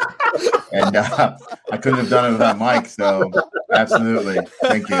 And I couldn't have done it without Mike, so absolutely.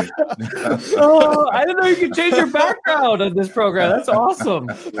 Thank you. Oh, I didn't know you could change your background on this program. That's awesome.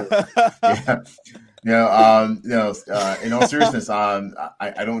 Yeah. In all seriousness,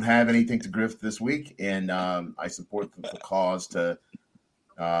 I don't have anything to grift this week, and I support the cause to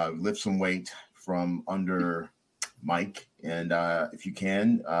lift some weight from under Mike. And if you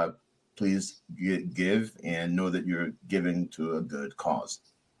can, please give and know that you're giving to a good cause.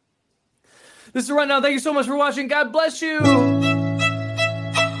 This is Rundown. Thank you so much for watching. God bless you.